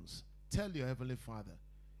 seconds. Tell your Heavenly Father,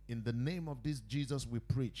 in the name of this Jesus we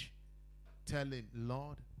preach. Tell him,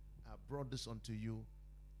 Lord, I brought this unto you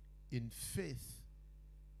in faith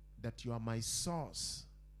that you are my source.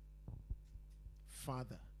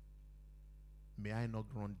 Father, may I not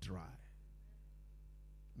run dry.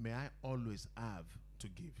 May I always have to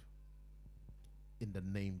give. In the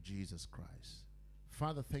name of Jesus Christ.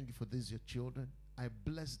 Father, thank you for these your children. I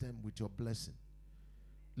bless them with your blessing.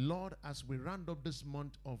 Lord, as we round up this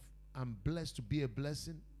month of I'm blessed to be a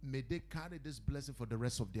blessing, may they carry this blessing for the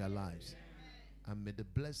rest of their lives. And may the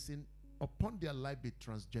blessing upon their life be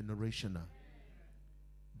transgenerational.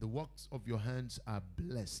 The works of your hands are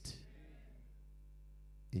blessed.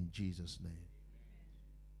 In Jesus' name.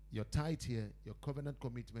 Your tithe here, your covenant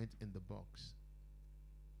commitment in the box.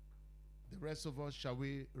 The rest of us, shall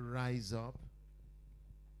we rise up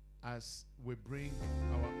as we bring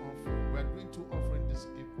our offering? We are doing two offerings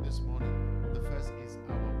this morning. The first is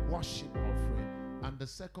our worship offering, and the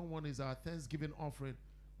second one is our Thanksgiving offering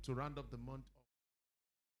to round up the month.